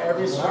 He's all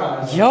every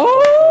stream. Yo.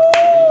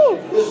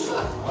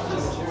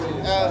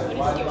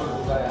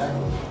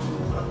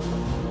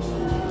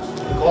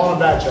 Call him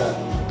back, chat.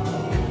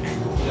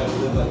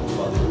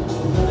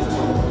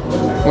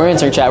 We're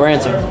answering, chat. We're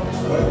answering.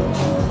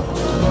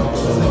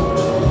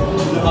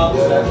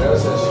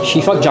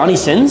 She fucked Johnny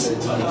Sins?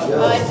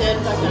 Oh, I did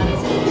fuck Johnny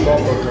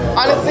Sins.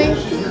 Honestly,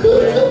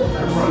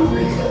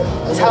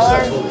 tell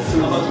her.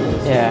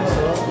 Yeah.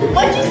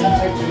 What'd you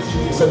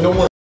say? He said no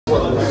more.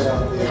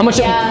 How much?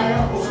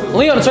 Yeah.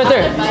 Leon, it's right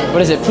there.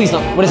 What is it? Please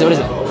don't. What is it? What is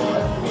it?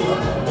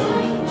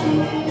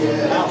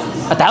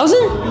 1,000?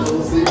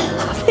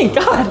 Thank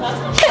God.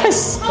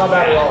 Yes. It's not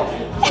bad at all.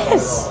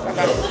 Yes.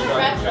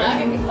 Red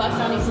flag if you fuck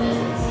Johnny Sins.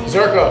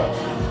 Zerka,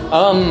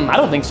 I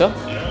don't think so.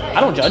 I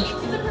don't judge.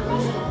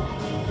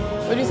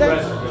 What did you say?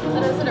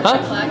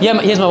 Huh?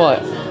 Yeah, he has my wallet.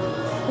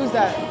 Who's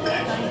that?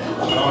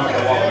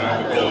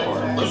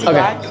 Is he Okay.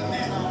 black?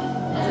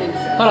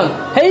 Hold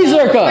on. Hey,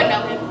 Zerka.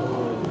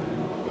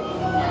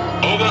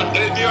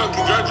 Hey, Dion,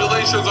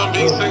 congratulations on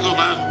being single,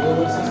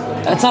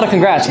 man. That's not a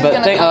congrats, but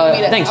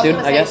thanks, dude.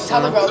 I guess.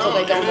 Tell the girls so No,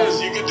 they don't it know.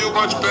 is. You can do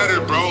much better,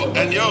 bro.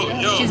 And yo.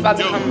 She's about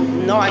to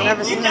come. No, I've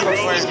never seen her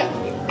before.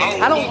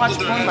 I don't watch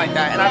porn like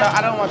that, and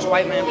I don't watch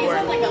white man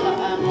porn. Like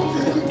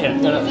a, Yeah.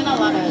 No, been a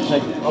lot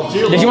of.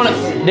 Did you want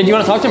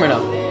to talk to him or no?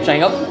 Should I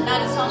hang up? No,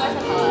 just tell her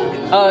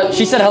hello.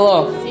 She said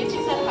hello. See if she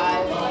said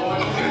hi.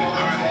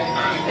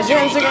 Is your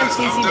Instagram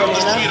CC I'm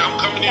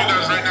Banana? coming to you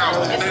guys right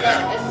now. Stay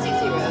there. It's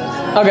CC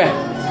Rose. Okay.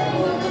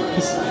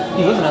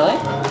 He lives in LA?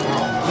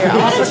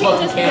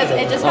 Because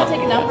it just got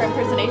taken down for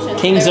impersonation.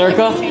 King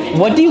Zerka.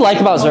 What do you like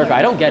about Zerka?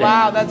 I don't get it.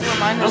 Wow, that's what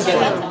mine is.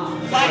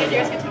 Why did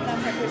yours get taken down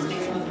for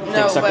impersonation?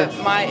 No, sucker.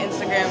 but my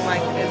Instagram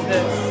like is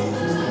this.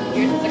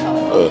 Yours is the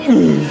color.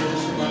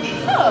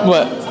 Oh.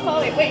 What? Oh,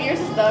 wait, yours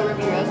is the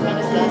Ruby Rose. Mine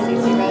is the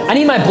CC Rose. I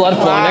need my blood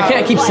flowing. I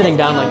can't keep sitting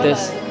down like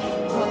this.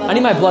 I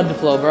need my blood to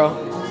flow, bro.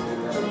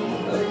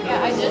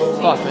 Yeah, I just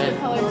changed Fuck, the man.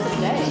 color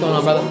today. What's going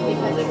on, brother?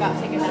 Because it got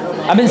taken down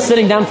today. I've been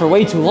sitting down for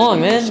way too long,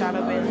 man.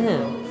 Shadow ban.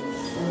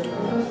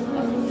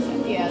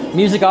 Yeah.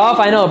 Music off?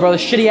 I know, bro.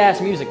 Shitty ass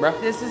music, bro.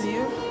 This is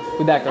you.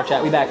 We back, though,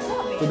 chat. We back.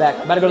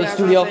 About to go to the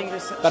studio.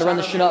 About to run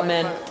this shit up,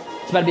 man.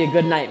 It's about to be a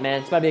good night, man.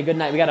 It's about to be a good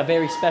night. We got a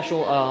very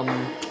special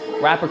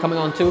rapper coming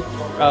on too.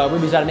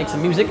 Ruby's about to make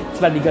some music. It's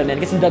about to be good, man.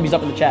 Get some W's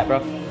up in the chat, bro.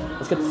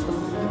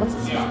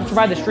 Let's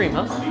ride the stream,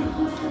 huh?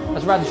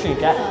 Let's ride the stream,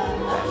 cat.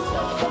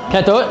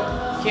 Can I throw it?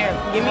 Here,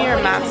 give me your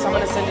maps. I'm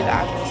gonna send you the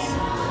address.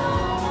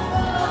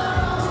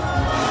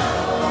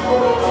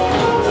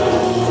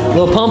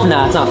 Little pump?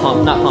 Nah, it's not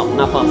pump.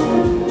 Not pump.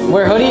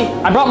 Wear a hoodie?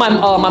 I brought my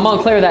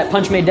Montclair that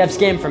Punch made Dev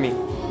scam for me.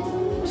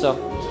 So,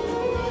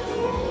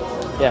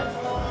 yeah.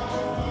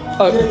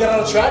 Oh, You gonna get on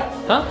the track?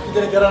 huh? You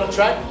gonna get on the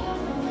track?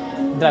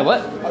 Did I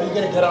what? Are you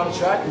gonna get on the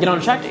track? Get on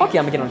the track? Fuck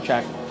yeah, I'm gonna get on the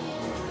track.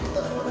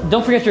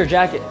 Don't forget your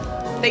jacket.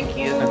 Thank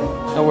you.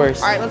 No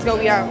worries. All right, let's go.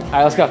 We out. All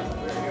right, let's go.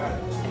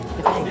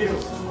 Get the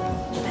angles.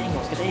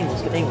 Get the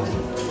angles. Get the angles.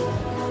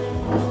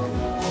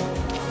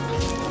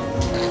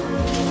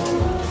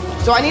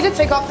 Do I need to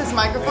take off this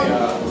microphone?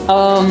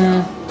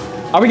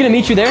 Are we gonna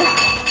meet you there?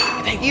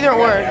 Either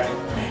or.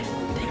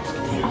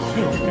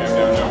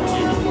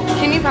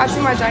 Can you pass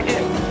me my jacket?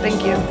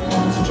 Thank you.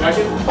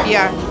 Jacket?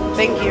 Yeah,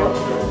 thank you.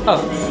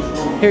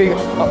 Oh, here you go.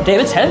 Oh, damn,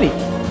 it's heavy.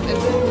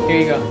 Is it? Here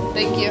you go.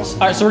 Thank you. All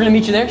right, so we're gonna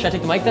meet you there. Should I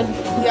take the mic then?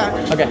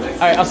 Yeah. Okay. All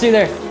right, I'll see you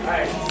there.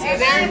 See you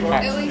there.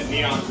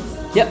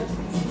 Yep.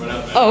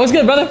 Oh, what's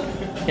good, brother?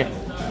 Here.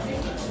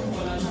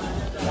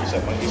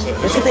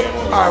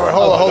 All right, wait,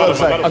 hold on a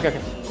second.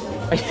 Okay.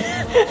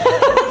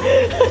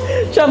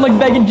 I'm like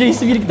begging JC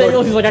to get the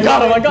angles. He's like, I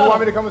got him. You want I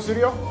me to come to the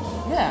studio?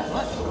 Yeah.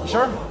 What?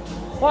 Sure.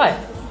 Why?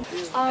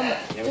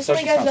 Just so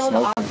you guys know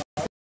the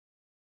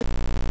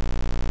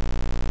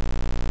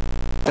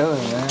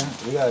Man,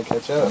 we gotta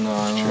catch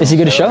up. Is he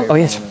good to show? Oh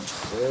yes.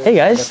 Hey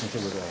guys.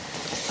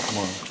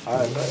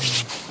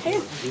 Hey.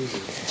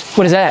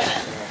 What is that?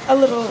 A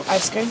little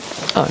ice cream.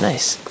 Oh,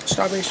 nice.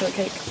 Strawberry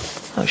shortcake.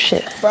 Oh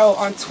shit. Bro,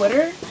 on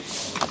Twitter,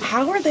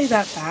 how are they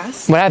that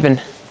fast? What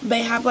happened?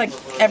 They have like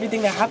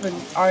everything that happened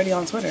already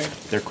on Twitter.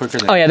 They're quicker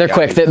than. Oh yeah, they're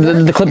quick.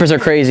 The Clippers are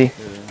crazy.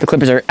 The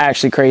Clippers are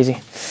actually crazy.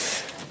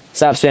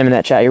 Stop spamming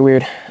that chat. You're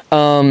weird.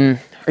 Are you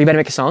about to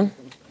make a song?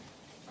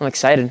 I'm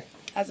excited.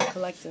 As a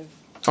collective.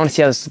 I want to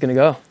see how this is gonna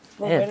go.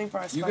 We're Yeah. waiting for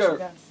our special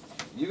guest.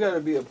 You gotta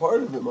be a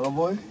part of it, my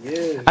boy.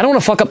 Yeah. I don't want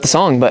to fuck up the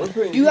song, but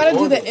You gotta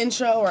do the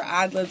intro or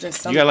ad libs or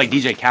something. You got like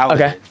DJ Khaled.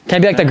 okay. Can I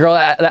be like the girl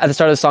at the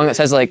start of the song that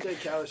says like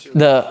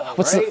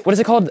what is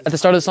it called at the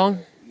start of the song?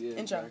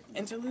 Intro.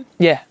 Interlude?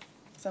 Yeah.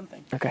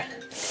 Something. Okay.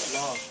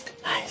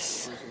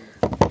 Nice.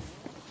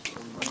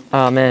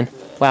 Oh man.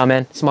 Wow,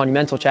 man. It's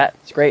monumental, chat.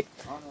 It's great.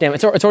 Damn,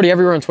 it's already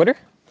everywhere on Twitter.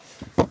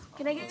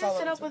 Can I get you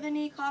set up with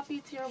any coffee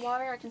to your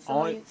water? I can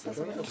sell you some.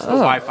 It's the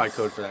Wi-Fi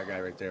code for that guy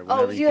right there. Oh,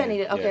 whenever it's you that can.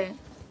 need it. Yeah. Okay.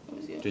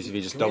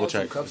 JCV, just double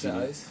check. Cups and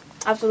ice.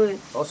 Absolutely.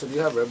 Also, do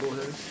you have Red Bull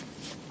here?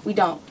 We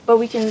don't, but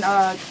we can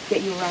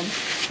get you a run.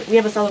 We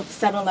have a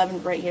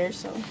 7-Eleven right here,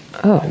 so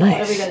Oh, whatever you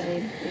nice. guys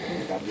need, we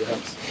can grab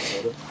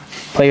it.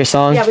 Play your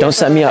song. Yeah, we Don't have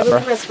set me up, I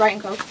believe bro. it's Sprite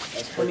and Coke.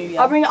 When you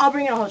I'll bring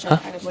in a whole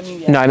chunk. I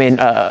guess. No, I mean,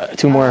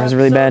 2 more was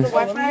really So bad. The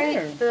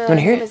Wi-Fi, the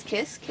wanna hear name it? is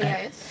KISS,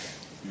 K-I-S.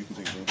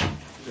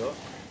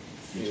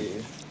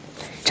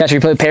 Chat, should we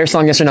play the Paris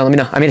song? Yes or no? Let me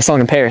know. I made a song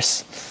in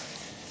Paris.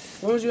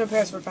 When was you in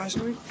Paris for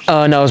Fashion Week?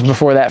 No, it was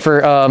before that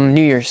for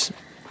New Year's.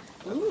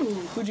 Ooh,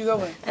 who'd you go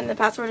with? And the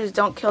password is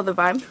don't kill the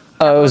vibe.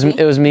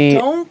 It was me.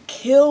 Don't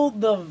kill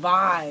the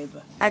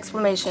vibe.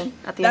 Exclamation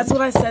at the That's end.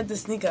 what I said to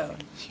Sneako.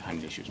 I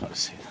knew she was about to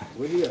say that.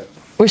 Where you at?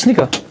 Where's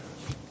Sneako?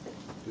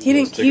 He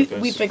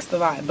didn't. We fixed the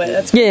vibe, but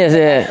that's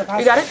Yeah.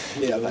 You got it?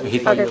 He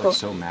thought Okay, you were cool. like,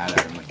 so mad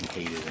at him, like you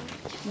hated him.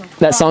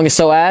 That song is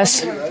so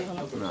ass. No,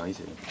 he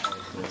didn't.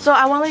 So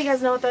I want to let you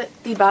guys know that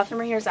the bathroom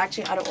right here is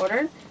actually out of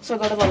order. So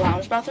go to the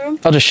lounge bathroom.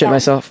 I'll just shit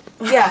myself.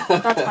 Yeah,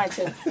 that's fine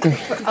too.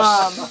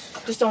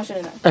 Just don't shit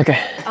in it. Okay.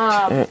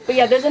 But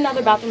yeah, there's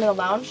another bathroom in the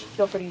lounge.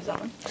 Feel free to use that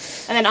one.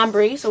 And then I'm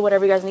Bree, so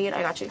whatever you guys need,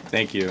 I got you.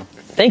 Thank you.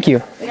 Thank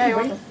you. Yeah, you're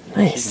welcome.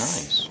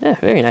 Nice. Yeah,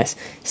 very nice.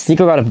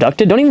 Sneako got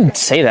abducted? Don't even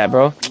say that,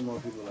 bro.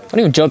 Don't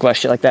even joke about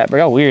shit like that, bro.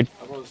 Y'all weird.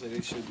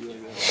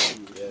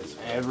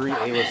 Every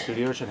A-list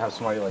studio should have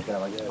somebody like that,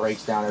 like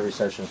breaks down every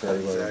session for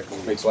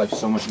everybody. Makes life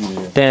so much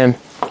easier. Damn.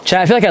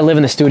 Chad, I feel like I live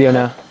in the studio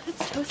now.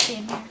 It's toasty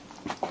in here.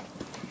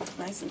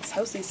 Nice and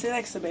toasty. Sit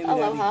next to baby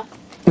Aloha.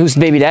 Who's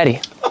baby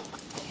daddy?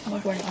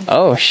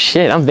 Oh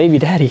shit, I'm baby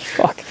daddy.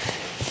 Fuck.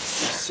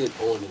 Sit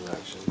on him,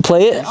 actually.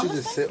 Play it? You should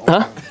just sit on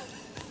Huh? him.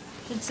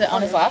 Should sit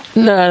on his lap.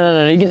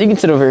 No. You can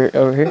sit over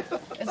here.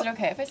 Is it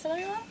okay if I sit on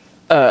your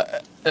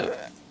lap?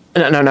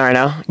 No, not right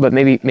now, but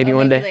maybe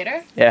one day.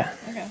 Later? Yeah.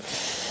 Okay.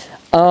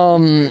 All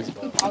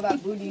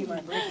that booty you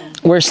might break him.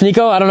 Where's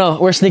Sneako? I don't know.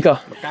 Where's Sneako?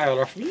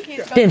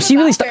 Damn, she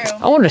really.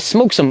 I wanted to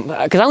smoke some,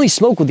 cause I only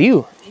smoke with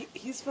you.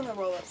 He's finna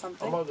roll up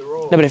something. I'm about to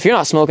roll. No, but if you're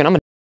not smoking, I'm gonna.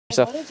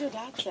 So. What did your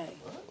dad say?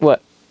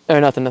 What? Or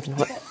nothing.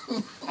 What?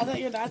 I thought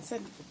your dad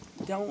said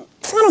don't.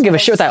 I don't give a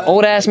shit what that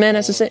old ass man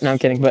has to say. No, I'm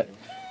kidding, but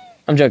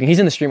I'm joking. He's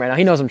in the stream right now.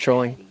 He knows I'm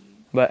trolling,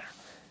 but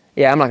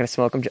yeah, I'm not gonna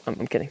smoke. I'm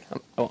kidding.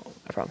 I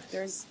promise.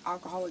 There's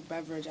alcoholic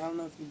beverage. I don't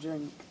know if you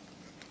drink.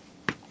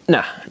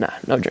 Nah,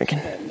 no drinking.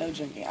 No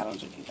drinking. I don't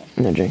drink either.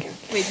 No drinking.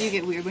 Wait, do you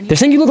get weird when you... They're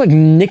saying you look like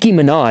Nicki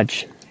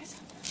Minaj.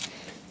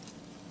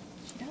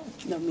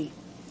 No, me.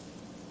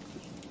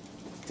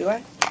 Do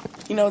I?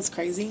 You know what's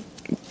crazy?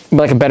 But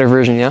like a better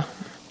version, yeah?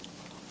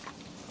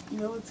 You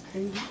know what's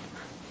crazy?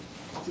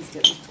 Just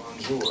kidding.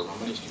 Bonjour.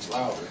 My music's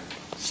louder.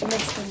 She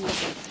makes good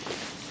music.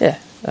 Yeah.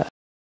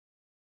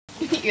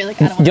 You're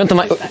like, I don't Do you want the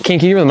mic? Can you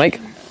give me the mic?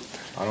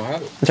 I don't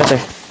have it. It's right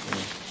there.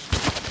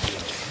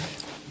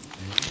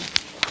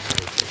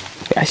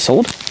 Wait, I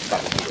sold?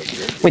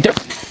 Wait, there.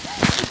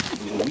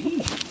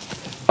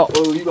 Oh,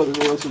 you about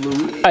to roll some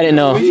Louis? I didn't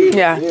know.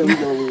 Yeah. Yeah, we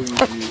know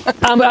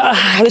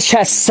Louis. This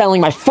chat's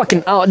selling my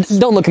fucking. Oh,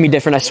 don't look at me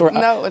different. I swear.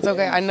 No, it's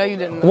okay. I know you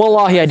didn't.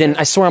 Wallahi, I didn't.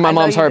 I swear on my I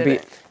know mom's you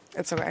heartbeat. didn't.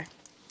 It's okay.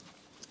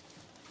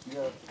 Yeah.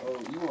 Oh,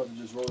 you want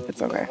to just roll it?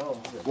 It's okay.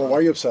 Well, why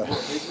are you upset?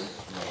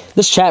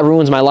 This chat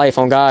ruins my life.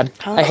 On God,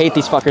 I hate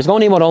these fuckers. Go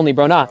on emote only,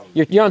 bro. Nah,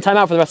 you're on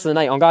timeout for the rest of the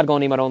night. On God, go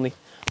on emote only.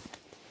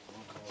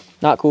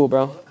 Not cool,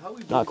 bro.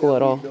 Not cool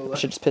at all. That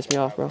shit just pissed me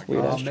off, bro.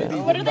 Weird ass chat.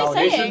 What are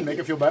they saying? Make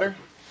it feel better.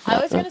 I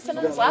was going to sit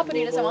on his lap, but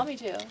he doesn't want me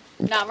to.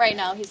 Not right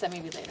now. He said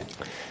maybe later.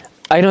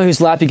 I know whose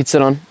lap you could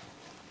sit on.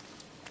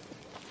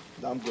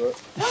 I'm good.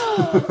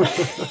 I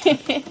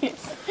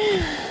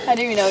didn't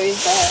even know he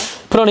was there.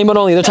 Put on emote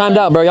only. They're timed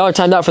out, bro. Y'all are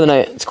timed out for the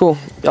night. It's cool.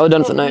 Y'all are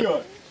done for the night.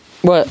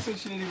 What? She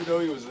didn't even know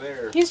he was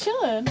there. He's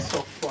chilling.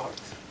 So fucked.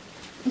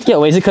 Yeah,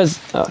 wait, is it because...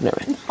 Oh, never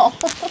mind.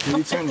 Can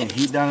you turn the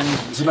heat down?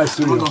 This is my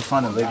studio. I'm gonna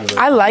find a lady.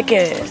 I like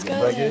it.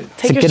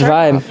 Take a your good shirt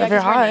vibe. off if you're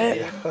hot.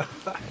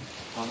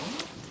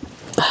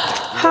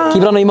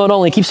 Keep it on emote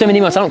only. Keep sending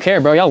emotes. I don't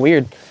care, bro. Y'all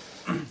weird.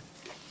 Why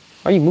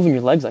are you moving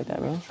your legs like that,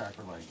 bro?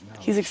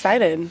 He's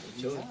excited.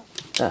 Do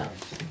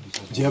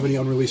you have any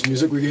unreleased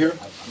music we can hear?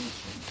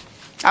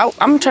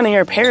 I'm trying to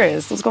hear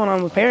Paris. What's going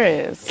on with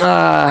Paris? It's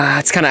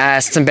kind of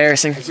ass. It's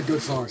embarrassing. It's a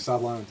good song.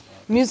 Stop lying.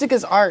 Music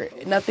is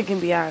art. Nothing can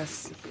be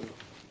ass.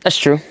 That's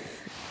true.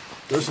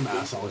 There's some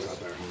ass songs out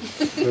there.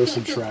 There's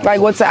some trash. Like,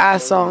 what's the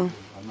ass song?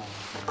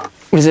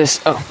 What is this?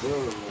 Oh.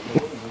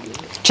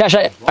 Chat,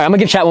 all right, I'm going to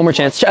give chat one more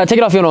chance. Take it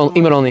off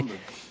emote only.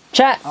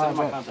 Chat.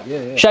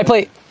 Should I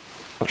play?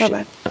 Oh, shit.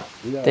 Bad.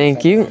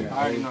 Thank you. I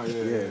already know.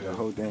 Yeah, the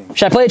whole thing.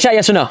 Should I play it, chat?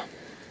 Yes or no?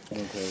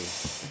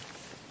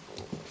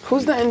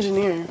 Who's the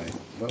engineer?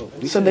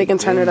 So they can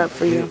turn it up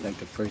for you. Like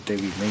the first day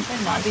we made it.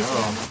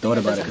 Thought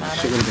about it.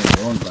 Shit would have been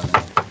blown by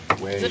now.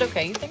 Is it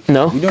okay, you think?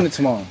 No? We're doing it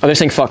tomorrow. Oh, they're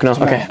saying fuck no.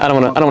 Okay, I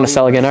don't want to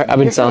sell again. I've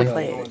been selling.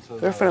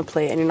 We're finna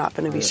play it, and you're not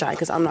finna be shy,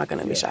 because I'm not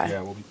gonna be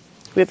shy.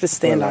 We have to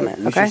stand on it,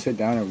 We okay? should sit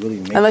down and really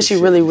make Unless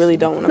you really, really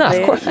don't want to No,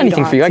 play of course. it.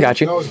 Anything for you. I got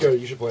That you. was good.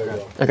 You should play it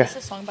well. Okay. Is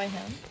this a song by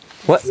him?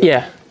 What?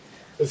 Yeah.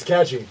 It's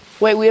catchy.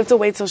 Wait, we have to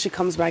wait till she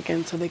comes back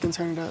in so they can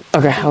turn it up.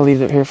 Okay, I'll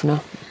leave it here for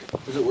now.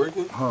 Is it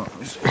working? Huh.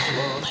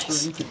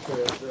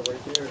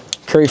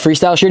 Curry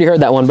freestyle. She already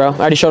heard that one, bro. I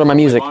already showed her my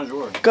music.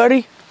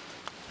 Goody.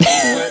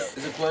 Is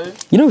it playing?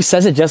 You know who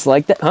says it just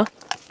like that? Huh?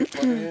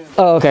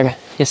 Oh, okay.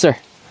 Yes, sir.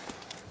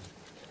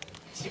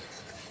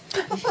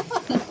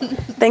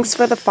 Thanks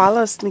for the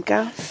follow,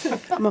 Sneako.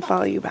 I'm gonna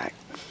follow you back.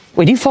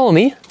 Wait, do you follow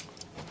me?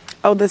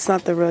 Oh, that's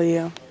not the real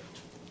you.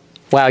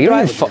 Wow, you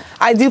don't even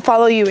I do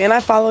follow you, and I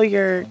follow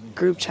your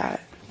group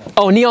chat.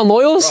 Oh, Neon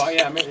Loyals?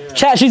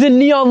 Chat, she's in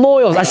Neon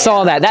Loyals. I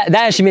saw that. That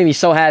actually made me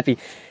so happy.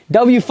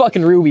 W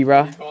fucking Ruby,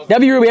 bro.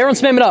 W Ruby. Everyone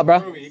spam it up,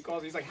 bro. He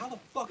calls. He's like, how the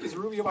fuck is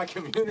Ruby in my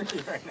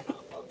community right now?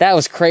 That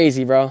was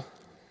crazy, bro.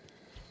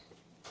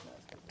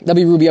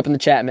 W Ruby up in the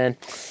chat, man.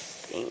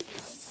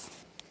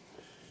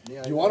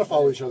 If you want to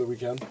follow each other, we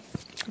can.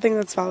 I think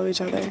let's follow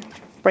each other.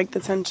 Break the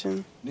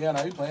tension. Neon,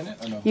 are you playing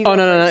it or no? You Oh, go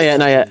no, not yet,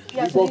 not yet.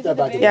 We broke that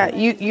back in. Yeah,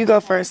 you go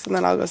first, and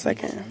then I'll go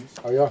second.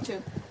 Oh, yeah?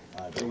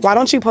 Why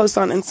don't you post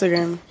on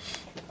Instagram?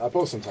 I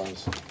post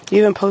sometimes. You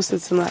even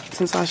posted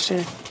since last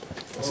year.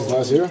 Since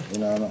last year? I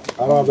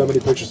don't have that many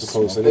pictures to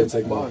post. I didn't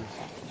take mine.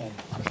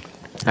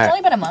 It's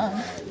only been a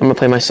month. I'm gonna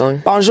play my song.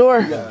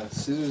 Bonjour.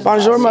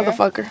 Bonjour,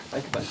 motherfucker.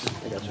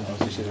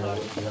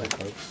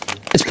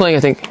 It's playing, I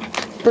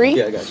think. Bree?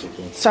 Yeah, I got you.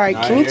 Sorry,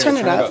 can you turn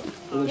it up?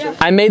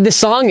 I made this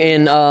song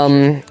in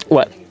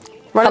what?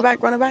 Run it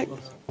back, run it back.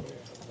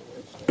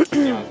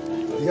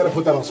 You gotta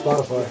put that on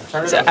Spotify.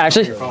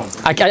 Actually,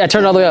 I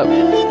turned it all the way up.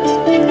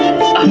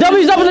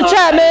 W's up in the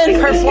chat, man.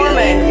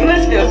 Performing. You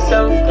must feel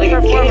so like a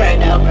king right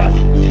now, bro.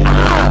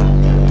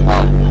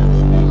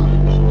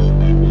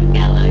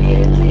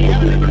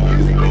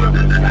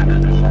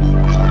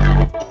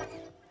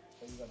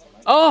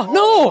 Oh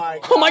no!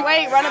 Oh my!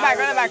 Wait, run it back,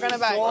 run it back, run it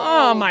back.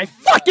 Oh my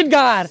fucking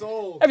god!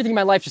 Everything in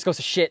my life just goes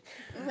to shit.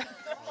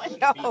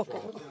 No.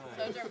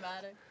 So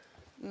dramatic.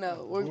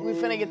 No, we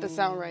finna get the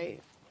sound right.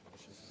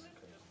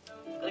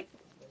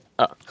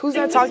 Oh. Who's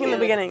that talking in the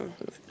beginning?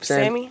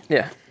 Sammy?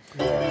 Yeah.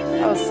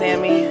 Oh,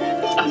 Sammy.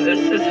 Oh, this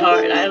is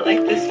hard. I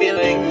like this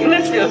feeling. You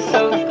must feel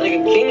so like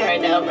a king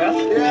right now, bro.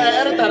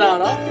 Yeah, edit that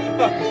out, huh?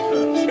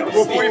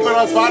 Before you put it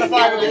on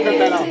Spotify, we can cut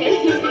that out.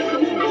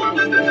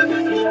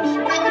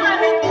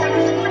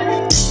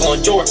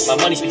 Bonjour, my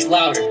money speaks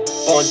louder.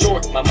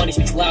 Bonjour, my money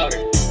speaks louder.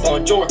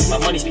 Bonjour, my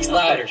money speaks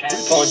louder.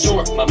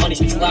 Bonjour, my money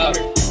speaks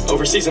louder.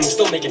 Overseas, I'm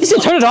still making money. You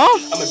said turn it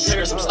off? I'm in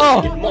Paris, I'm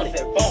still making money.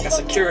 Got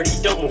security,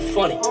 don't move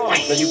funny.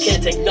 No, you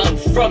can't take none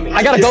from me.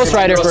 I got a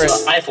ghostwriter for it.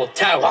 Eiffel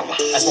Tower.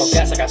 I smoke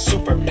gas, I got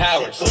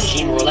superpowers.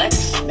 Team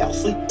Rolex, now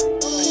sleep.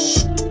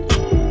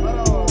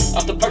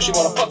 Off the perk, she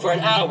wanna fuck for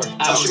an hour.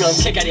 She gonna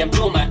kick at it, I'm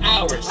doing my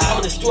hours. I'm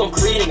in the stew, I'm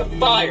creating a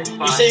fire.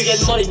 You say you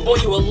get money, boy,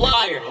 you a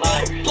liar.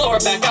 Blow her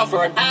back out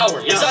for an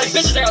hour. Exotic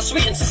bitches, they are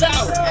sweet and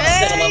sour.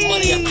 Instead of my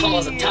money, I'm tall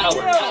as a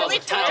tower.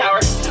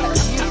 Tower.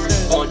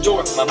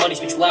 Bonjour, my money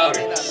speaks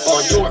louder.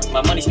 Bonjour,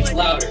 my money speaks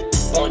louder.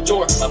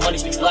 Bonjour, my money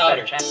speaks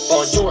louder.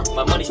 Bonjour,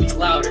 my money speaks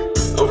louder.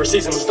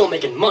 Overseas, I'm still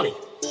making money.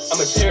 I'm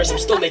in Paris, I'm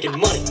still making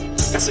money.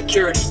 Got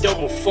security,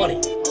 don't move funny.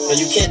 No,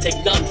 you can't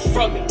take none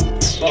from me.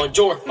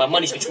 Bonjour, my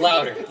money speaks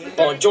louder.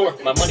 Bonjour,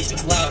 my money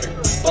speaks louder.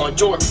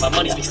 Bonjour, my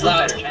money speaks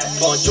louder.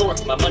 Bonjour,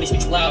 my money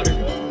speaks louder.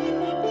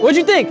 What'd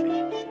you think?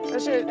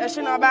 That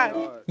shit not bad.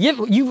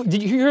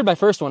 You heard my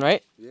first one,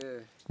 right? Yeah.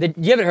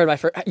 You haven't heard my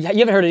first. You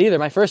haven't heard it either.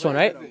 My first one,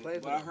 right?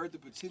 But I heard the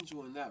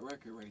potential in that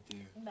record right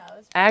there.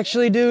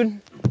 Actually, dude.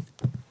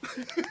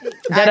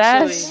 Dead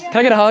ass. Can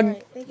I get a hug?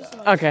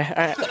 Okay.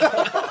 All right.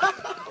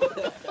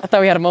 I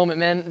thought we had a moment,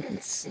 man.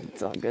 It's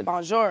all good.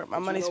 Bonjour, my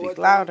money speaks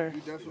louder.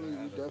 You definitely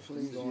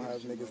gonna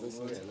have niggas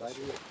listening to it.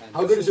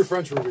 How good is your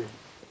French, Ruby?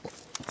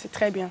 C'est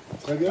très bien.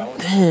 Très bien?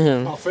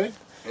 Damn. Parfait?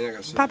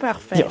 Pas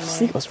parfait. Yo,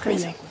 Sneako's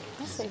crazy.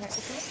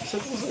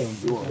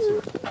 What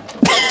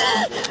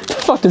the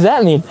fuck does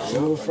that mean?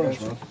 French,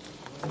 man.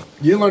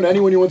 You didn't learn any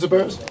when you went to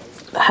Paris?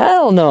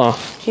 Hell no.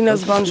 He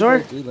knows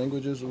bonjour. 3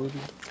 languages, Ruby?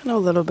 I know a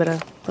little bit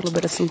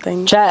of some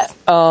things. Chat.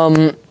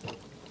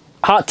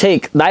 Hot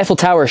take. The Eiffel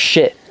Tower is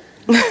shit.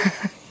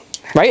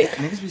 Right?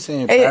 Niggas be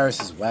saying Paris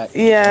is whack.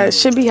 Yeah, it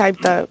should be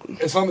hyped up.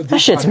 It's on the That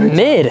shit's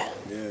mid.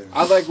 Yeah.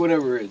 I like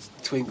whenever it's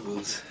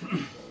twinkles.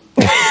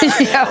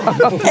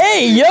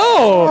 Hey, yo!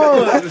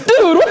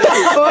 Dude, what the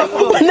fuck?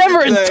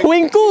 Whenever it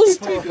twinkles?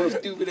 Twinkles,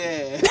 stupid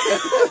ass. I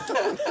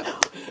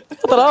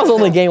thought I was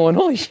only game one.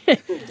 Holy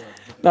shit.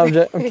 No, I'm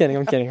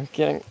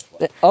kidding.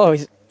 Oh,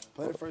 he's...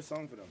 Play the first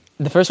song for them.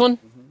 The first one?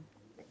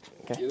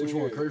 Okay. Yeah, which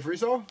one? Curry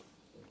Freestyle?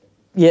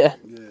 Yeah.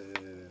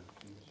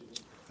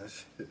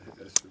 That's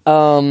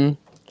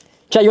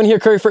Chat, you want to hear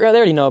Curry Freestyle? They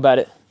already know about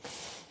it.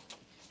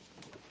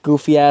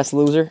 Goofy ass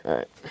loser. All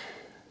right.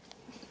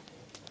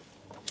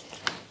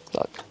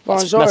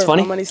 Bonjour, that's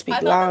funny. my money speak I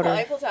thought louder. the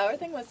Eiffel Tower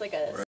thing was like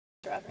a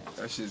reference.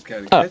 That shit's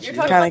kind of catchy. You're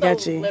talking Kinda about the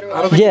catchy. literal-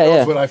 I don't think he knows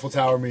Yeah. what Eiffel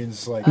Tower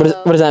means. Like,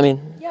 What does that mean?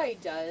 Yeah, he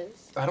does.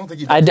 I don't think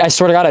he I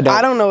swear to God, I don't.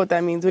 I don't know what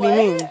that means. What do you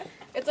mean?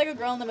 It's like a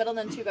girl in the middle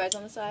and then two guys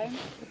on the side.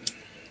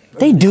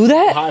 They do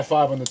that? High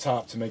five on the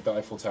top to make the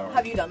Eiffel Tower.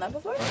 Have you done that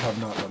before? I have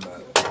not done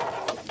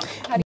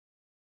that.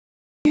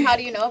 How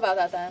do you know about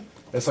that then?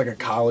 It's like a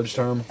college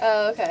term.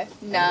 Oh, okay.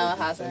 No, it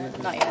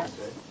hasn't. Not yet.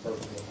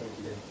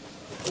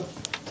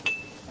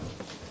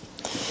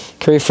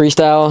 Curry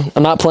Freestyle.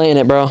 I'm not playing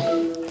it, bro.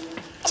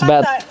 It's a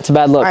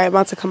bad look. All right,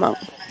 about to come out.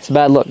 It's a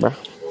bad look, bro.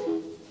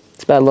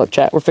 It's a bad look,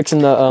 chat. We're fixing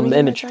the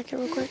image. Check it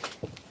real quick.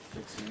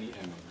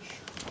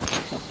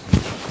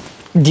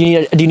 Do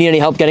you need any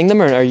help getting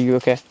them, or are you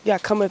okay? Yeah,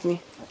 come with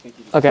me.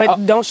 Okay.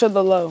 But don't show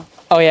the low.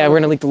 Oh yeah, we're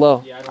gonna leak the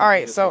low. All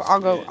right, so I'll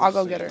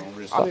go get her.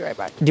 I'll be right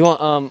back. Do you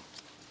want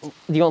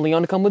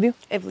Leon to come with you?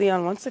 If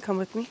Leon wants to come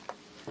with me.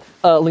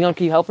 Leon,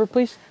 can you help her,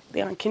 please?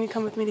 Leon, can you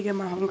come with me to get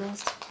my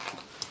homegirls?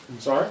 I'm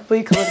sorry? Will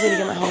you come with me to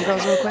get my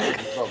homegirls real quick?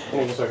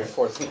 Hold on a second.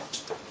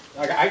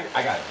 I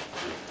got it.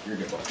 You're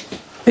good, buddy.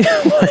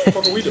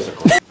 What we just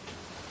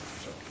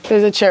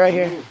There's a chair right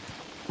here.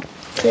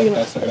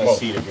 That's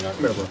seat if you're not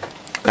clear, bro.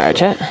 All right,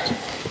 chat.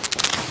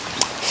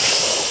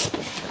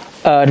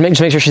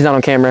 Just make sure she's not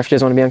on camera if she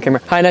doesn't want to be on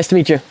camera. Hi, nice to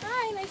meet you.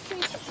 Hi, nice to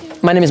meet you too.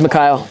 My name is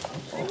Mikhail.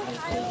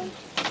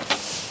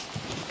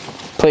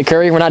 Play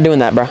Curry? We're not doing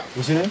that, bro.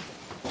 What's your name?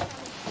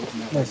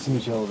 Nice to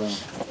meet you all around.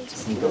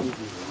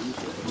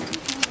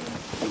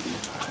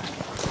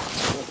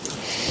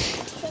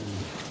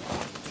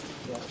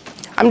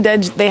 I'm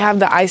dead. They have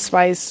the Ice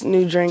Spice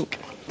new drink.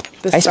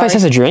 Ice Spice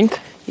has a drink?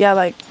 Yeah,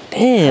 like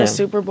damn. A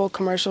Super Bowl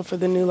commercial for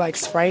the new like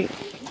Sprite.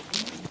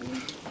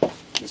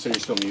 So you're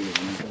still muted.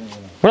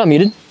 We're not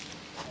muted.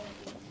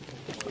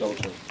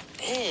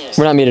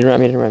 We're not muted.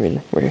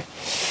 We're here.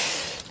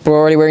 We're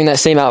already wearing that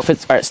same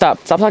outfit. All right,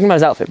 stop talking about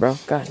his outfit, bro.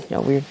 God,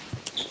 y'all weird.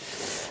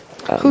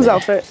 Whose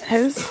outfit?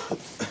 His?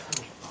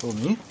 Who,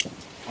 me?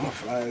 I'm a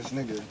fly ass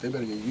nigga. They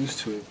better get used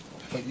to it.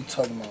 What you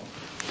talking about?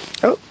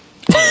 Oh.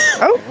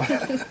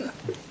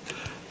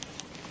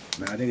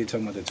 Man, I think they're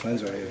talking about the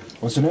twins right here.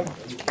 What's your name?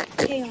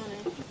 Kayana.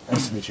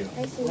 Nice to meet you.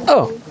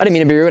 Oh, I didn't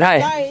mean to be rude.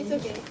 Hi. Sorry, it's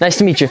okay. Nice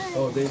to meet you.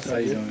 Oh, how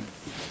you doing?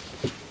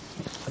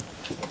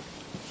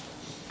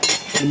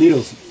 The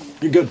needles.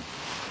 You're good.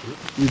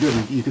 You're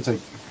good. You can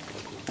take.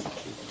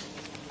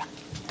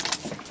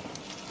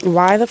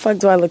 Why the fuck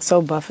do I look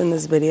so buff in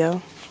this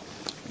video?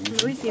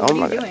 Lucy, what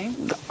are you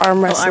doing?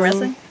 Arm wrestling. Arm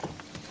wrestling?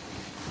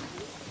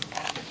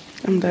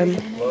 I'm done.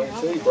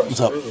 What's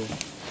up?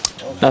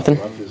 Nothing.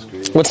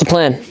 What's the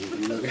plan?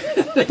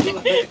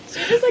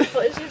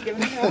 She's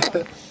giving her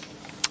up.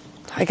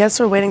 I guess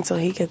we're waiting till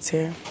he gets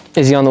here.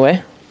 Is he on the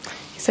way?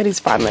 He said he's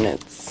 5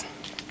 minutes.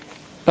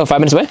 Oh, 5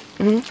 minutes away?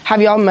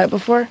 Have y'all met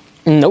before?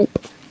 Nope.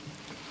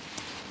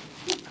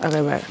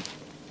 Okay, bye.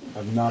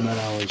 I've not met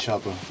Alan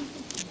Chopper.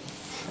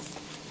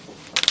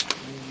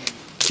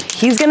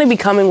 He's gonna be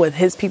coming with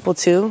his people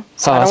too,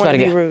 so I don't want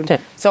to be rude. Yeah.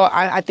 So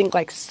I think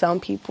like some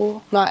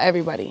people, not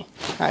everybody,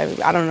 I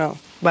don't know,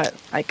 but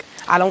like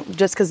I don't,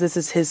 just because this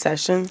is his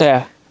session.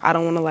 Yeah. I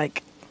don't want to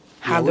like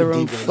have the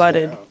room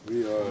flooded.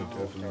 We are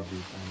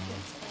definitely.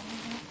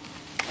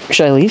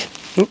 Should I leave?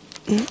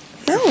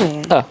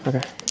 No. Oh,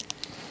 okay.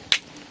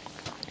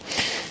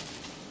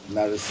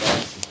 Now the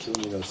sauce is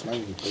killing me though.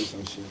 Somebody can play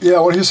some shit. Yeah, I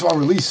want to hear some on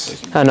release.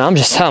 Oh no, I'm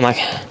not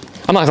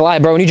gonna lie,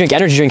 bro. When you drink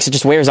energy drinks, it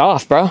just wears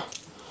off, bro.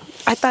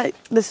 I thought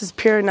this is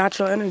pure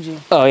natural energy.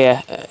 Oh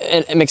yeah,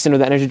 it mixed in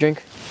with the energy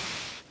drink.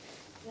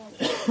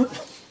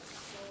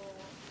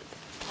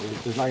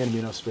 There's not gonna be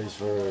enough space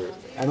for.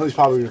 I know he's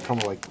probably gonna come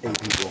with like 8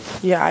 people.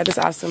 Yeah, I just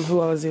asked him who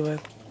was he with.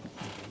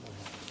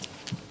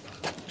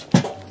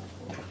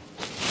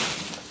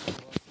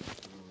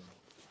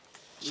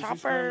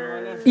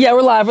 Chopper. Yeah,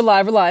 we're live.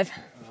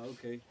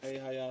 Okay. Hey,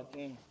 how y'all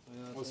doing?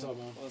 What's up,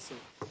 man? What's up?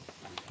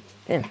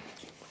 Damn.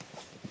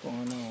 What's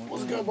going on?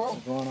 What's good, bro?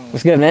 What's going on?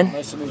 What's good, man?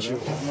 Nice to meet you.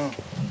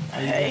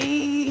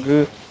 Hey.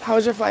 Good. How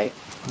was your flight?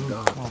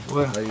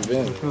 How you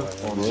been?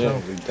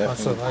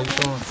 What's up? How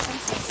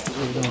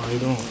you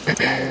doing?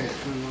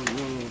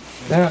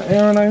 Damn,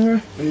 Aaron ain't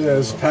here? Yeah,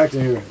 it's packed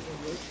in here.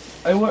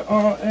 Hey, what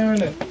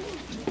Aaron at?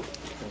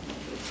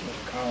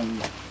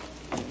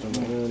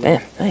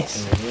 Damn,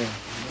 nice.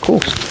 Cool.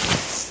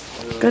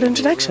 Good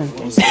introduction.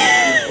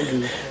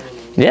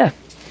 Yeah.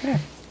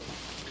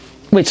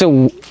 Wait,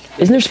 so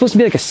isn't there supposed to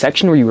be like a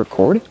section where you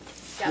record?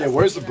 Yeah,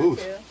 where's the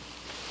booth?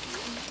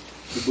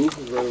 The booth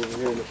is right over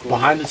here in the corner.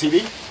 Behind the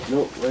TV?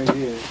 Nope, right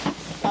here.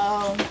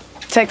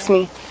 Text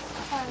me.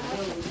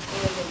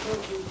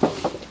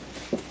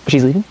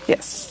 She's leaving?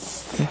 Yes.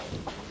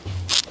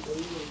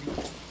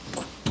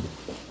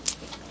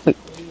 Wait,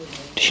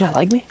 does she not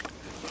like me?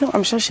 No,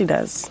 I'm sure she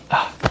does.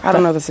 I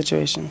don't know the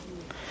situation,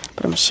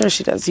 but I'm sure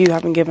she does. You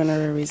haven't given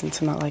her a reason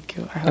to not like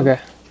you. I hope. Okay.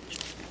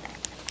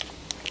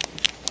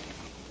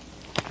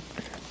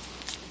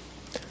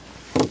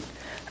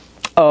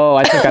 Oh,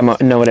 I think I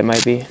know what it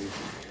might be.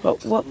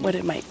 But what would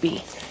it might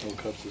be?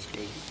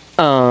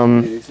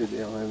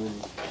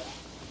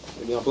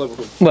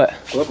 What?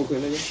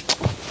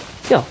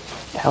 Yo,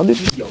 the hell, dude?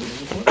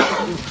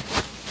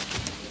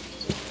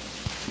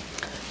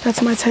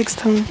 That's my text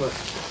tone.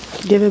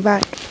 Give it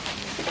back.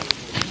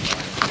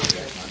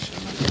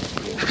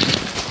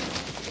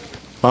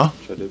 Huh?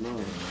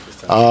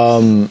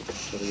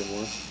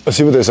 Let's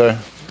see what they say.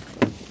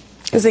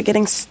 Is it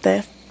getting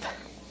stiff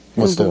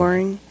What's and stiff?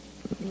 boring?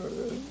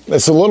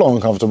 It's a little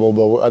uncomfortable,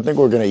 but I think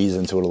we're gonna ease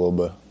into it a little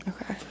bit.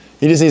 Okay.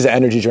 He just needs an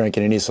energy drink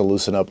and he needs to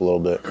loosen up a little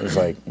bit. It's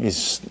like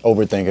he's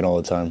overthinking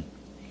all the time.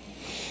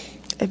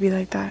 It'd be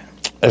like that.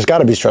 It's got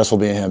to be stressful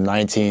being him.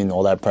 19,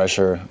 all that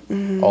pressure,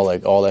 all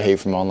the hate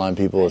from online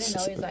people. I didn't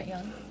know he was that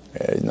young.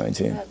 Yeah, he's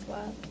 19. That's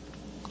wild.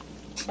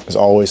 There's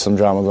always some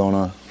drama going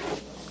on.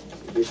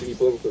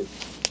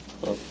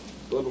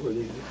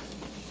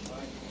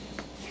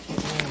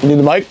 You need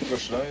the mic?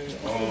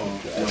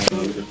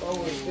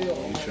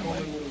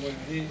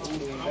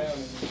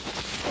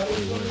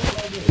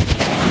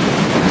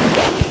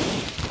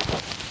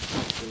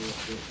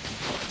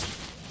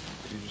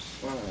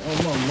 Oh,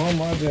 my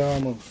mama, I just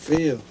almost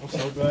feel. I'm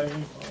so glad.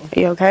 Are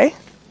you okay?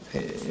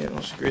 Yeah,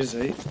 I'm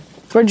crazy.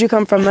 Where'd you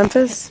come from,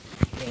 Memphis?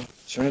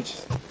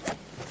 Trenches.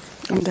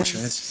 I'm dead.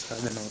 Trenches.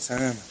 I've been on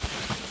time.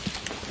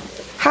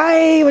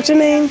 Hi, what's your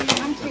name?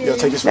 Yo,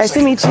 take this Nice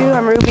to meet you.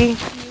 I'm Ruby.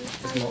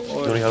 You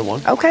only have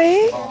one?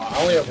 Okay. I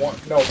only have one.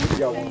 No, we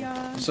got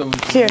one. So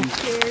Here.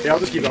 Yeah, I'll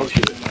just keep it.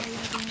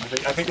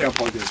 I think they'll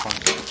probably be fun.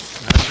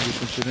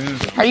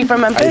 Are you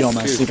from Memphis? How you doing,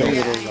 man?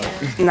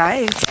 Sneako.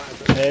 Nice.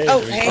 Hey. Oh,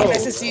 hey,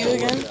 nice to see you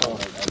again.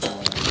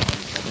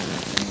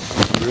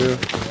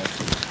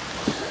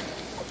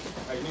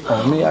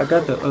 Me, I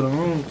got the other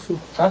room too.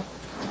 Huh?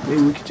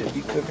 Maybe we could just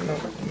be cooking up.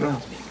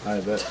 No.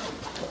 I bet.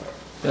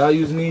 Y'all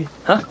use me?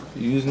 Huh?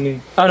 You use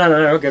me? Oh, no,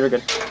 we're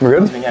good. We're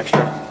good? Something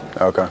extra.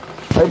 Okay.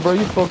 Hey, bro,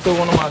 you fucked up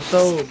one of my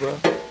shows, bro.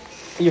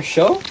 Your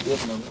show?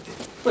 Yes, man.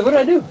 Wait, what did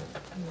I do?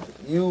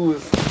 You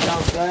was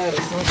outside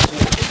or some shit.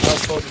 I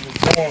was supposed to be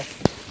going.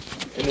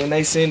 And then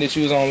they seen that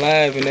you was on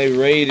live and they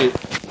raided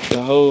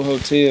the whole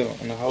hotel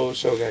and the whole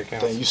show got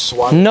canceled. Then you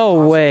swatted.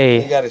 No way.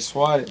 They got it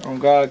swatted. On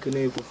God, I couldn't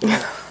even perform.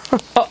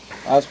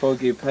 I was supposed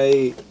to get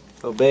paid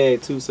a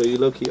bag too, so you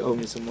low-key owe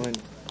me some money.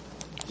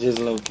 Just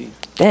low-key.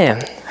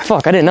 Damn.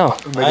 Fuck, I didn't know.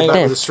 I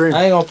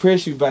ain't gonna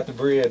press you about the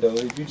bread though.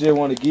 If you just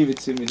want to give it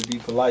to me to be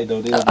polite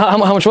though, how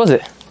much was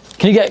it?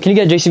 Can you get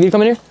JCV to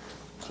come in here?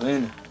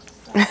 Plenty.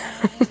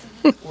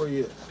 Where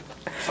you at?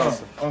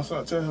 Oh,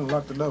 son, tell him to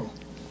lock the door.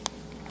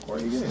 Where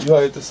you at? You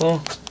heard the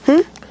song?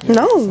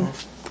 No.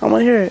 I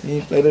want to hear it.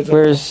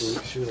 Where's...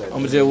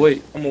 I'ma just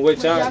wait. I'ma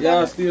wait.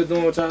 Y'all still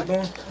doing what y'all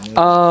doing?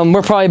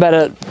 We're probably about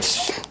to...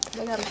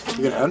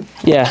 You gonna end?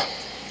 Yeah.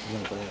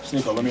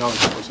 Sneako, let me on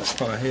for a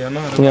second. Oh, hell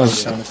no. Yeah.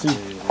 Trying to see.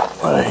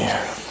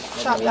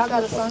 Chop, y'all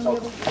got a song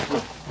together?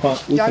 Huh?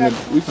 We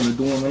finna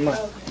do one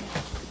tonight.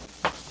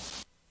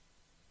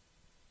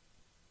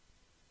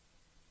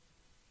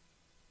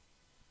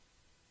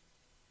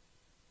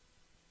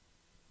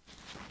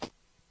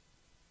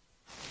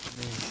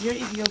 You're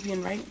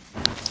Ethiopian, right?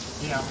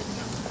 Yeah.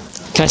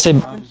 Can I say...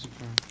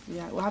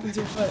 Yeah. What happened to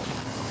your foot?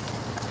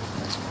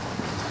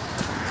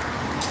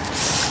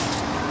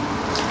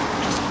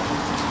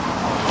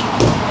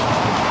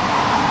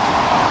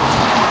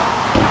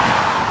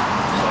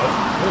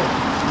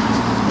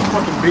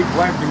 Fucking big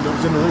black dude that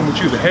was in the room with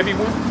you, the heavy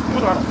one.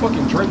 What about a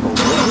fucking Draco, bro?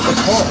 What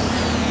the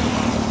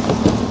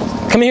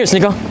fuck? Come here,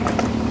 Sneako.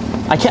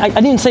 I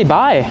didn't even say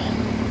bye. I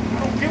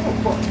don't give a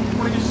fuck. You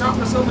wanna get shot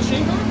with a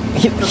submachine gun?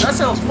 Because that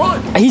sounds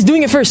fun. He's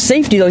doing it for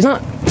safety, though. He's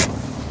not...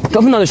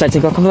 Go from the other side,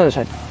 Sneako. Come from the other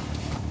side.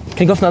 Can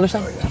you go from the other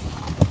side?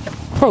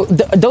 Bro,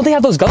 don't they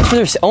have those guns for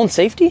their own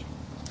safety?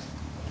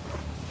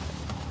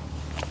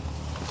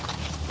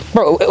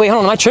 Bro, wait, hold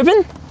on. Am I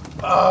tripping?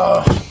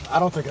 I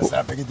don't think it's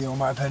that big a deal in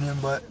my opinion,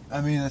 but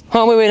I mean...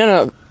 Oh, wait,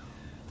 no.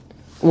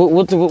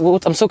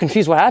 What, I'm so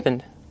confused. What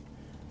happened?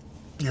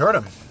 You heard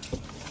him.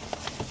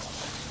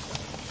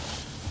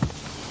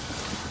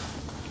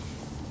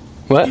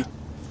 What?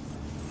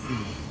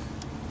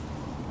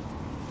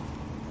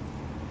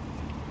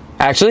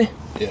 Actually?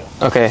 Yeah.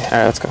 Okay, alright,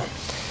 let's go.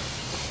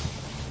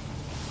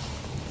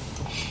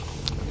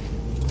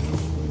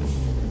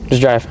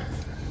 Just drive.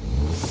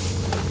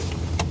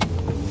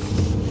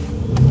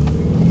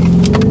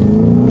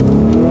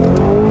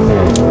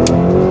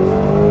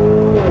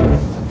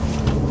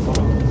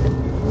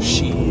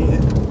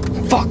 Shit.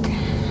 Fuck.